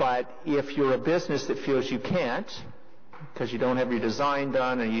 But if you're a business that feels you can't, because you don't have your design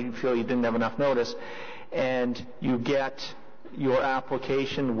done or you feel you didn't have enough notice, and you get your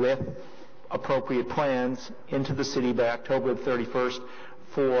application with appropriate plans into the city by October 31st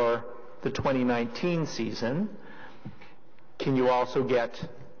for the 2019 season, can you also get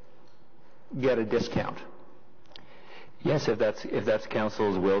a discount? Yes, if that's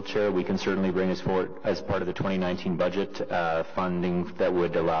council's will, Chair, we can certainly bring this forward as part of the 2019 budget funding that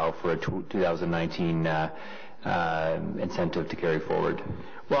would allow for a 2019 incentive to carry forward.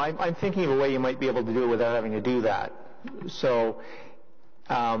 Well, I'm thinking of a way you might be able to do it without having to do that. So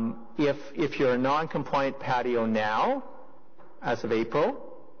if you're a non-compliant patio now, as of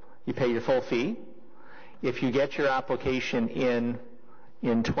April, you pay your full fee. If you get your application in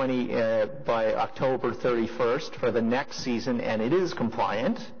by October 31st for the next season and it is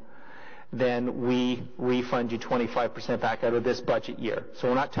compliant, then we refund you 25% back out of this budget year. So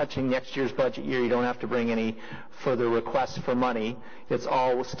we're not touching next year's budget year. You don't have to bring any further requests for money. It's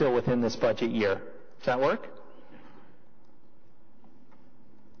all still within this budget year. Does that work?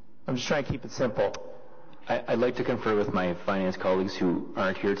 I'm just trying to keep it simple. I'd like to confer with my finance colleagues who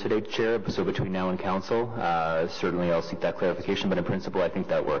aren't here today, Chair, so between now and council, certainly I'll seek that clarification, but in principle I think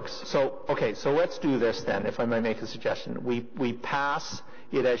that works. So let's do this then, if I might make a suggestion. We pass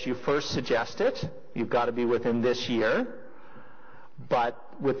it as you first suggest it. You've got to be within this year, but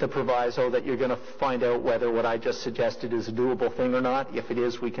with the proviso that you're going to find out whether what I just suggested is a doable thing or not. If it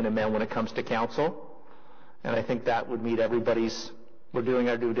is, we can amend when it comes to council. And I think that would meet everybody's, we're doing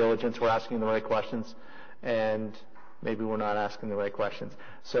our due diligence, we're asking the right questions, and maybe we're not asking the right questions.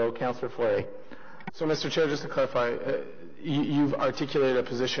 So, Councillor Fleury. So, Mr. Chair, just to clarify, you've articulated a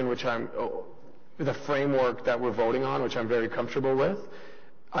position which the framework that we're voting on, which I'm very comfortable with.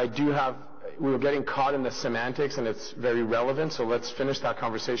 We were getting caught in the semantics, and it's very relevant, so let's finish that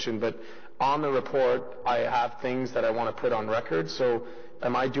conversation. But on the report, I have things that I want to put on record. So,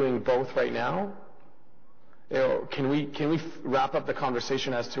 am I doing both right now? Can we wrap up the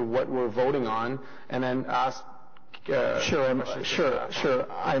conversation as to what we're voting on, and then ask? Sure.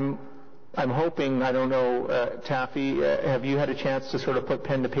 I'm hoping. I don't know, Taffy. Have you had a chance to sort of put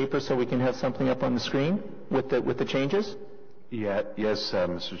pen to paper so we can have something up on the screen with the changes? Yeah. Yes,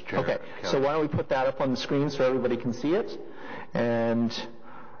 Mr. Chair. Okay. So why don't we put that up on the screen so everybody can see it, and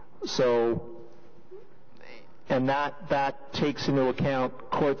that takes into account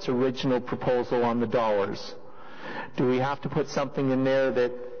Court's original proposal on the dollars. Do we have to put something in there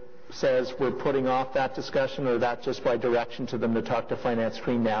that says we're putting off that discussion, or that just by direction to them to talk to Finance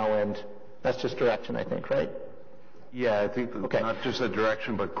Screen now, and that's just direction, I think, right? Yeah, I think not just a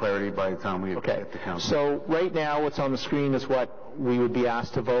direction, but clarity by the time we get to council. So right now what's on the screen is what we would be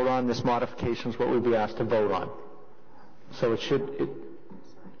asked to vote on. This modification is what we'd be asked to vote on. So it's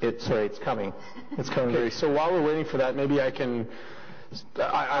coming. It's coming. Okay, so while we're waiting for that, maybe I can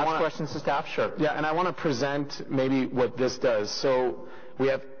Ask questions to staff? Sure. Yeah, and I want to present maybe what this does. So we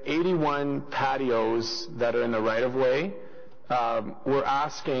have 81 patios that are in the right-of-way. We're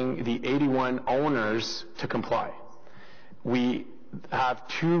asking the 81 owners to comply. We have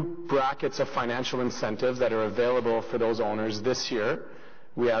 2 brackets of financial incentives that are available for those owners this year.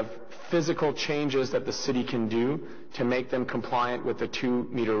 We have physical changes that the city can do to make them compliant with the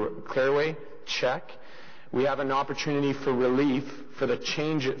 2-meter clearway. Check. We have an opportunity for relief, for the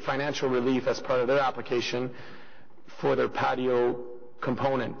financial relief as part of their application for their patio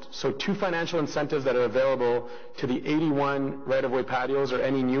component. So 2 financial incentives that are available to the 81 right-of-way patios or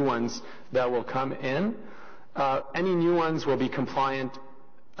any new ones that will come in. Any new ones will be compliant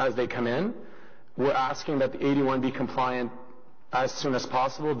as they come in. We're asking that the 81 be compliant as soon as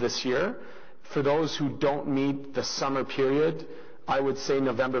possible this year. For those who don't meet the summer period, I would say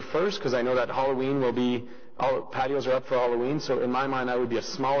November 1st, because I know that Halloween will be, all patios are up for Halloween, so in my mind that would be a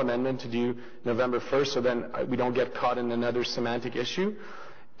small amendment to do November 1st, so then we don't get caught in another semantic issue.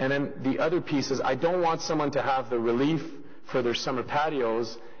 And then the other piece is I don't want someone to have the relief for their summer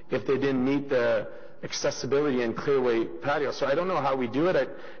patios if they didn't meet the accessibility and clearway patio. So I don't know how we do it. I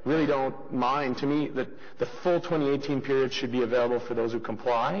really don't mind. To me, the full 2018 period should be available for those who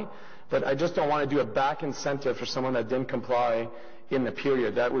comply. But I just don't want to do a back incentive for someone that didn't comply in the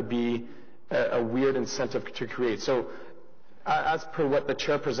period. That would be a weird incentive to create. So as per what the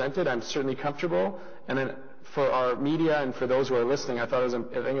chair presented, I'm certainly comfortable. And then for our media and for those who are listening, I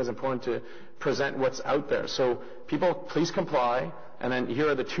think it was important to present what's out there. So people, please comply. And then here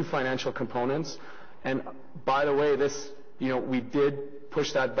are the 2 financial components. And by the way, this, we did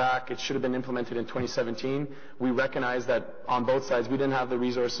push that back. It should have been implemented in 2017. We recognize that on both sides we didn't have the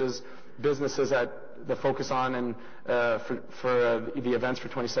resources. Businesses had the focus on and for the events for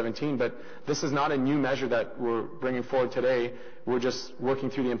 2017. But this is not a new measure that we're bringing forward today. We're just working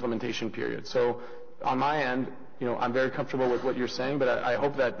through the implementation period. So on my end, I'm very comfortable with what you're saying. But I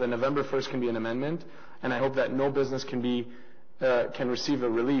hope that the November 1st can be an amendment, and I hope that no business can receive a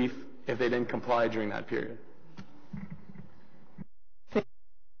relief if they didn't comply during that period.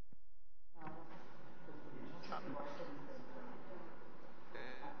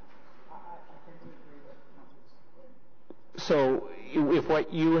 So if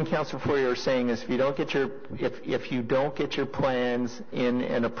what you and Councillor Fourier are saying is if you don't get your plans in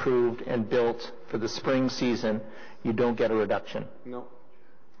and approved and built for the spring season, you don't get a reduction. No,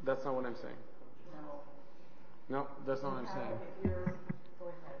 that's not what I'm saying. No, that's not what I'm saying.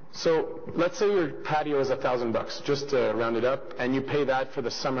 So let's say your patio is $1,000, just to round it up, and you pay that for the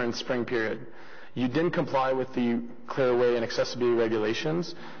summer and spring period. You didn't comply with the clearway and accessibility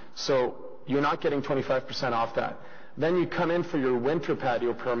regulations, so you're not getting 25% off that. Then you come in for your winter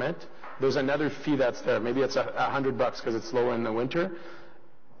patio permit. There's another fee that's there. Maybe it's $100 because it's lower in the winter.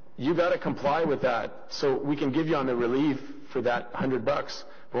 You got to comply with that. So we can give you on the relief for that $100, but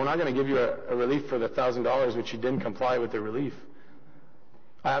we're not going to give you a relief for the $1,000 which you didn't comply with the relief.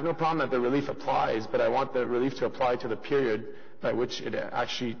 I have no problem that the relief applies, but I want the relief to apply to the period by which it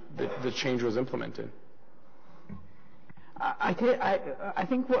actually the change was implemented. I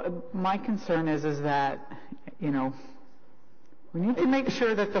think what my concern is that, we need to make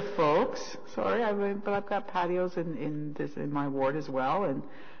sure that the folks, but I've got patios in my ward as well, and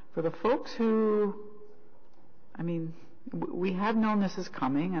for the folks who, we have known this is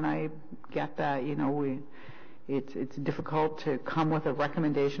coming, and I get that, it's difficult to come with a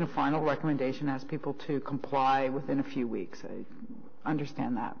final recommendation, ask people to comply within a few weeks. I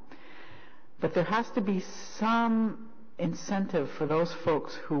understand that. But there has to be some incentive for those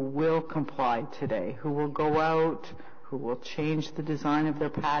folks who will comply today, who will go out, who will change the design of their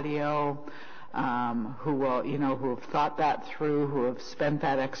patio, who will, who have thought that through, who have spent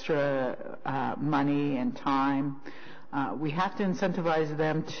that extra money and time. We have to incentivize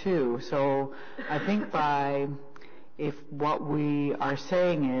them too. So I think if what we are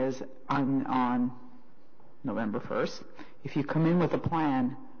saying is on November 1st, if you come in with a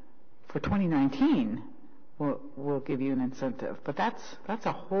plan for 2019, we'll give you an incentive. But that's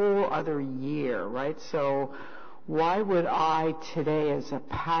a whole other year, right? So why would I today as a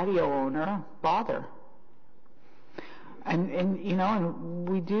patio owner bother? And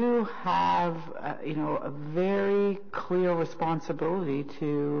we do have a very clear responsibility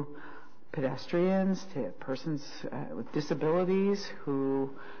to pedestrians, to persons with disabilities who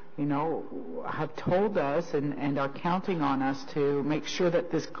have told us and are counting on us to make sure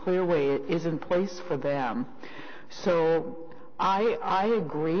that this clearway is in place for them. So I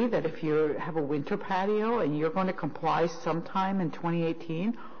agree that if you have a winter patio and you're going to comply sometime in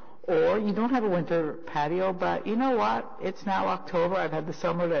 2018, Or you don't have a winter patio, but you know what? It's now October. I've had the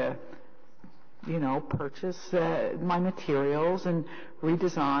summer to, purchase my materials and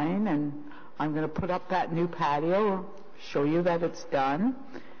redesign, and I'm going to put up that new patio, show you that it's done,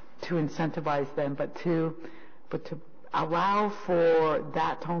 to incentivize them, but to allow for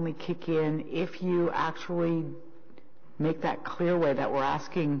that to only kick in if you actually make that clear way that we're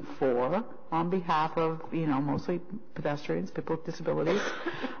asking for on behalf of, mostly pedestrians, people with disabilities.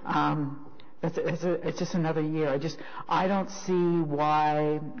 It's just another year. I don't see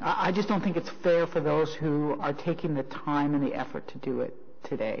why. I just don't think it's fair for those who are taking the time and the effort to do it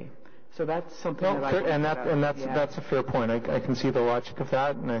today. So that's something that's a fair point. I can see the logic of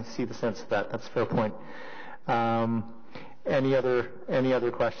that, and I see the sense of that. That's a fair point. Any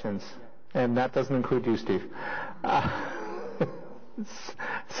other questions? And that doesn't include you, Steve.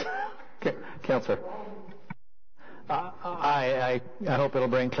 Councillor. I hope it'll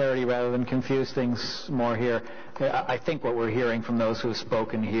bring clarity rather than confuse things more here. I think what we're hearing from those who have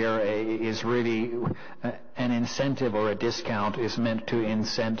spoken here is really an incentive or a discount is meant to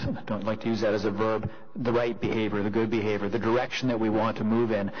incent, I don't like to use that as a verb, the right behavior, the good behavior, the direction that we want to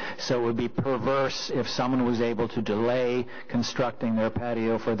move in. So it would be perverse if someone was able to delay constructing their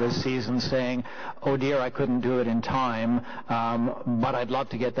patio for this season saying, oh dear, I couldn't do it in time, but I'd love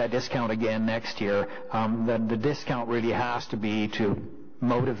to get that discount again next year. The discount really has to be to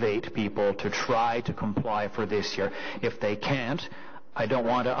motivate people to try to comply for this year. If they can't, I don't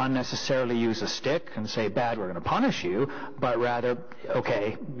want to unnecessarily use a stick and say, bad, we're going to punish you, but rather,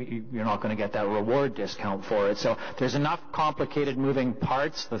 okay, you're not going to get that reward discount for it. So there's enough complicated moving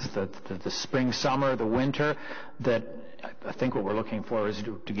parts, the spring, summer, the winter, that I think what we're looking for is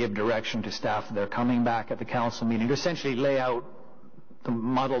to give direction to staff that they're coming back at the council meeting to essentially lay out the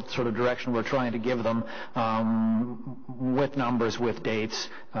muddled sort of direction we're trying to give them, with numbers, with dates,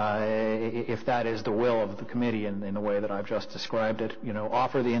 if that is the will of the committee in the way that I've just described it.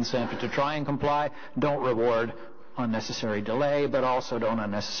 Offer the incentive to try and comply. Don't reward unnecessary delay, but also don't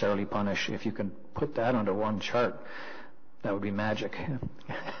unnecessarily punish. If you can put that under one chart, that would be magic.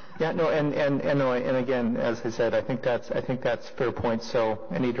 Yeah, no, and again, as I said, I think that's a fair point. So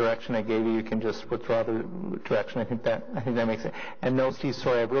any direction I gave you, you can just withdraw the direction. I think that makes it. And no, Steve,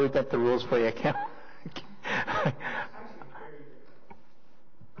 sorry, I've really bent the rules for you. I can't.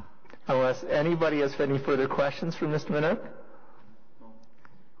 Unless anybody has any further questions for Mr. Minook?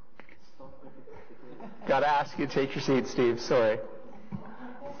 Got to ask you to take your seat, Steve. Sorry.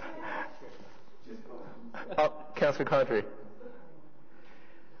 Councillor Caudry.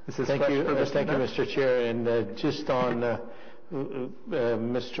 Thank you, Mr. Chair. And just on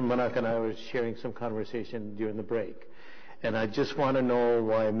Mr. Minook and I were sharing some conversation during the break, and I just want to know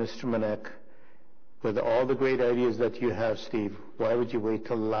why Mr. Minook, with all the great ideas that you have, Steve, why would you wait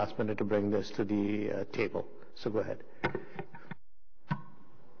till the last minute to bring this to the table? So go ahead.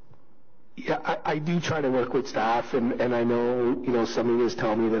 Yeah, I do try to work with staff, and I know, some of you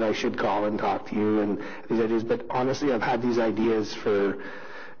tell me that I should call and talk to you and these ideas, but honestly, I've had these ideas for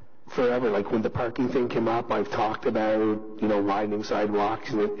forever. Like when the parking thing came up, I've talked about, widening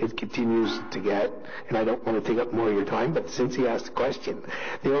sidewalks, and it continues to get, and I don't want to take up more of your time, but since he asked the question,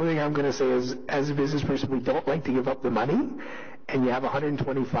 the only thing I'm going to say is, as a business person, we don't like to give up the money, and you have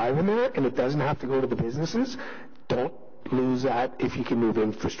 125 in there, and it doesn't have to go to the businesses. Don't lose that if you can move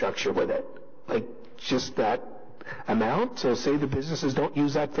infrastructure with it. Like, just that amount. So say the businesses don't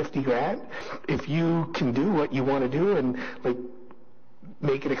use that 50 grand. If you can do what you want to do and,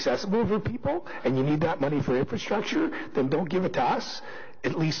 make it accessible for people, and you need that money for infrastructure, then don't give it to us.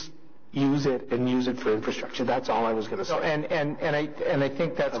 At least use it for infrastructure. That's all I was going to say. And I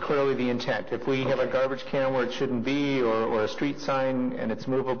think that's clearly the intent. If we have a garbage can where it shouldn't be, or a street sign and it's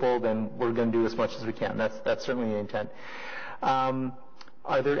movable, then we're going to do as much as we can. That's certainly the intent.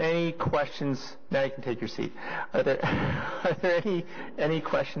 Are there any questions? Now you can take your seat. Are there any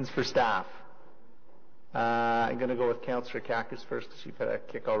questions for staff? I'm going to go with Councillor Kakis first, because you've had a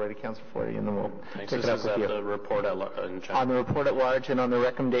kick already, Councillor Forty, and then we'll take it up with you. The report at large. On the report at large and on the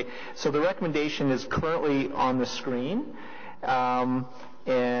recommendation. So the recommendation is currently on the screen, and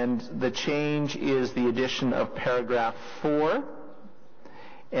the change is the addition of paragraph 4,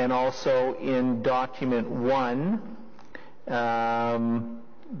 and also in document 1,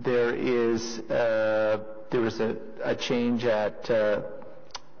 there is a change at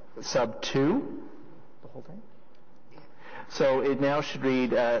sub 2. So it now should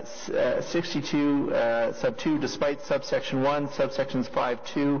read 62 sub 2, despite subsection 1, subsections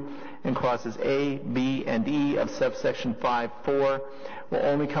 5.2 and clauses A, B, and E of subsection 5.4 will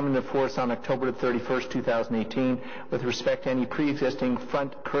only come into force on October 31st, 2018 with respect to any pre-existing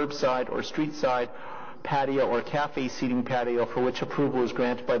front curbside or street side patio or cafe seating patio for which approval is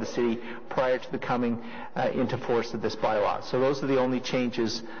granted by the city prior to the coming into force of this bylaw. So those are the only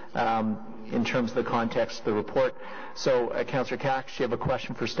changes in terms of the context of the report. So, Councillor Cax, you have a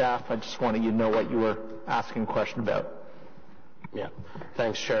question for staff? I just wanted you to know what you were asking a question about. Yeah,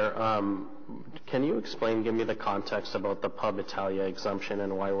 thanks, Chair. Can you give me the context about the Pub Italia exemption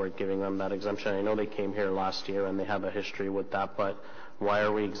and why we're giving them that exemption? I know they came here last year and they have a history with that, but why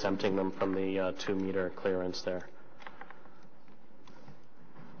are we exempting them from the 2-meter clearance there?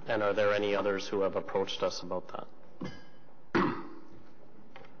 And are there any others who have approached us about that?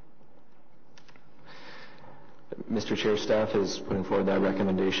 Mr. Chair, staff is putting forward that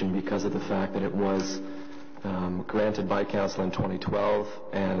recommendation because of the fact that it was granted by Council in 2012,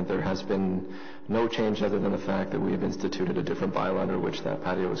 and there has been no change other than the fact that we have instituted a different bylaw under which that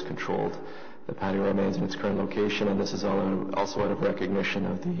patio is controlled. The patio remains in its current location, and this is also out of recognition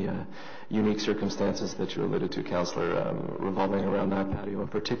of the unique circumstances that you alluded to, Councillor, revolving around that patio in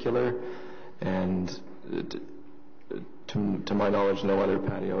particular. And to my knowledge, no other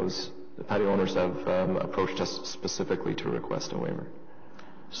patio owners have approached us specifically to request a waiver.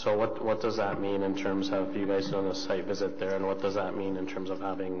 So what does that mean in terms of you guys done a site visit there, and what does that mean in terms of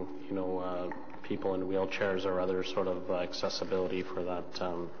having people in wheelchairs or other sort of accessibility for that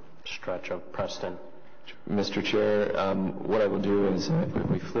stretch of Preston? Mr. Chair, what I will do is if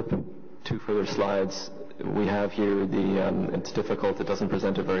we flip 2 further slides, we have here it's difficult, it doesn't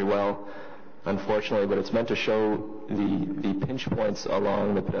present it very well, unfortunately, but it's meant to show the pinch points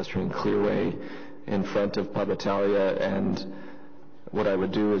along the pedestrian clearway in front of Pub Italia, and what I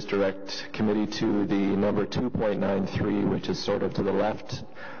would do is direct committee to the number 2.93, which is sort of to the left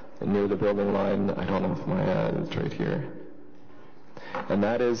near the building line. I don't know if it's right here. And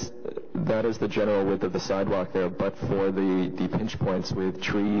that is the general width of the sidewalk there, but for the pinch points with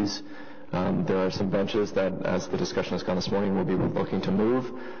trees, there are some benches that, as the discussion has gone this morning, we'll be looking to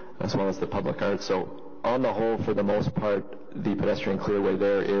move, as well as the public art. So on the whole, for the most part, the pedestrian clearway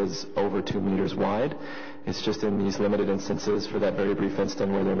there is over 2 meters wide. It's just in these limited instances, for that very brief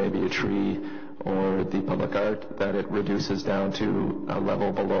instant where there may be a tree or the public art, that it reduces down to a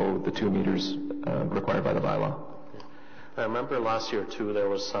level below the 2 meters required by the bylaw. I remember last year, too, there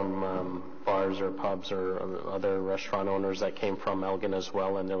was some bars or pubs or other restaurant owners that came from Elgin as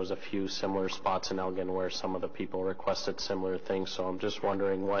well, and there was a few similar spots in Elgin where some of the people requested similar things. So I'm just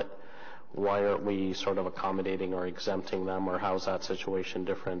wondering why aren't we sort of accommodating or exempting them, or how's that situation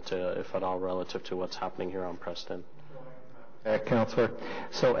different, if at all, relative to what's happening here on Preston? Councillor,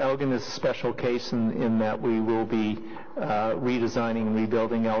 so Elgin is a special case in that we will be redesigning and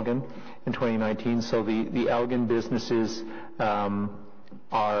rebuilding Elgin in 2019. So the Elgin businesses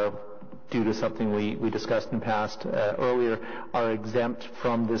are, due to something we discussed in the past earlier, are exempt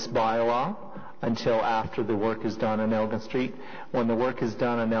from this bylaw until after the work is done on Elgin Street. When the work is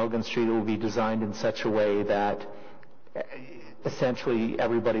done on Elgin Street, it will be designed in such a way that essentially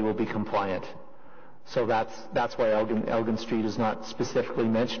everybody will be compliant. So that's why Elgin Street is not specifically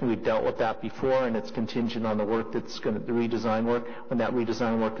mentioned. We've dealt with that before, and it's contingent on the work the redesign work. When that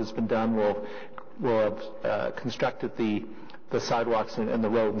redesign work has been done, we'll have constructed the sidewalks and the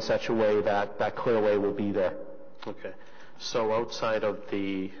road in such a way that clearway will be there. Okay. So outside of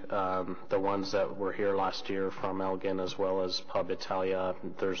the ones that were here last year from Elgin as well as Pub Italia,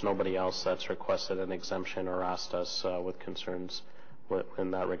 there's nobody else that's requested an exemption or asked us with concerns in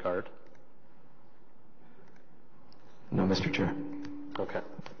that regard? No, Mr. Chair. Okay.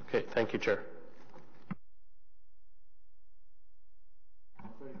 Okay, thank you, Chair.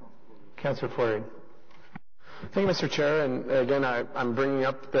 Councillor Fleury. Thank you, Mr. Chair. And again, I'm bringing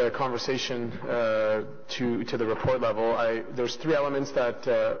up the conversation to the report level. There's 3 elements that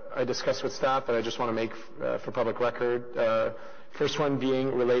I discussed with staff that I just want to make for public record. First one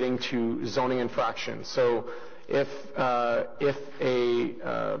being relating to zoning infractions. So if a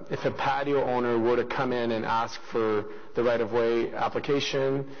patio owner were to come in and ask for the right-of-way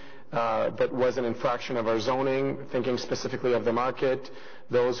application, but was an infraction of our zoning, thinking specifically of the market,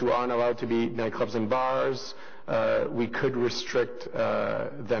 those who aren't allowed to be nightclubs and bars, we could restrict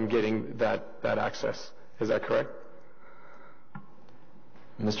them getting that access. Is that correct?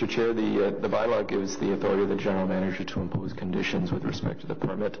 Mr. Chair, the bylaw gives the authority of the general manager to impose conditions with respect to the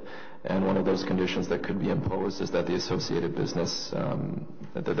permit, and one of those conditions that could be imposed is that the associated business,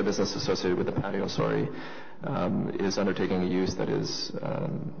 the business associated with the patio, is undertaking a use that is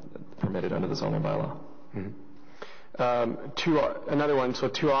permitted under the zoning bylaw. Mm-hmm. Another one. So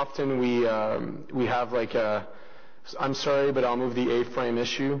too often we have like I'm sorry, but I'll move the A-frame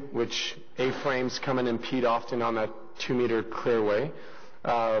issue, which A-frames come and impede often on that 2-meter clearway.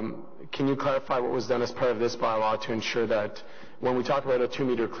 Can you clarify what was done as part of this bylaw to ensure that when we talk about a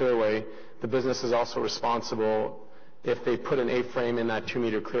 2-meter clearway, the business is also responsible if they put an A-frame in that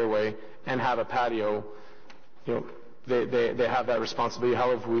 2-meter clearway and have a patio, they have that responsibility.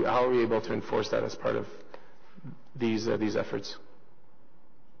 How are we able to enforce that as part of these efforts?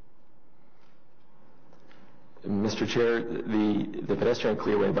 Mr. Chair, the pedestrian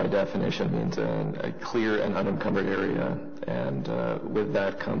clearway by definition means a clear and unencumbered area, and with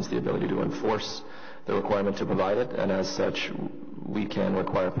that comes the ability to enforce the requirement to provide it, and as such, we can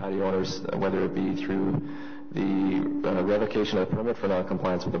require patio owners, whether it be through the revocation of the permit for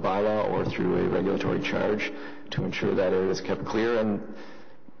non-compliance with the bylaw or through a regulatory charge, to ensure that area is kept clear. And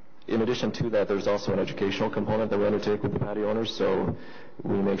in addition to that, there's also an educational component that we undertake with the patio owners, so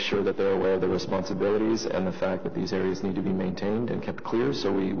we make sure that they're aware of the responsibilities and the fact that these areas need to be maintained and kept clear.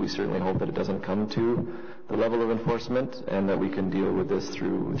 So we certainly hope that it doesn't come to the level of enforcement, and that we can deal with this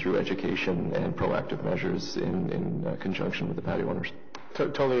through education and proactive measures in conjunction with the patio owners.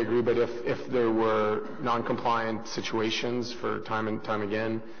 Totally agree, but if there were non-compliant situations for time and time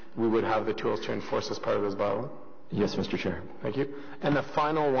again, we would have the tools to enforce as part of this bylaw? Yes, Mr. Chair. Thank you. And the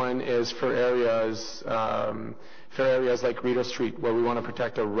final one is for areas like Rideau Street, where we want to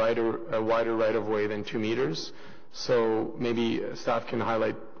protect a wider right-of-way than 2 meters. So maybe staff can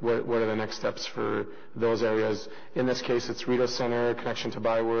highlight what are the next steps for those areas. In this case, it's Rideau Center, connection to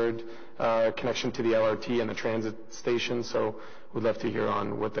Byward, connection to the LRT and the transit station. So we'd love to hear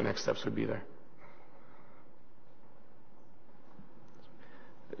on what the next steps would be there.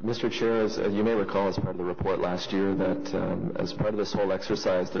 Mr. Chair, as you may recall, as part of the report last year, that as part of this whole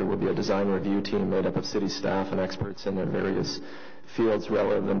exercise, there will be a design review team made up of city staff and experts in their various fields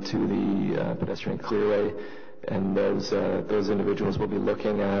relevant to the pedestrian clearway. And those individuals will be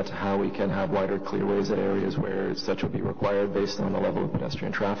looking at how we can have wider clearways at areas where such will be required based on the level of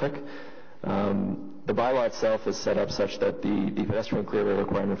pedestrian traffic. The bylaw itself is set up such that the pedestrian clearway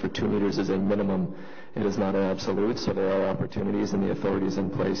requirement for 2 meters is a minimum. It is not an absolute, so there are opportunities and the authorities in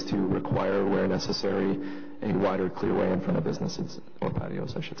place to require, where necessary, a wider clearway in front of businesses, or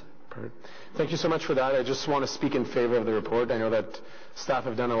patios, I should say. Perfect. Thank you so much for that. I just want to speak in favor of the report. I know that staff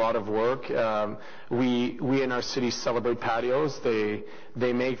have done a lot of work. We in our city celebrate patios.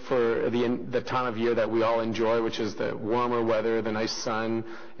 They make for the time of year that we all enjoy, which is the warmer weather, the nice sun.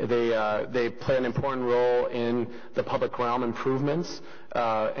 They play an important role in the public realm improvements,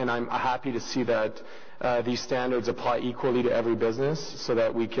 and I'm happy to see that these standards apply equally to every business, so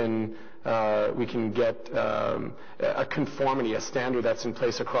that we can get a conformity, a standard that's in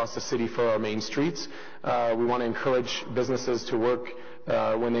place across the city for our main streets. We want to encourage businesses to work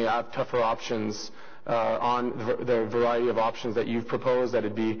when they have tougher options on the variety of options that you've proposed, that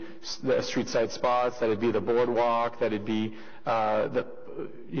it be the street side spots, that it be the boardwalk, that it be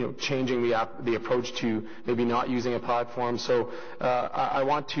changing the approach to maybe not using a platform. So I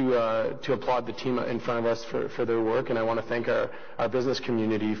want to applaud the team in front of us for their work, and I want to thank our business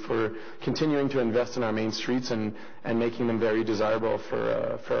community for continuing to invest in our main streets and making them very desirable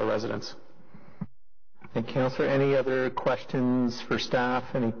for our residents. Thank you, Councillor. Any other questions for staff?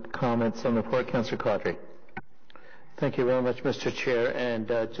 Any comments on the report? Councillor Caudry. Thank you very much, Mr. Chair. And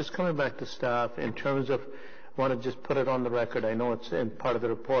just coming back to staff, in terms of, I want to just put it on the record, I know it's in part of the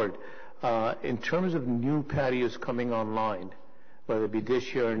report, in terms of new patios coming online, whether it be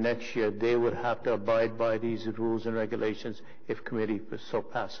this year or next year, they would have to abide by these rules and regulations if committee so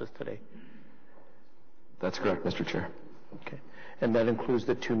passes today. That's correct, Mr. Chair. Okay. And that includes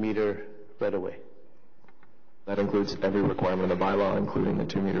the 2 meter right-of-way? That includes every requirement of the bylaw, including the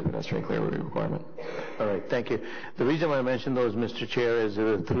 2 meter pedestrian clearway requirement. All right, thank you. The reason why I mentioned those, Mr. Chair, is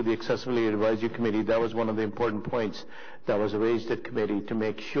through the Accessibility Advisory Committee, that was one of the important points that was raised at committee, to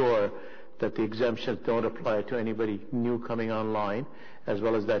make sure that the exemptions don't apply to anybody new coming online, as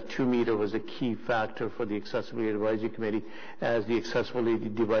well as that 2 meter was a key factor for the Accessibility Advisory Committee, as the accessibility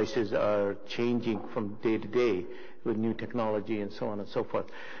devices are changing from day to day with new technology and so on and so forth.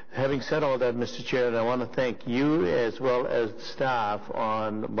 Having said all that, Mr. Chair, I want to thank you as well as staff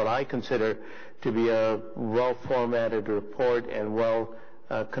on what I consider to be a well-formatted report and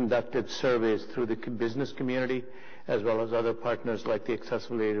well-conducted surveys through the business community, as well as other partners like the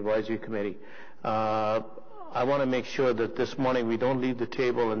Accessibility Advisory Committee. I want to make sure that this morning we don't leave the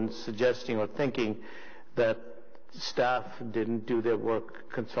table and suggesting or thinking that staff didn't do their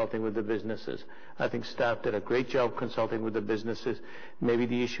work consulting with the businesses. I think staff did a great job consulting with the businesses. Maybe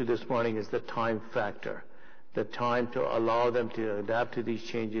the issue this morning is the time factor, the time to allow them to adapt to these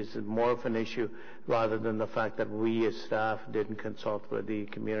changes is more of an issue rather than the fact that we as staff didn't consult with the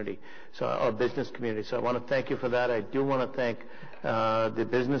community, so our business community. So I want to thank you for that. I do want to thank the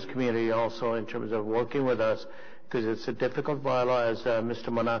business community also in terms of working with us, because it's a difficult bylaw, as Mr.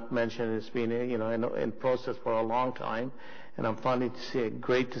 Manak mentioned. It's been in process for a long time, and I'm finding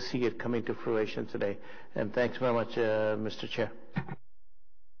great to see it coming to fruition today. And thanks very much, Mr. Chair.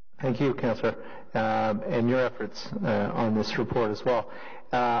 Thank you, Councillor, and your efforts on this report as well.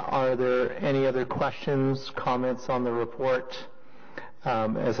 Are there any other questions, comments on the report?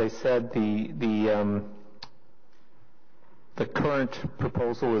 As I said, the current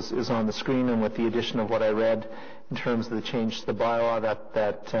proposal is on the screen, and with the addition of what I read in terms of the change to the bylaw,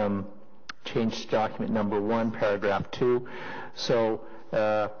 that changed to document number 1, paragraph 2. So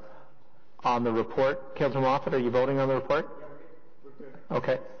on the report, Councillor Moffat, are you voting on the report?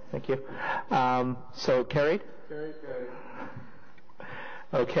 Okay. Thank you. So carried? Carried.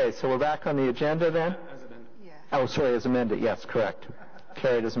 Okay, so we're back on the agenda then? As amended. Yeah. Oh, sorry, as amended. Yes, correct.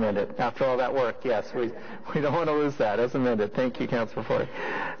 Carried as amended. After all that work, yes, we don't want to lose that. As amended. Thank you, Councillor Ford.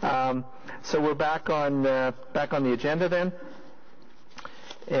 So we're back on the agenda then.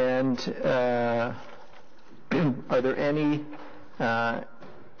 And are there any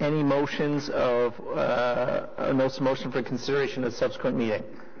motions of notice of motion for consideration at a subsequent meeting?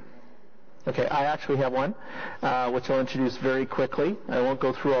 Okay, I actually have one, which I'll introduce very quickly. I won't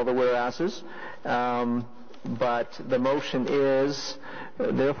go through all the whereases, but the motion is,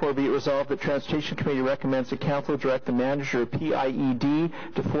 therefore be it resolved that Transportation Committee recommends that Council direct the manager of PIED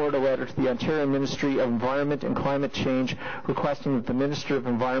to forward a letter to the Ontario Ministry of Environment and Climate Change requesting that the Minister of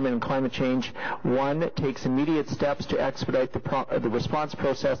Environment and Climate Change, 1, takes immediate steps to expedite the response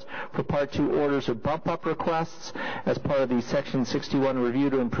process for Part 2 orders of bump-up requests as part of the Section 61 review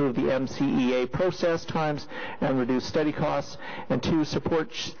to improve the MCEA process times and reduce study costs, and 2,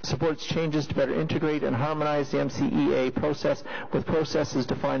 supports changes to better integrate and harmonize the MCEA process with processes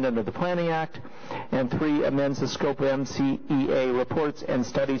defined under the Planning Act, and 3, amends the scope of MCEA reports and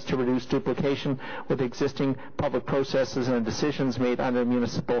studies to reduce duplication with existing public processes and decisions made under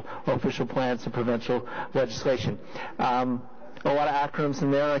municipal or official plans and provincial legislation. A lot of acronyms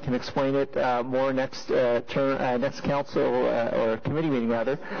in there. I can explain it more next council or committee meeting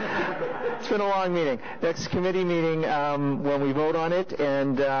rather. It's been a long meeting. Next committee meeting when we vote on it.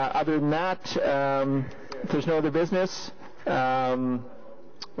 And other than that, if there's no other business,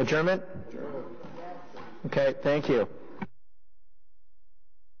 adjournment. Okay. Thank you.